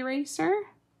pencil eraser,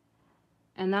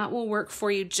 and that will work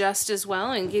for you just as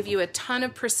well and give you a ton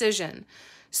of precision.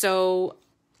 So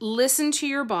listen to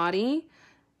your body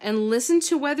and listen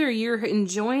to whether you're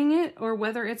enjoying it or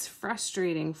whether it's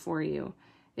frustrating for you.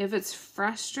 If it's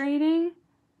frustrating,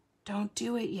 don't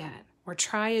do it yet, or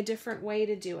try a different way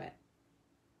to do it,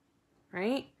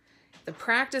 right? The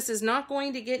practice is not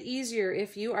going to get easier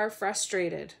if you are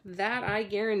frustrated. That I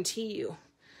guarantee you.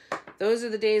 Those are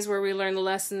the days where we learn the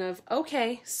lesson of,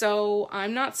 okay, so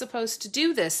I'm not supposed to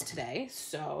do this today,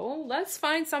 so let's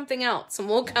find something else and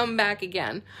we'll come back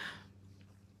again.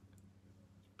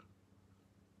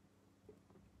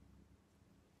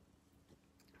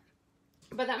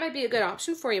 But that might be a good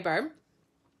option for you, Barb,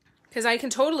 because I can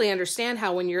totally understand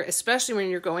how especially when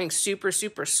you're going super,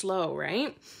 super slow,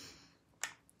 right?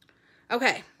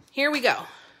 Okay, here we go.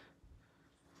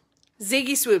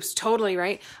 Ziggy swoops, totally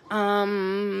right.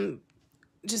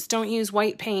 Just don't use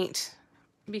white paint,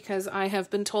 because I have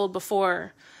been told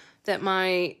before that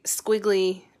my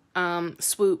squiggly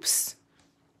swoops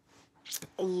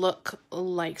look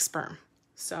like sperm.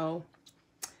 So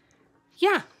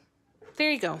yeah, there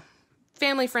you go.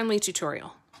 Family-friendly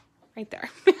tutorial right there.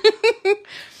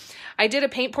 I did a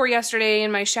paint pour yesterday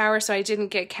in my shower so I didn't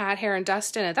get cat hair and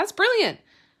dust in it. That's brilliant.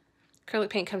 Acrylic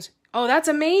paint comes. Oh, that's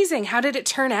amazing. How did it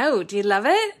turn out? Do you love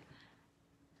it?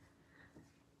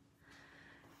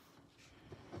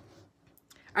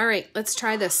 All right, let's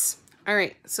try this. All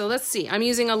right, so let's see. I'm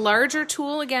using a larger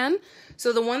tool again.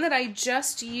 So the one that I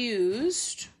just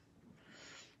used,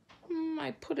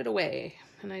 I put it away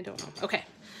and I don't know. Okay,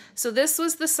 so this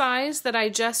was the size that I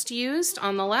just used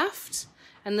on the left,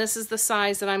 And this is the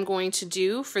size that I'm going to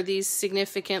do for these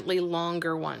significantly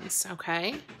longer ones,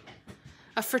 okay?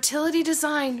 A fertility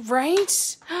design,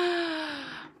 right?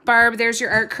 Barb, there's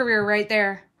your art career right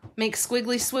there. Make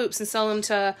squiggly swoops and sell them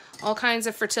to all kinds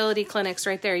of fertility clinics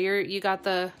right there. You got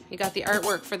the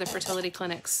artwork for the fertility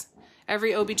clinics.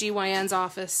 Every OBGYN's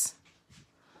office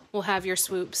will have your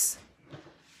swoops.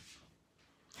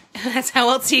 That's how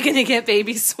else are you gonna get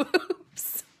baby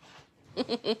swoops?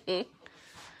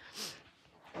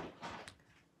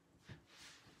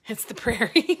 It's the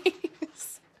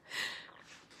prairies.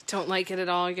 Don't like it at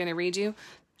all. You're gonna read you.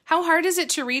 How hard is it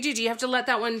to read you? Do you have to let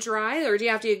that one dry, or do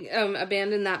you have to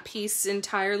abandon that piece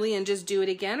entirely and just do it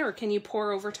again, or can you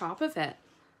pour over top of it?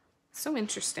 So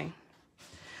interesting.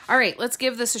 All right, let's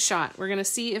give this a shot. We're gonna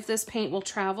see if this paint will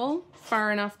travel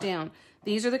far enough down.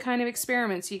 These are the kind of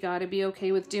experiments you gotta be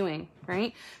okay with doing,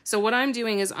 right? So what I'm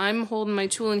doing is I'm holding my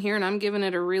tool in here and I'm giving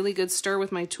it a really good stir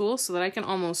with my tool so that I can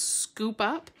almost scoop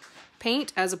up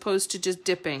paint as opposed to just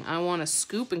dipping. I wanna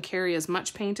scoop and carry as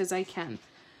much paint as I can.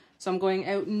 So I'm going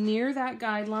out near that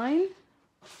guideline.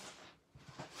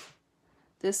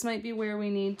 This might be where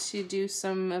we need to do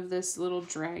some of this little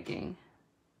dragging.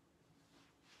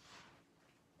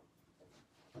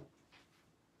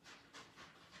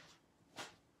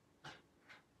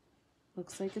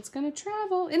 Looks like it's gonna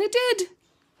travel, and it did!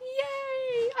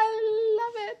 Yay! I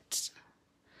love it.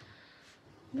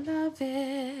 Love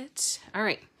it. All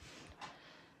right.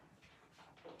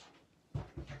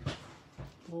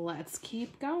 Let's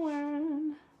keep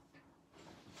going.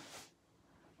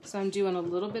 So I'm doing a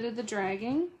little bit of the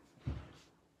dragging,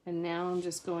 and now I'm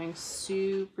just going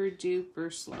super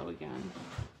duper slow again.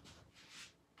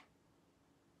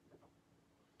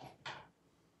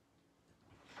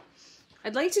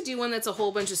 I'd like to do one that's a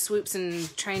whole bunch of swoops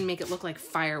and try and make it look like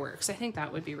fireworks. I think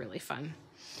that would be really fun.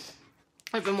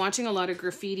 I've been watching a lot of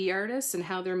graffiti artists and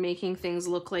how they're making things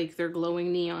look like they're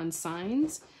glowing neon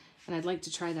signs. And I'd like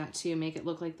to try that too, make it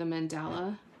look like the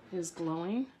mandala is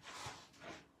glowing.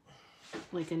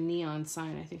 Like a neon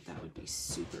sign. I think that would be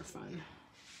super fun.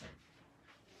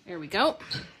 There we go.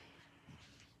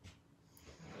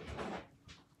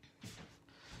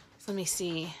 So let me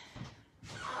see.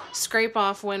 Scrape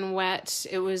off when wet.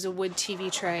 It was a wood TV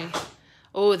tray.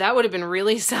 Oh, that would have been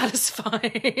really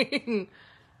satisfying.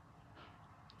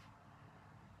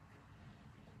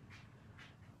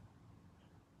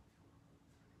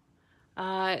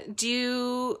 Do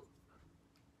you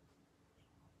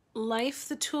lift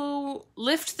the tool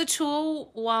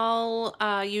while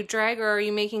you drag, or are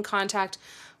you making contact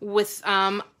with,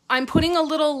 I'm putting a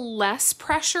little less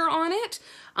pressure on it.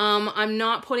 I'm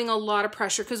not putting a lot of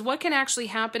pressure, because what can actually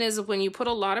happen is when you put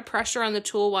a lot of pressure on the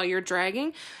tool while you're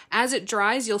dragging, as it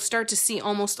dries, you'll start to see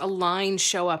almost a line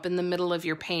show up in the middle of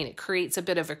your paint. It creates a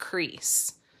bit of a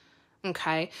crease.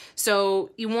 Okay, so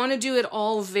you want to do it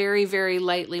all very, very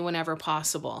lightly whenever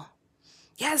possible.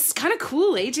 Yes, kind of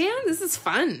cool, eh, Jan? This is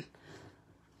fun.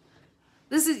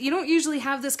 You don't usually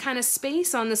have this kind of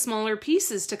space on the smaller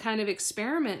pieces to kind of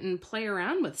experiment and play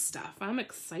around with stuff. I'm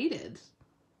excited.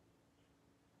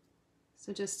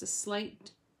 So just a slight,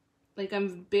 like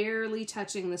I'm barely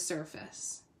touching the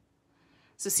surface.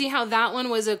 So see how that one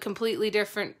was a completely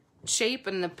different shape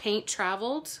and the paint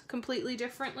traveled completely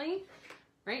differently,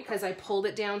 right? Because I pulled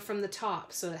it down from the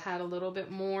top, so it had a little bit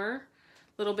more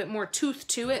tooth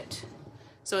to it.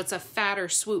 So it's a fatter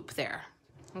swoop there,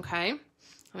 okay?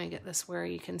 Let me get this where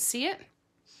you can see it.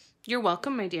 You're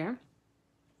welcome, my dear.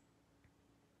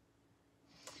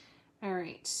 All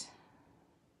right.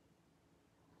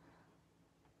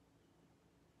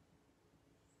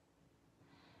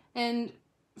 And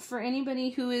for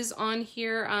anybody who is on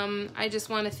here, I just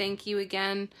want to thank you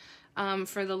again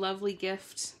for the lovely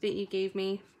gift that you gave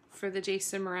me for the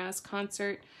Jason Mraz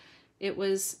concert. It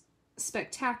was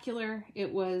spectacular.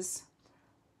 It was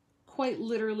quite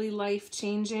literally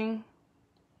life-changing.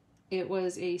 It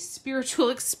was a spiritual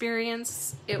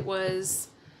experience. It was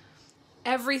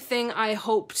everything I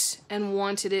hoped and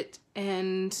wanted it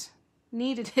and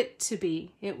needed it to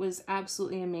be. It was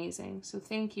absolutely amazing. So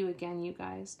thank you again, you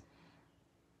guys.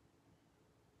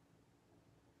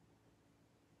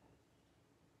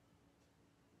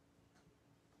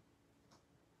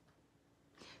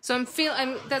 So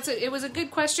it was a good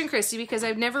question, Christy, because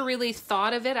I've never really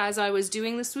thought of it as I was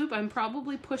doing the swoop. I'm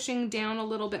probably pushing down a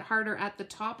little bit harder at the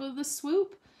top of the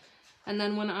swoop. And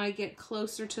then when I get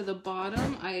closer to the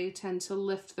bottom, I tend to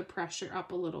lift the pressure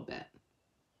up a little bit.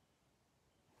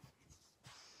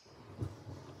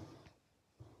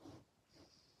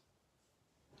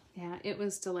 Yeah, it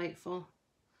was delightful.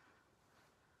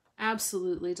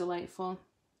 Absolutely delightful.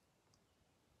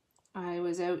 I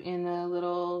was out in a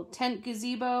little tent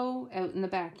gazebo out in the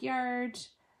backyard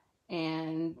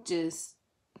and just,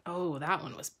 oh, that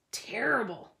one was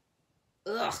terrible.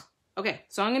 Ugh. Okay,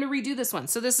 so I'm going to redo this one.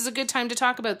 So this is a good time to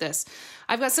talk about this.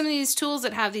 I've got some of these tools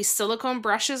that have these silicone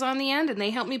brushes on the end, and they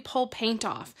help me pull paint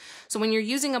off. So when you're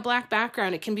using a black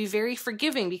background, it can be very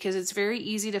forgiving because it's very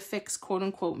easy to fix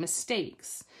quote-unquote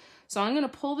mistakes. So I'm going to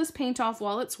pull this paint off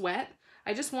while it's wet.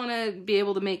 I just want to be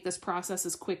able to make this process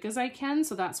as quick as I can,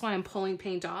 so that's why I'm pulling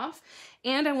paint off.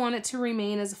 And I want it to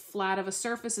remain as flat of a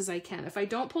surface as I can. If I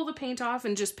don't pull the paint off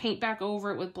and just paint back over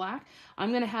it with black,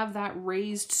 I'm going to have that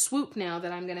raised swoop now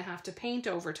that I'm going to have to paint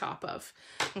over top of.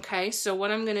 Okay, so what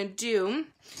I'm going to do,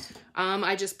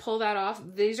 I just pull that off.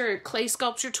 These are clay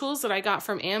sculpture tools that I got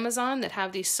from Amazon that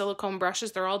have these silicone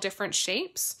brushes. They're all different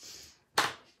shapes.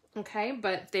 Okay,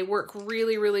 but they work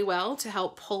really, really well to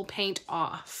help pull paint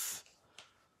off.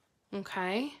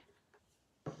 Okay.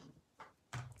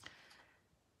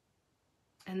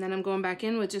 And then I'm going back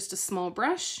in with just a small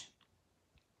brush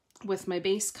with my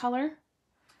base color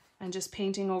and just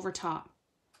painting over top.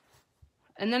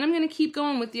 And then I'm going to keep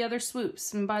going with the other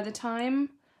swoops. And by the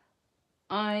time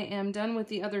I am done with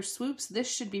the other swoops,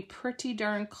 this should be pretty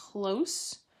darn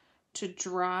close to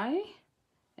dry.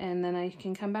 And then I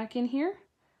can come back in here.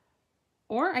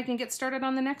 Or I can get started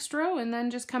on the next row and then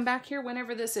just come back here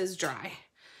whenever this is dry.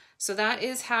 So that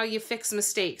is how you fix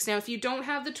mistakes. Now, if you don't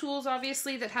have the tools,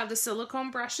 obviously, that have the silicone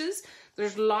brushes,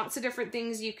 there's lots of different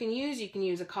things you can use. You can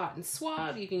use a cotton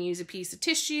swab, you can use a piece of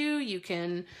tissue, you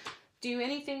can do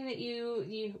anything that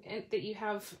you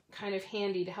have kind of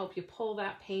handy to help you pull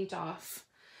that paint off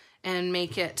and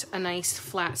make it a nice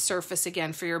flat surface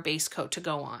again for your base coat to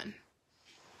go on.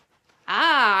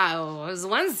 Ah, I was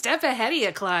one step ahead of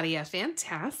you, Claudia.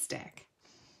 Fantastic.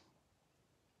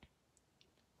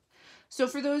 So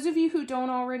for those of you who don't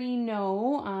already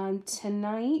know,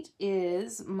 tonight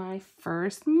is my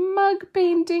first mug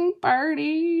painting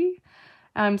party.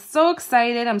 I'm so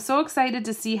excited. I'm so excited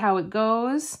to see how it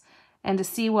goes and to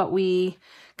see what we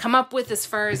come up with as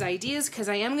far as ideas, because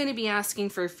I am going to be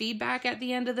asking for feedback at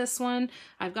the end of this one.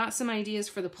 I've got some ideas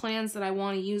for the plans that I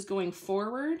want to use going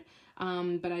forward,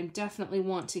 but I definitely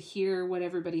want to hear what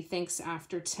everybody thinks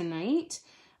after tonight.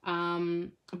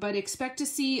 But expect to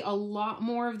see a lot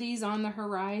more of these on the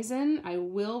horizon. I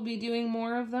will be doing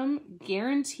more of them,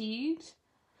 guaranteed.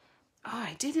 Oh,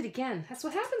 I did it again. That's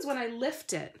what happens when I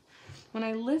lift it. When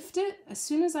I lift it, as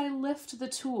soon as I lift the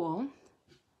tool,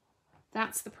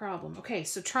 that's the problem. Okay,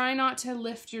 so try not to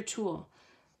lift your tool.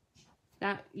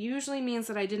 That usually means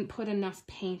that I didn't put enough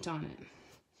paint on it.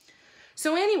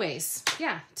 So anyways,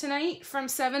 yeah, tonight from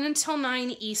 7 until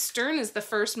 9 Eastern is the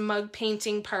first mug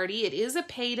painting party. It is a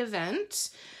paid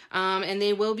event, and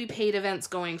they will be paid events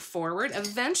going forward.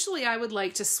 Eventually, I would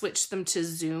like to switch them to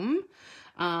Zoom,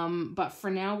 but for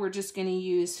now, we're just going to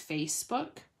use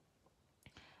Facebook.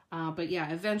 But yeah,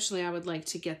 eventually, I would like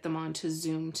to get them onto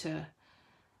Zoom to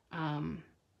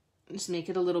just make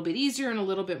it a little bit easier and a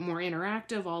little bit more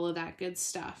interactive, all of that good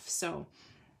stuff. So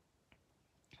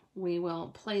we will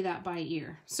play that by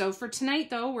ear. So for tonight,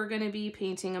 though, we're going to be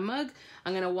painting a mug.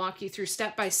 I'm going to walk you through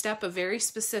step by step a very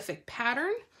specific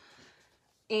pattern.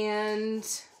 And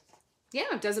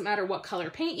yeah, it doesn't matter what color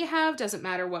paint you have, doesn't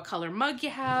matter what color mug you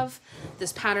have.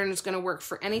 This pattern is going to work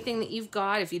for anything that you've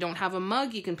got. If you don't have a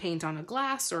mug, you can paint on a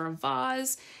glass or a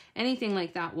vase. Anything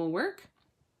like that will work.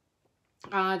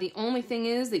 The only thing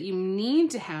is that you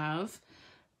need to have,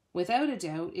 without a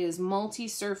doubt, is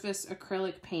multi-surface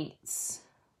acrylic paints.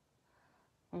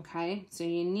 Okay, so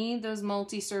you need those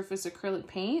multi-surface acrylic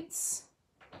paints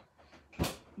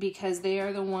because they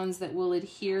are the ones that will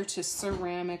adhere to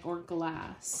ceramic or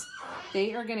glass.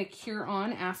 They are going to cure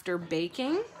on after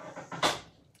baking.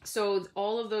 So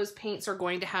all of those paints are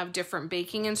going to have different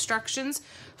baking instructions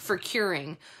for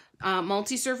curing.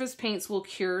 Multi-surface paints will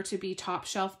cure to be top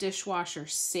shelf dishwasher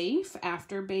safe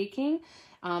after baking.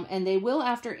 And they will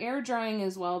after air drying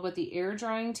as well, but the air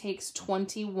drying takes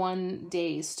 21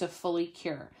 days to fully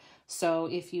cure. So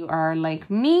if you are like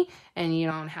me and you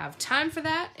don't have time for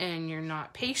that and you're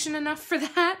not patient enough for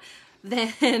that,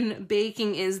 then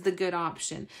baking is the good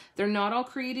option. They're not all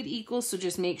created equal, so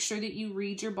just make sure that you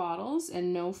read your bottles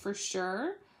and know for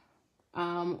sure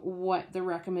what the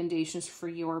recommendations for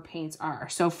your paints are.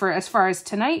 So for as far as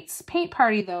tonight's paint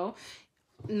party though,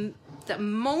 the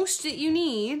most that you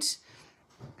need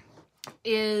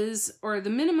is, or the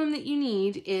minimum that you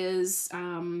need is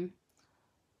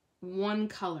one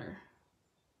color.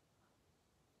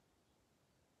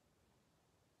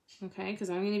 Okay, because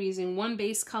I'm going to be using one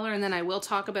base color, and then I will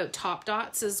talk about top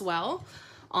dots as well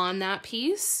on that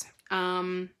piece.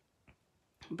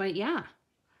 But yeah,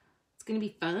 It's going to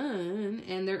be fun,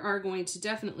 and there are going to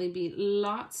definitely be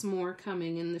lots more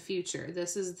coming in the future.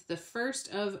 This is the first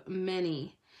of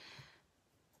many.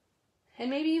 And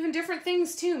maybe even different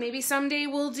things too. Maybe someday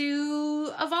we'll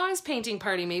do a vase painting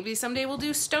party. Maybe someday we'll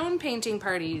do stone painting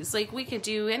parties. Like, we could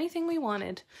do anything we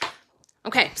wanted.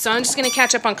 Okay, so I'm just going to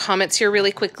catch up on comments here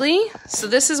really quickly. So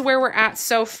this is where we're at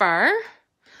so far.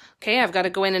 Okay, I've got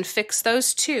to go in and fix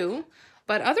those too.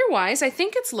 But otherwise, I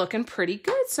think it's looking pretty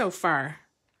good so far.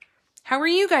 How are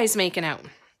you guys making out?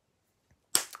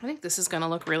 I think this is going to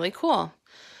look really cool.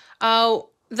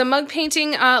 The mug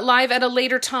painting live at a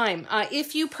later time.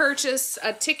 If you purchase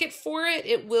a ticket for it,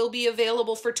 it will be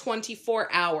available for 24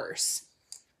 hours.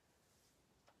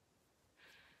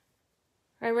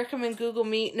 I recommend Google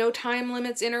Meet. No time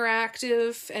limits,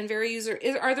 interactive, and very user.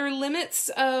 Are there limits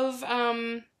of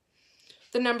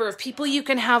the number of people you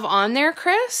can have on there,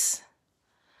 Chris?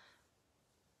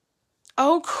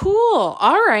 Oh, cool.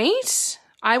 All right.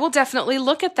 I will definitely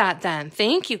look at that then.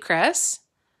 Thank you, Chris.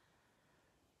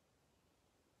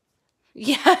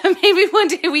 Yeah, maybe one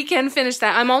day we can finish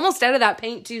that. I'm almost out of that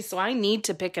paint too, so I need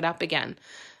to pick it up again.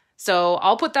 So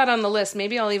I'll put that on the list.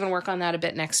 Maybe I'll even work on that a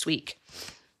bit next week.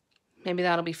 Maybe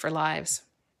that'll be for lives.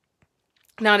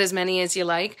 Not as many as you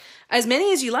like. As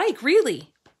many as you like,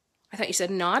 really? I thought you said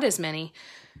not as many.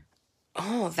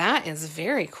 Oh, that is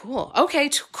very cool. Okay,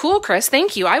 cool, Chris.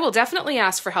 Thank you. I will definitely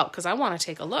ask for help because I want to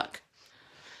take a look.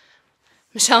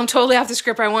 Michelle, I'm totally off the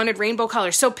script. I wanted rainbow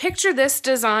colors. So picture this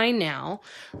design now,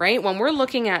 right? When we're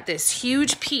looking at this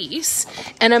huge piece,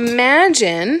 and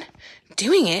imagine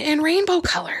doing it in rainbow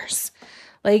colors.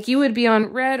 Like, you would be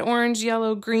on red, orange,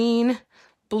 yellow, green,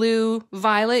 blue,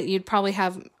 violet. You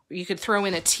could throw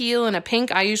in a teal and a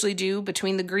pink. I usually do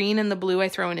between the green and the blue. I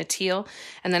throw in a teal.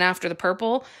 And then after the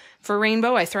purple for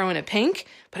rainbow, I throw in a pink.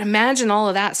 But imagine all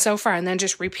of that so far, and then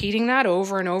just repeating that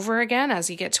over and over again as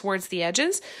you get towards the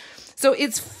edges. So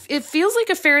it feels like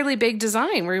a fairly big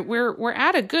design. We're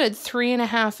at a good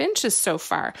 3.5 inches so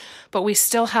far, but we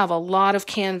still have a lot of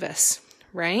canvas,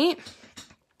 right?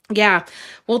 Yeah,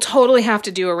 we'll totally have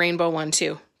to do a rainbow one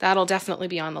too. That'll definitely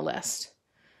be on the list.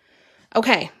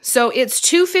 Okay, so it's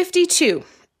 2:52.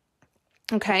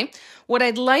 Okay, what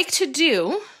I'd like to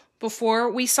do before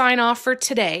we sign off for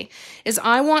today is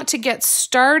I want to get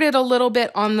started a little bit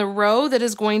on the row that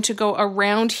is going to go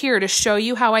around here to show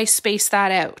you how I space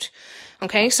that out.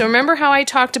 Okay, so remember how I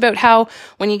talked about how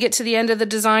when you get to the end of the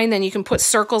design, then you can put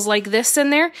circles like this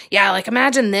in there? Yeah, like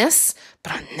imagine this,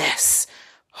 but on this.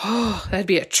 Oh, that'd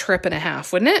be a trip and a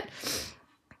half, wouldn't it?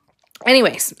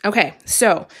 Anyways, okay,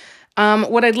 so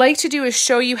what I'd like to do is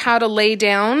show you how to lay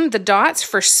down the dots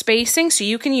for spacing, so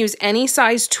you can use any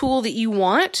size tool that you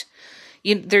want.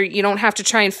 You don't have to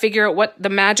try and figure out what the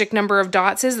magic number of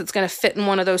dots is that's going to fit in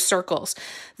one of those circles.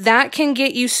 That can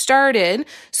get you started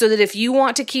so that if you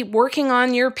want to keep working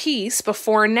on your piece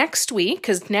before next week,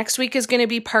 because next week is going to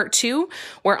be part 2,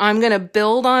 where I'm going to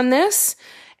build on this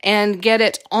and get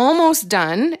it almost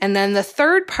done. And then the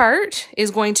third part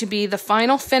is going to be the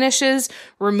final finishes,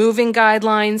 removing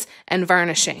guidelines, and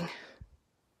varnishing.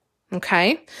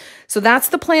 Okay, so that's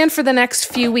the plan for the next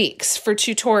few weeks for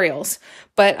tutorials.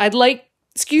 But I'd like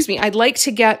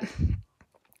to get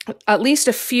at least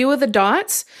a few of the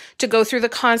dots to go through the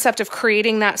concept of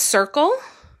creating that circle,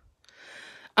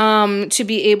 to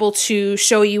be able to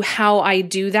show you how I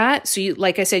do that. So you,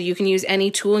 like I said, you can use any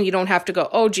tool and you don't have to go,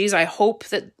 oh geez, I hope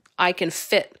that I can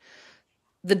fit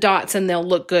the dots and they'll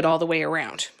look good all the way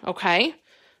around. Okay.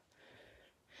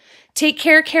 Take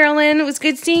care, Carolyn. It was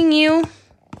good seeing you.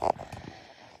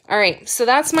 All right, so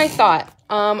that's my thought.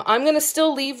 I'm going to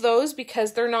still leave those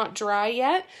because they're not dry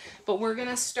yet, but we're going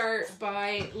to start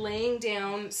by laying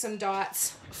down some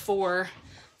dots for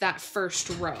that first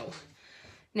row.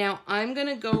 Now, I'm going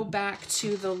to go back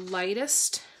to the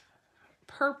lightest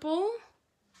purple.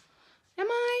 Am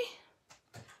I?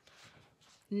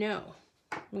 No,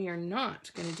 we are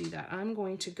not going to do that. I'm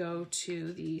going to go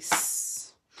to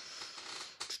this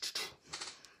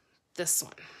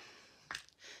one.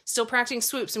 Still practicing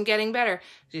swoops. I'm getting better.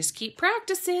 Just keep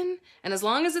practicing. And as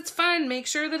long as it's fun, make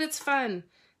sure that it's fun.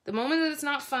 The moment that it's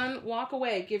not fun, walk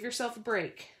away. Give yourself a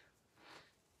break.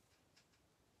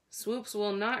 Swoops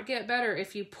will not get better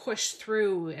if you push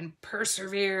through and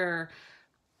persevere.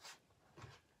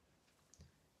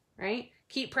 Right?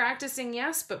 Keep practicing,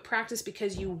 yes, but practice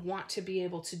because you want to be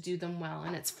able to do them well.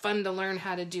 And it's fun to learn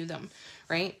how to do them,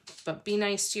 right? But be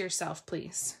nice to yourself,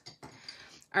 please.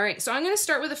 All right, so I'm going to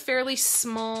start with a fairly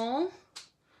small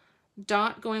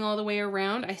dot going all the way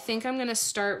around. I think I'm going to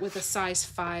start with a size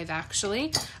 5,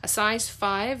 actually. A size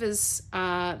 5 is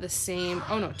the same.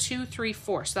 Oh, no, 2, 3,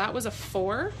 4. So that was a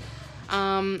 4.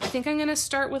 I think I'm gonna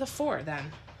start with a 4 then,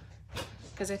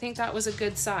 because I think that was a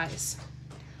good size.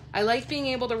 I like being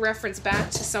able to reference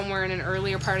back to somewhere in an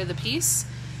earlier part of the piece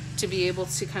to be able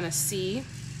to kind of see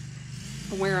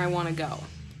where I want to go.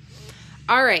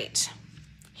 All right,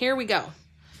 here we go.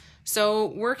 So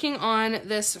working on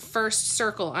this first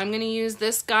circle, I'm going to use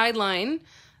this guideline.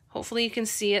 Hopefully you can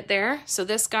see it there. So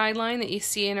this guideline that you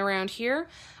see in around here,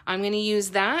 I'm going to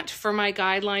use that for my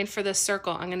guideline for this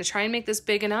circle. I'm going to try and make this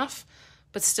big enough,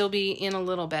 but still be in a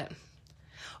little bit.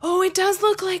 Oh, it does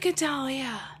look like a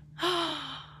dahlia. Oh,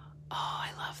 I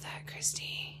love that,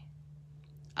 Christy.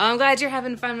 Oh, I'm glad you're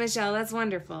having fun, Michelle. That's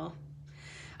wonderful.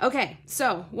 Okay,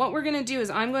 so what we're going to do is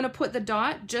I'm going to put the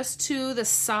dot just to the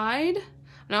side. I'm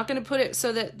not going to put it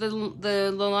so that the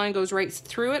line goes right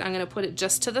through it. I'm going to put it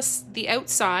just to the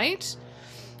outside.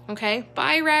 Okay,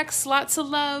 bye, Rex. Lots of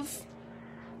love.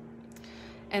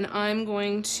 And I'm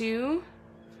going to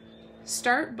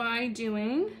start by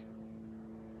doing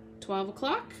 12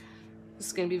 o'clock. This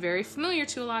is going to be very familiar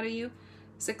to a lot of you.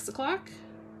 6 o'clock,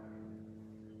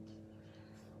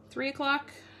 3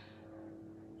 o'clock,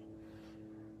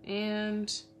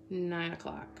 and 9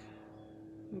 o'clock.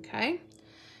 Okay,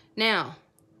 now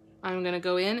I'm going to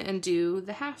go in and do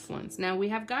the half ones. Now we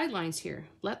have guidelines here.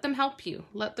 Let them help you.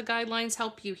 Let the guidelines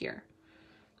help you here.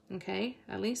 Okay,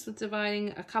 at least with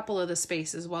dividing a couple of the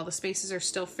spaces while the spaces are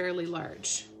still fairly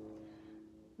large.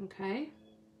 Okay.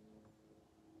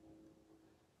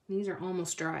 These are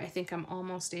almost dry. I think I'm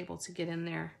almost able to get in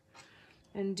there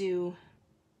and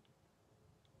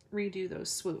redo those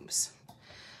swoops.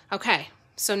 Okay,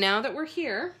 so now that we're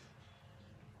here,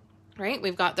 right,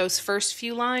 we've got those first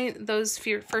few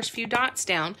first few dots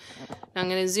down. Now I'm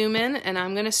going to zoom in and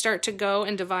I'm going to start to go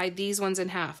and divide these ones in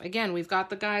half. Again, we've got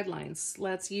the guidelines.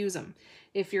 Let's use them.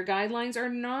 If your guidelines are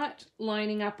not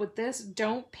lining up with this,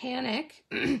 don't panic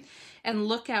and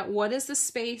look at what is the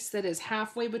space that is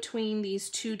halfway between these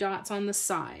two dots on the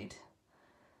side.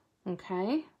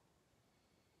 Okay?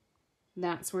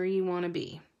 That's where you want to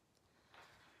be.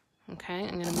 Okay,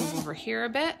 I'm going to move over here a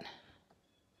bit.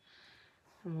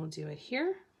 And we'll do it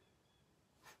here.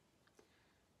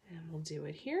 And we'll do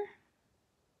it here.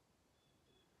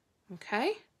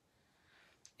 Okay?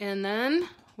 And then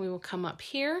we will come up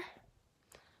here.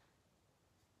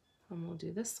 And we'll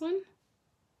do this one.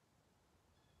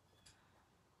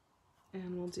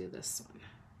 And we'll do this one.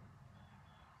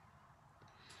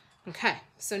 Okay,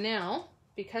 so now,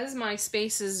 because my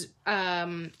space is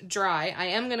dry, I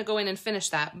am going to go in and finish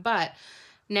that. But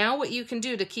now what you can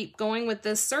do to keep going with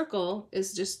this circle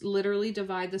is just literally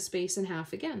divide the space in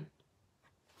half again.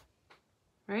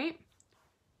 Right?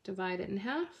 Divide it in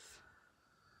half.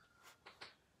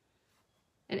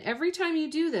 And every time you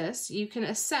do this, you can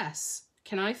assess,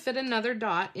 can I fit another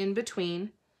dot in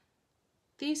between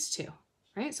these two?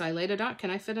 Right? So I laid a dot. Can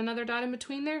I fit another dot in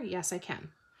between there? Yes, I can.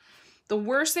 The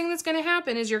worst thing that's going to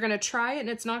happen is you're going to try it and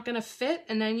it's not going to fit,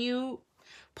 and then you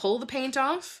pull the paint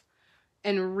off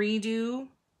and redo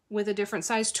with a different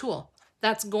size tool.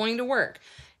 That's going to work.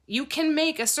 You can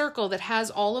make a circle that has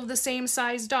all of the same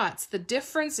size dots. The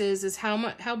difference is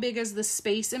how big is the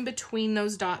space in between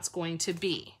those dots going to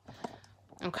be.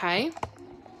 Okay?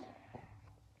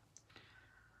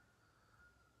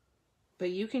 But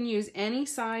you can use any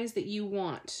size that you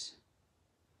want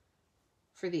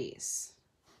for these.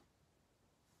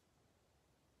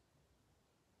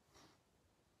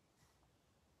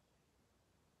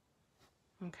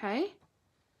 Okay.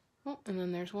 Oh, and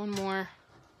then there's one more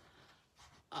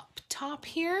up top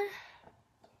here.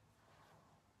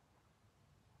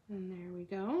 And there we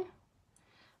go.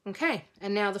 Okay,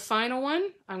 and now the final one,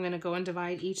 I'm going to go and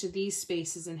divide each of these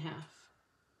spaces in half.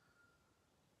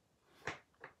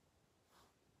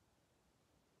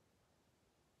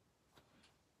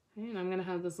 Okay, and I'm going to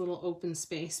have this little open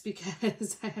space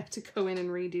because I have to go in and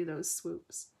redo those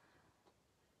swoops.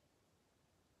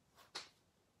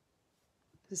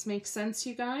 Does this make sense,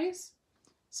 you guys?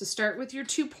 So start with your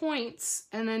 2 points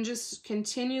and then just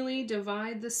continually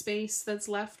divide the space that's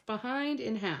left behind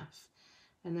in half.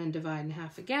 And then divide in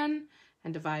half again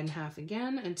and divide in half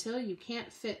again until you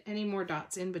can't fit any more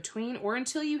dots in between, or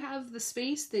until you have the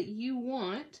space that you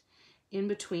want in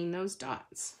between those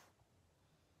dots.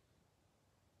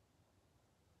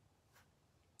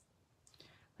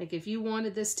 Like if you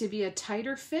wanted this to be a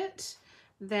tighter fit,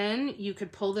 then you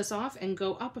could pull this off and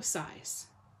go up a size.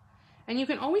 And you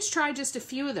can always try just a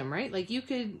few of them, right? Like you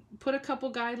could put a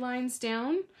couple guidelines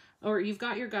down, or you've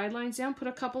got your guidelines down, put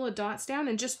a couple of dots down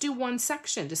and just do one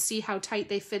section to see how tight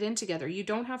they fit in together. You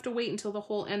don't have to wait until the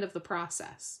whole end of the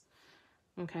process.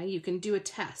 Okay, you can do a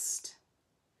test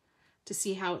to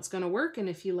see how it's going to work and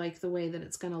if you like the way that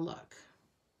it's going to look.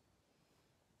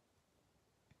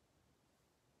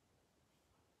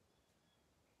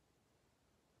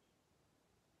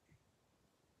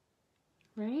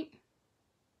 right?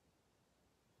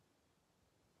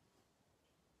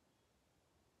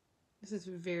 This is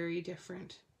very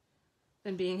different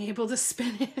than being able to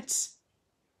spin it.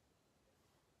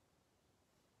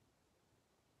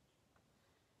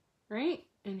 Right?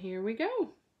 And here we go.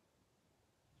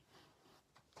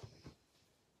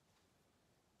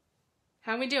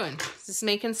 How we doing? Is this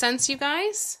making sense, you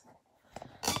guys?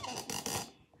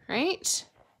 Right?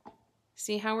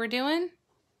 See how we're doing?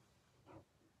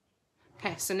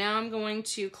 Okay, so now I'm going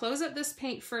to close up this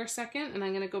paint for a second, and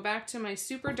I'm going to go back to my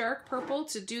super dark purple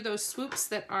to do those swoops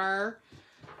that are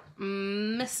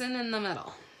missing in the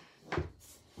middle.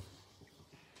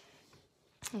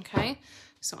 Okay,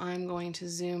 so I'm going to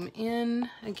zoom in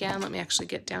again. Let me actually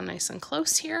get down nice and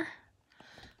close here.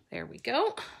 There we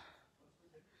go.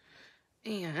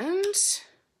 And,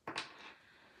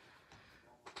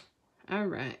 all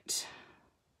right,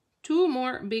 2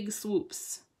 more big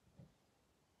swoops.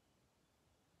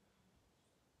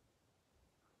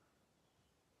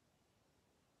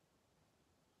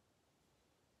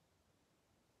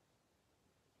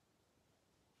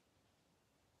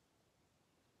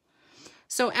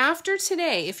 So after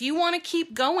today, if you want to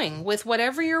keep going with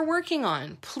whatever you're working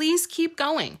on, please keep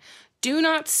going. Do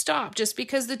not stop just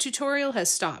because the tutorial has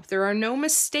stopped. There are no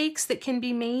mistakes that can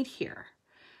be made here,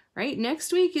 right?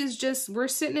 Next week is just, we're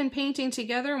sitting and painting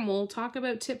together, and we'll talk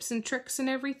about tips and tricks and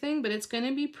everything, but it's going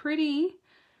to be pretty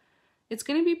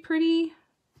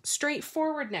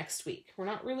straightforward next week. We're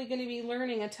not really going to be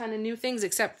learning a ton of new things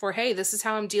except for, hey, this is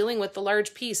how I'm dealing with the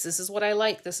large piece. This is what I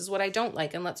like. This is what I don't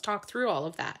like. And let's talk through all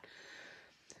of that.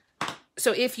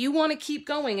 So if you want to keep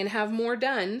going and have more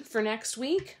done for next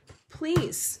week,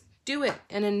 please do it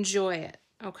and enjoy it,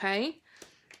 okay?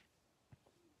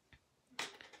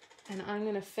 And I'm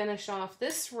going to finish off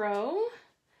this row,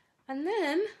 and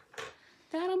then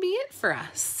that'll be it for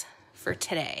us for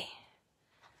today.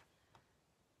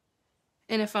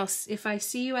 And if I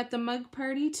see you at the mug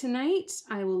party tonight,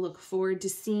 I will look forward to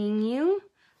seeing you.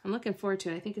 I'm looking forward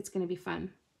to it. I think it's going to be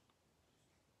fun.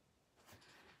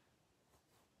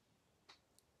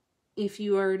 If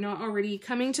you are not already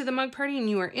coming to the mug party and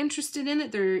you are interested in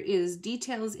it, there is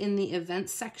details in the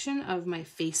events section of my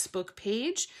Facebook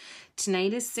page.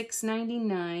 Tonight is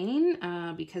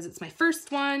 $6.99 because it's my first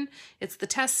one. It's the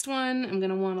test one. I'm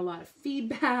going to want a lot of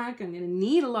feedback. I'm going to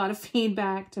need a lot of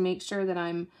feedback to make sure that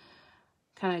I'm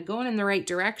kind of going in the right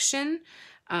direction.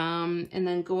 And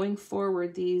then going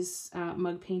forward, these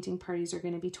mug painting parties are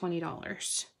going to be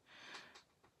 $20.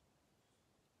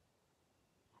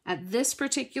 At this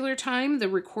particular time, the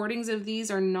recordings of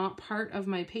these are not part of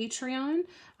my Patreon.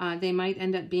 They might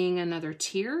end up being another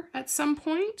tier at some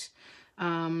point.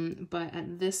 But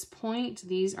at this point,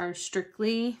 these are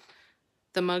strictly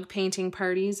the mug painting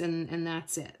parties, and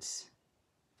that's it.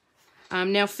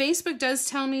 Now, Facebook does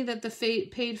tell me that the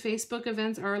paid Facebook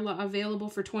events are available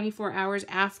for 24 hours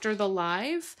after the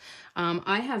live.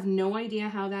 I have no idea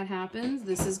how that happens.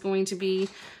 This is going to be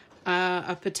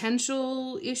a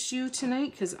potential issue tonight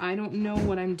because I don't know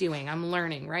what I'm doing. I'm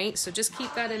learning, right? So just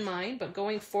keep that in mind. But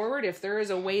going forward, if there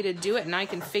is a way to do it and I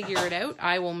can figure it out,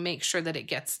 I will make sure that it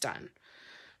gets done.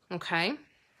 Okay?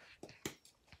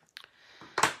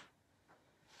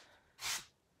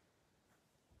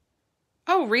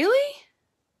 Oh, really?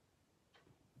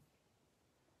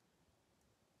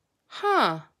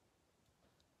 Huh.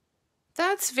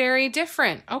 That's very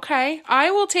different. Okay. I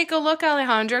will take a look,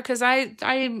 Alejandra, because I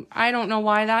don't know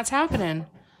why that's happening.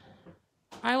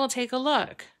 I will take a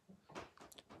look.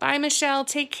 Bye, Michelle.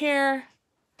 Take care.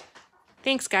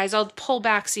 Thanks, guys. I'll pull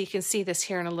back so you can see this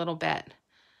here in a little bit.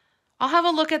 I'll have a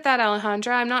look at that,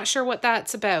 Alejandra. I'm not sure what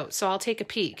that's about, so I'll take a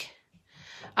peek.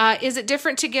 Is it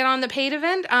different to get on the paid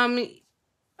event?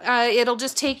 It'll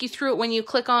just take you through it when you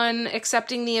click on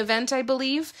accepting the event, I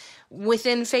believe.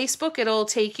 Within Facebook, it'll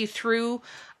take you through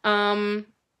the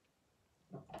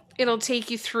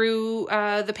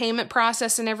payment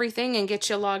process and everything and get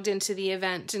you logged into the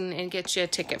event and get you a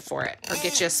ticket for it, or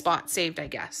get you a spot saved, I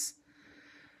guess.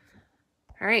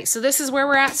 All right, so this is where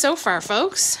we're at so far,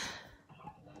 folks.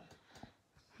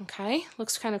 Okay,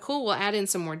 looks kind of cool. We'll add in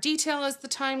some more detail as the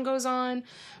time goes on.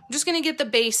 I'm just going to get the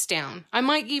base down. I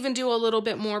might even do a little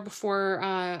bit more before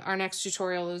our next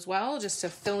tutorial as well, just to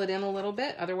fill it in a little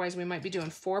bit. Otherwise, we might be doing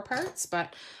 4 parts,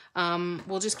 but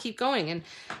we'll just keep going.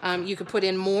 And you could put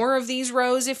in more of these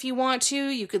rows if you want to.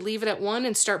 You could leave it at 1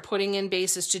 and start putting in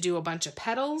bases to do a bunch of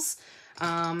petals.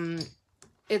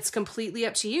 It's completely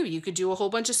up to you. You could do a whole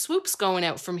bunch of swoops going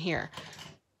out from here.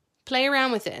 Play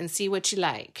around with it and see what you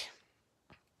like.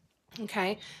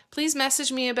 Okay, please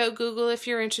message me about Google if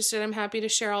you're interested. I'm happy to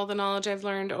share all the knowledge I've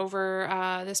learned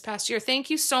over this past year. Thank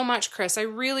you so much, Chris. I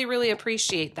really, really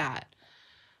appreciate that.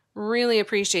 Really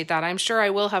appreciate that. I'm sure I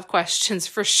will have questions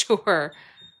for sure.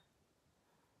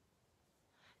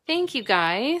 Thank you,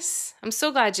 guys. I'm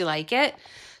so glad you like it.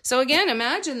 So again,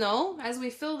 imagine though, as we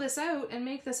fill this out and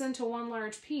make this into one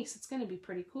large piece, it's going to be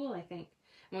pretty cool, I think.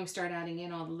 When we start adding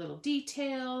in all the little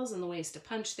details and the ways to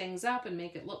punch things up and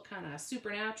make it look kind of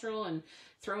supernatural, and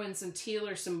throw in some teal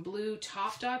or some blue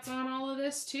top dots on all of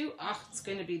this too. Oh, it's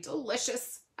going to be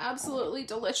delicious. Absolutely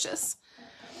delicious.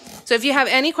 So if you have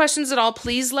any questions at all,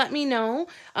 please let me know.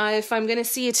 If I'm going to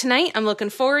see you tonight, I'm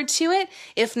looking forward to it.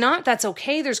 If not, that's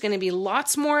okay. There's going to be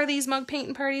lots more of these mug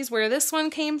painting parties where this one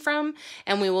came from,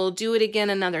 and we will do it again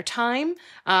another time.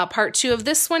 Part 2 of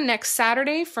this one next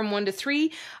Saturday from 1 to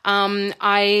 3.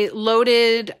 I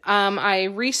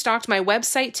restocked my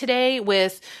website today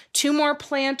with 2 more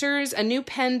planters, a new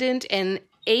pendant, and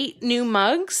 8 new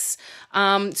mugs.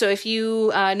 So if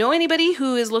you know anybody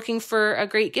who is looking for a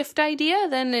great gift idea,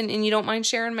 then and you don't mind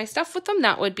sharing my stuff with them,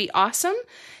 that would be awesome.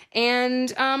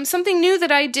 And something new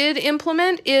that I did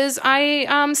implement is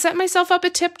I set myself up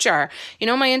a tip jar. You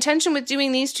know, my intention with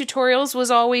doing these tutorials was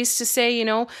always to say, you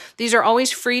know, these are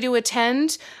always free to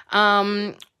attend.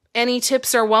 Any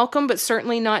tips are welcome, but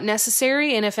certainly not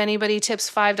necessary. And if anybody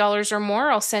tips $5 or more,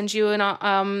 I'll send you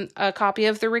a copy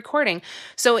of the recording.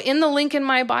 So in the link in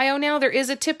my bio now, there is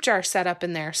a tip jar set up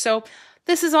in there. So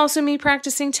this is also me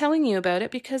practicing telling you about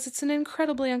it, because it's an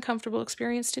incredibly uncomfortable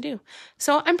experience to do.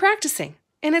 So I'm practicing,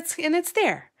 and it's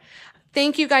there.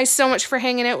 Thank you guys so much for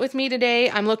hanging out with me today.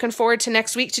 I'm looking forward to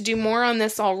next week to do more on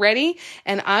this already,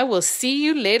 and I will see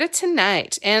you later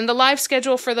tonight. And the live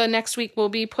schedule for the next week will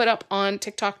be put up on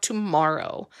TikTok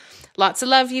tomorrow. Lots of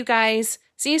love, you guys.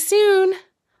 See you soon.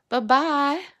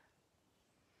 Bye-bye.